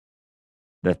recognize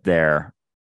that they're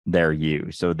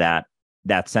you. So that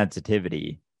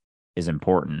sensitivity is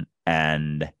important,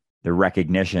 and the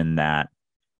recognition that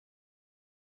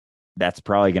that's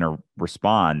probably going to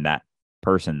respond, that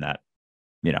person, that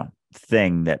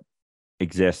thing that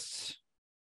exists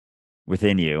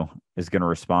within you is going to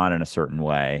respond in a certain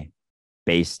way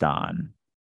based on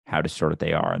how distorted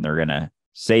they are, and they're going to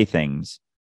say things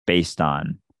based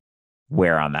on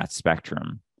where on that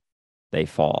spectrum they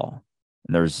fall.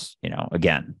 And there's,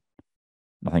 again,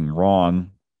 nothing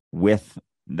wrong with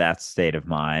that state of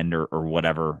mind or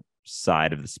whatever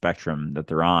side of the spectrum that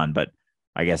they're on. But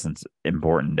I guess it's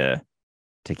important to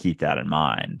keep that in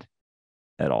mind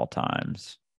at all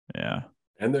times. Yeah.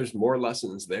 And there's more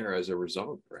lessons there as a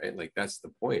result, right? Like, that's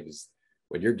the point, is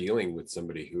when you're dealing with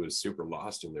somebody who is super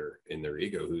lost in their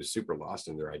ego, who's super lost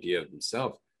in their idea of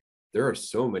themselves, there are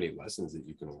so many lessons that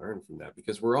you can learn from that,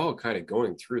 because we're all kind of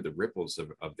going through the ripples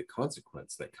of the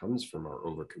consequence that comes from our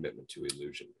overcommitment to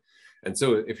illusion. And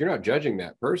so if you're not judging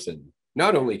that person,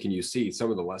 not only can you see some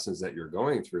of the lessons that you're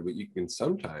going through, but you can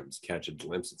sometimes catch a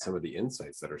glimpse at some of the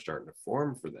insights that are starting to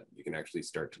form for them. You can actually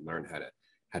start to learn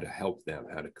how to help them,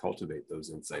 how to cultivate those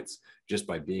insights just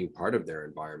by being part of their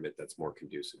environment that's more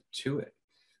conducive to it,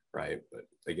 right? But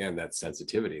again, that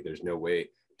sensitivity, there's no way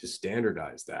to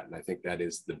standardize that. And I think that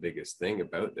is the biggest thing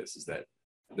about this, is that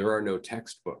there are no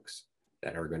textbooks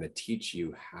that are going to teach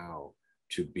you how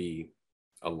to be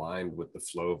aligned with the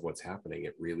flow of what's happening.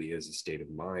 It really is a state of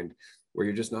mind where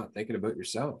you're just not thinking about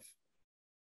yourself,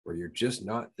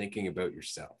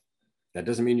 That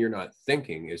doesn't mean you're not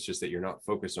thinking. It's just that you're not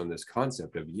focused on this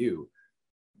concept of you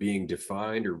being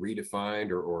defined or redefined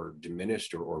or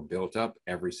diminished or built up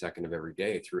every second of every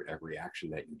day through every action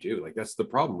that you do. Like, that's the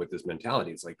problem with this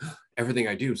mentality. It's like, everything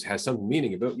I do has some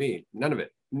meaning about me. None of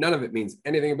it means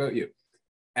anything about you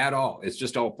at all. It's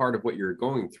just all part of what you're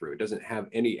going through. It doesn't have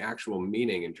any actual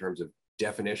meaning in terms of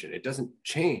definition. It doesn't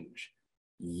change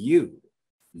you.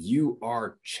 You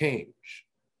are change.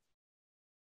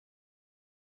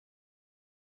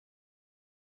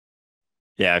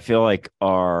 Yeah, I feel like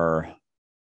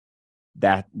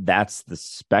that's the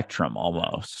spectrum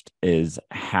almost, is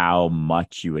how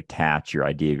much you attach your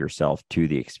idea of yourself to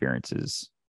the experiences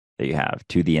that you have,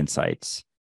 to the insights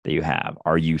that you have.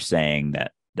 Are you saying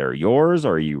that they're yours,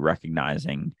 or are you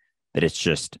recognizing that it's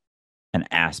just an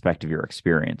aspect of your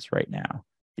experience right now,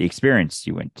 the experience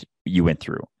you went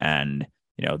through, and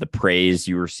the praise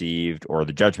you received or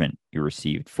the judgment you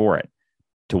received for it?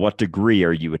 To what degree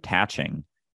are you attaching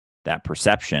that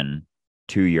perception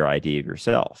to your idea of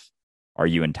yourself? are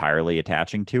you entirely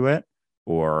attaching to it,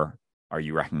 or are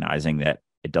you recognizing that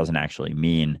it doesn't actually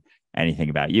mean anything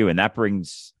about you? And that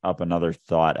brings up another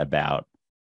thought about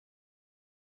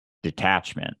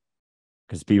detachment,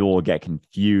 because people will get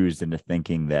confused into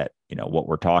thinking that, what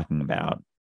we're talking about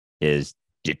is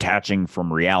detaching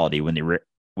from reality, when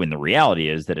the reality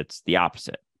is that it's the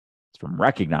opposite. It's from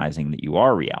recognizing that you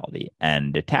are reality,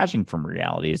 and detaching from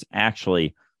reality is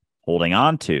actually holding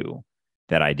on to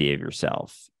that idea of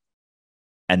yourself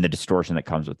and the distortion that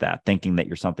comes with that, thinking that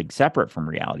you're something separate from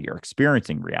reality or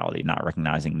experiencing reality, not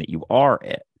recognizing that you are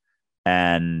it.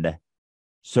 And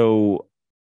so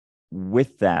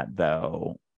with that,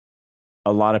 though,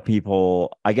 a lot of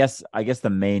people, I guess the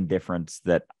main difference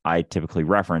that I typically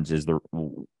reference is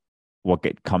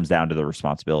comes down to the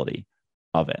responsibility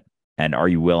of it. And are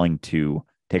you willing to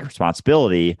take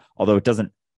responsibility, although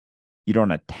you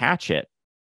don't attach it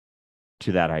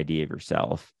to that idea of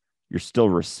yourself, you're still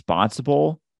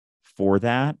responsible for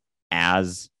that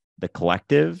as the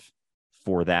collective,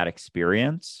 for that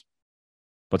experience.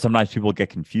 But sometimes people get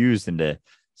confused into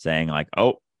saying like,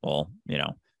 oh, well,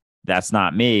 that's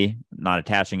not me, not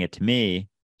attaching it to me.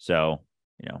 So,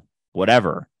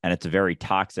 whatever. And it's a very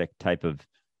toxic type of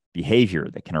behavior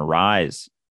that can arise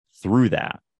through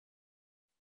that.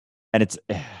 And it's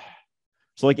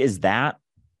so like, is that,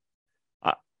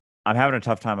 I'm having a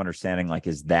tough time understanding, like,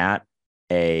 is that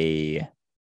a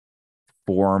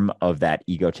form of that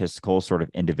egotistical sort of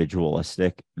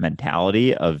individualistic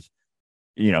mentality of,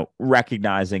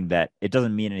 recognizing that it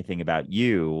doesn't mean anything about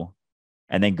you,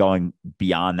 and then going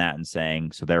beyond that and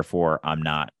saying, so therefore I'm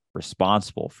not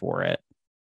responsible for it?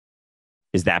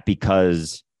 Is that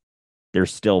because they're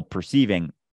still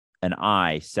perceiving an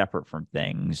I separate from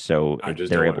things? So I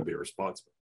just don't want to be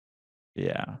responsible.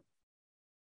 Yeah.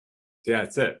 Yeah,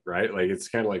 that's it, right? Like, it's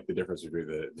kind of like the difference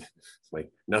between like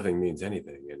nothing means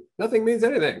anything and nothing means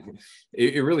anything.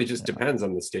 It really just depends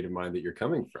on the state of mind that you're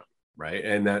coming from, right?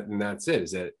 And that's it.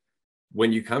 Is that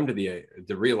when you come to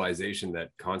the realization that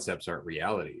concepts aren't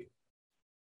reality,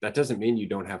 that doesn't mean you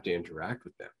don't have to interact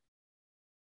with them.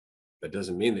 That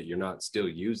doesn't mean that you're not still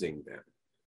using them,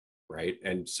 right?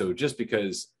 And so just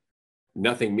because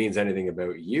nothing means anything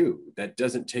about you, that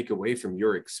doesn't take away from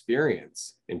your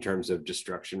experience in terms of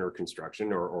destruction or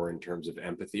construction, or in terms of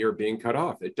empathy or being cut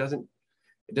off. It doesn't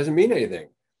mean anything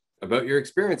about your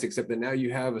experience, except that now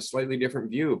you have a slightly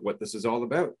different view of what this is all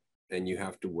about, and you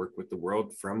have to work with the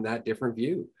world from that different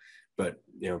view. But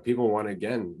people want to,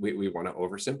 again, we want to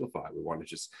oversimplify. We want to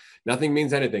just, nothing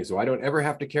means anything, so I don't ever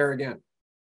have to care again.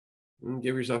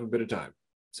 Give yourself a bit of time.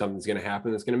 Something's going to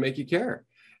happen that's going to make you care.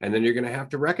 And then you're going to have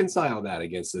to reconcile that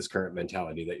against this current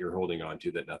mentality that you're holding on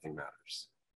to, that nothing matters.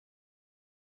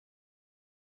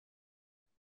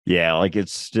 Yeah, like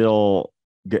it's still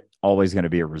always going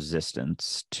to be a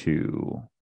resistance to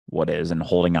what is, and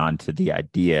holding on to the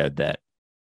idea that,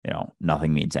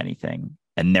 nothing means anything.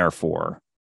 And therefore,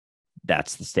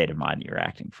 that's the state of mind you're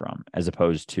acting from, as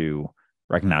opposed to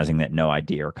recognizing that no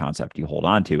idea or concept you hold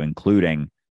on to, including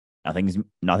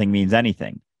nothing means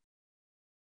anything,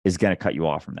 is going to cut you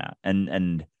off from that.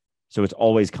 And so it's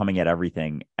always coming at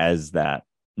everything as that,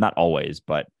 not always,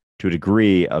 but to a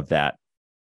degree of that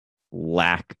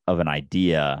lack of an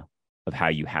idea of how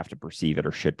you have to perceive it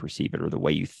or should perceive it, or the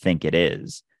way you think it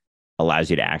is, allows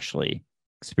you to actually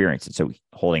experience it. So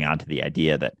holding on to the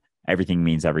idea that everything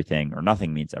means everything or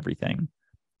nothing means everything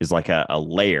is like a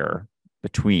layer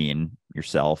between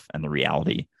yourself and the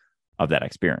reality of that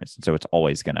experience. And so it's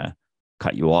always going to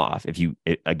cut you off. If you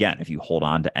hold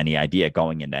on to any idea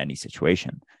going into any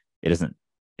situation, it isn't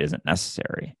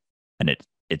necessary. And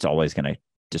it's always going to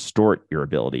distort your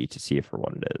ability to see it for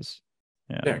what it is.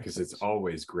 Yeah, because it's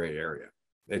always gray area.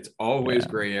 It's always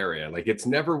gray area. Like, it's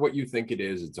never what you think it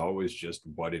is. It's always just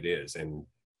what it is. And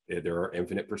there are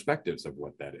infinite perspectives of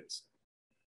what that is.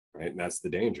 Right. And that's the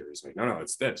danger. It's like, no,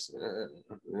 it's this.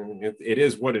 It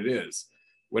is what it is.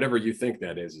 Whatever you think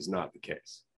that is not the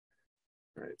case.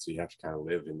 Right. So you have to kind of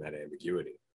live in that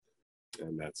ambiguity.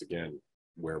 And that's, again,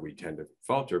 where we tend to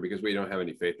falter, because we don't have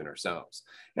any faith in ourselves.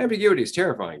 Ambiguity is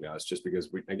terrifying to us, just because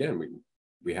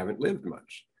we haven't lived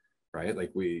much. Right.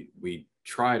 Like we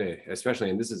try to, especially,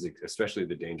 and this is especially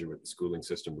the danger with the schooling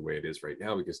system the way it is right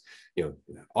now, because,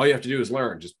 all you have to do is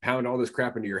learn, just pound all this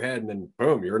crap into your head, and then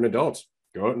boom, you're an adult.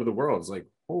 Go out into the world. It's like,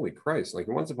 holy Christ. Like,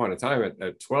 once upon a time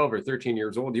at 12 or 13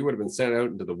 years old, you would have been sent out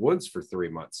into the woods for 3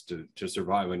 months to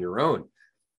survive on your own.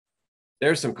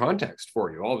 There's some context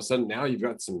for you. All of a sudden now you've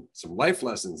got some life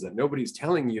lessons that nobody's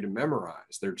telling you to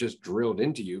memorize. They're just drilled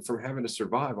into you from having to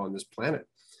survive on this planet.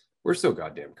 We're so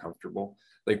goddamn comfortable.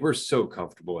 Like, we're so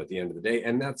comfortable at the end of the day.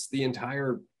 And that's the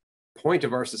entire point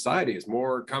of our society, is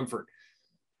more comfort.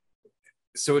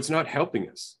 So it's not helping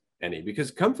us any,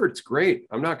 because comfort's great.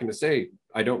 I'm not going to say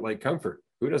I don't like comfort.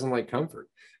 Who doesn't like comfort?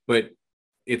 But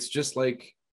it's just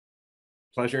like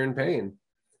pleasure and pain.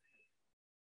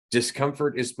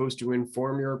 Discomfort is supposed to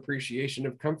inform your appreciation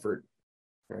of comfort,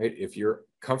 right? If you're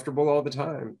comfortable all the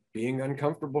time, being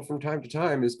uncomfortable from time to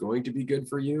time is going to be good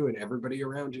for you and everybody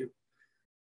around you,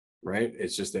 right?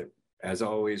 It's just that, as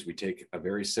always, we take a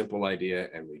very simple idea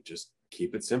and we just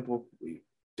keep it simple. We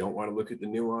don't want to look at the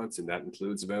nuance, and that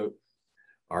includes about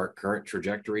our current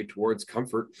trajectory towards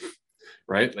comfort,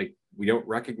 right? Like, we don't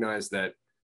recognize that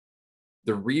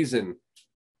the reason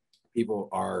people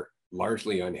are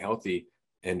largely unhealthy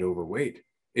and overweight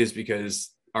is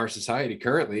because our society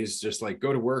currently is just like,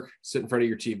 go to work, sit in front of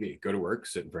your TV, go to work,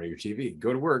 sit in front of your TV,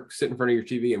 go to work, sit in front of your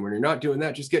TV. And when you're not doing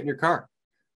that, just get in your car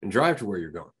and drive to where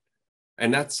you're going.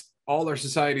 And that's all our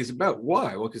society is about.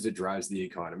 Why? Well, because it drives the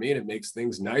economy and it makes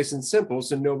things nice and simple,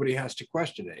 so nobody has to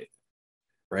question anything,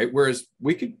 right? Whereas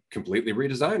we could completely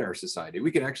redesign our society.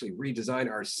 We could actually redesign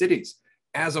our cities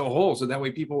as a whole, so that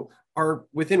way people are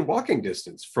within walking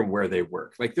distance from where they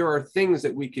work. Like, there are things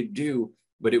that we could do,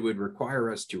 but it would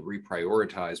require us to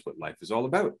reprioritize what life is all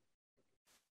about,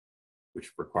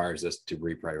 which requires us to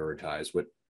reprioritize what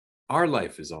our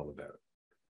life is all about,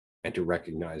 and to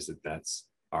recognize that that's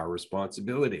our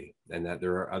responsibility, and that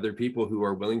there are other people who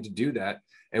are willing to do that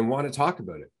and want to talk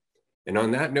about it. And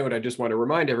on that note, I just want to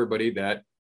remind everybody that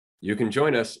you can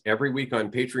join us every week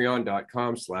on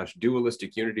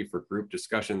patreon.com/dualistic unity for group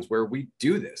discussions, where we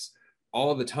do this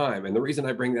all the time. And the reason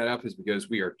I bring that up is because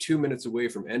we are 2 minutes away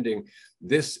from ending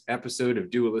this episode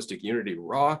of Dualistic Unity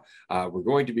Raw. We're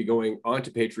going to be going onto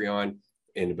Patreon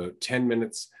in about 10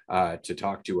 minutes to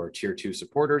talk to our tier 2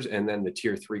 supporters. And then the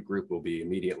tier 3 group will be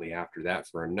immediately after that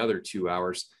for another 2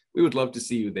 hours. We would love to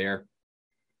see you there.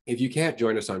 If you can't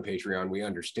join us on Patreon, we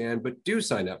understand, but do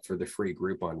sign up for the free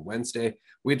group on Wednesday.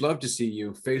 We'd love to see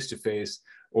you face to face,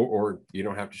 or you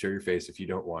don't have to show your face if you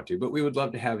don't want to, but we would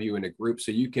love to have you in a group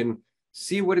so you can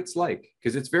see what it's like,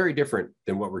 because it's very different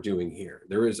than what we're doing here.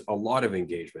 There is a lot of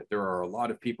engagement. There are a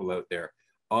lot of people out there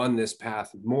on this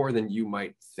path, more than you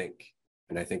might think.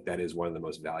 And I think that is one of the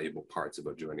most valuable parts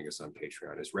about joining us on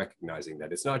Patreon, is recognizing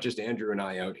that it's not just Andrew and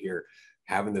I out here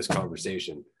having this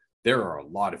conversation. There are a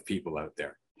lot of people out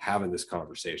there having this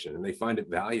conversation, and they find it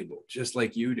valuable, just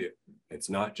like you do. It's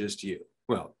not just you.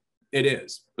 Well, it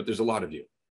is, but there's a lot of you.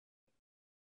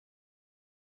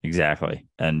 Exactly.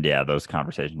 And yeah, those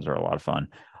conversations are a lot of fun.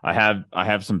 I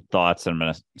have some thoughts I'm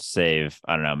going to save,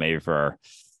 I don't know, maybe for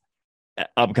our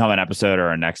upcoming episode or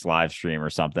our next live stream or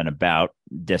something, about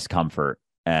discomfort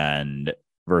and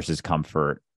versus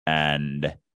comfort,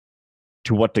 and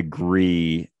to what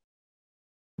degree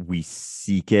we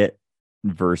seek it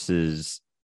versus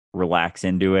relax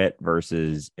into it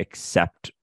versus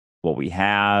accept what we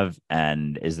have.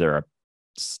 And is there a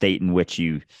state in which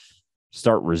you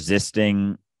start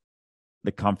resisting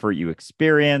the comfort you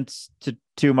experience to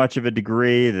too much of a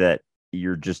degree that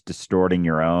you're just distorting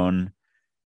your own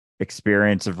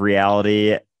experience of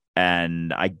reality?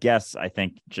 And I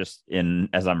think just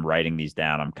as I'm writing these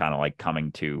down, I'm kind of like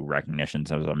coming to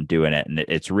recognitions as I'm doing it. And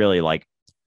it's really like,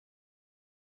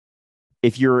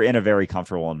 if you're in a very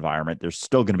comfortable environment, there's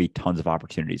still going to be tons of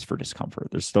opportunities for discomfort.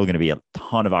 There's still going to be a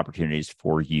ton of opportunities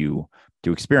for you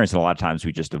to experience. And a lot of times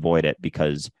we just avoid it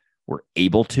because we're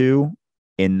able to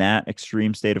in that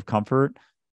extreme state of comfort,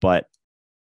 but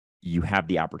you have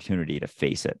the opportunity to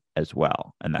face it as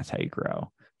well. And that's how you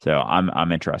grow. So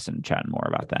I'm interested in chatting more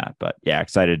about that. But yeah,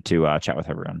 excited to chat with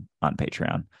everyone on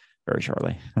Patreon very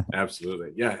shortly.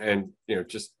 Absolutely. Yeah. And,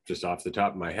 just off the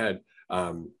top of my head,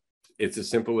 it's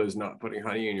as simple as not putting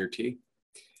honey in your tea.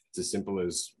 It's as simple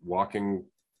as walking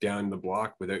down the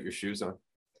block without your shoes on.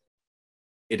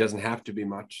 It doesn't have to be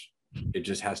much. It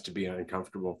just has to be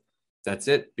uncomfortable. That's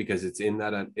it, because it's in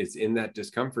that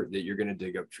discomfort that you're going to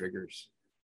dig up triggers.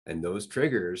 And those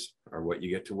triggers are what you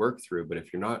get to work through. But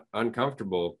if you're not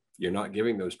uncomfortable, you're not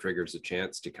giving those triggers a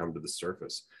chance to come to the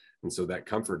surface. And so that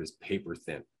comfort is paper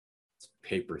thin. It's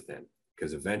paper thin,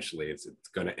 because eventually it's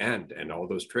going to end, and all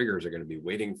those triggers are going to be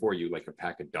waiting for you like a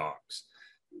pack of dogs,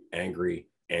 angry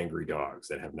dogs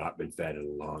that have not been fed in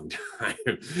a long time.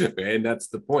 And that's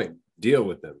the point. Deal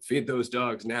with them. Feed those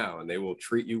dogs now, and they will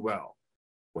treat you well.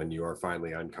 When you are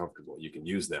finally uncomfortable, you can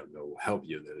use them. They will help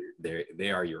you.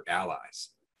 They are your allies.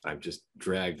 I've just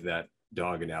dragged that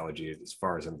dog analogy as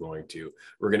far as I'm going to.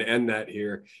 We're going to end that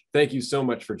here. Thank you so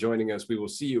much for joining us. We will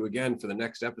see you again for the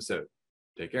next episode.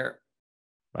 Take care.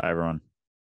 Bye, everyone.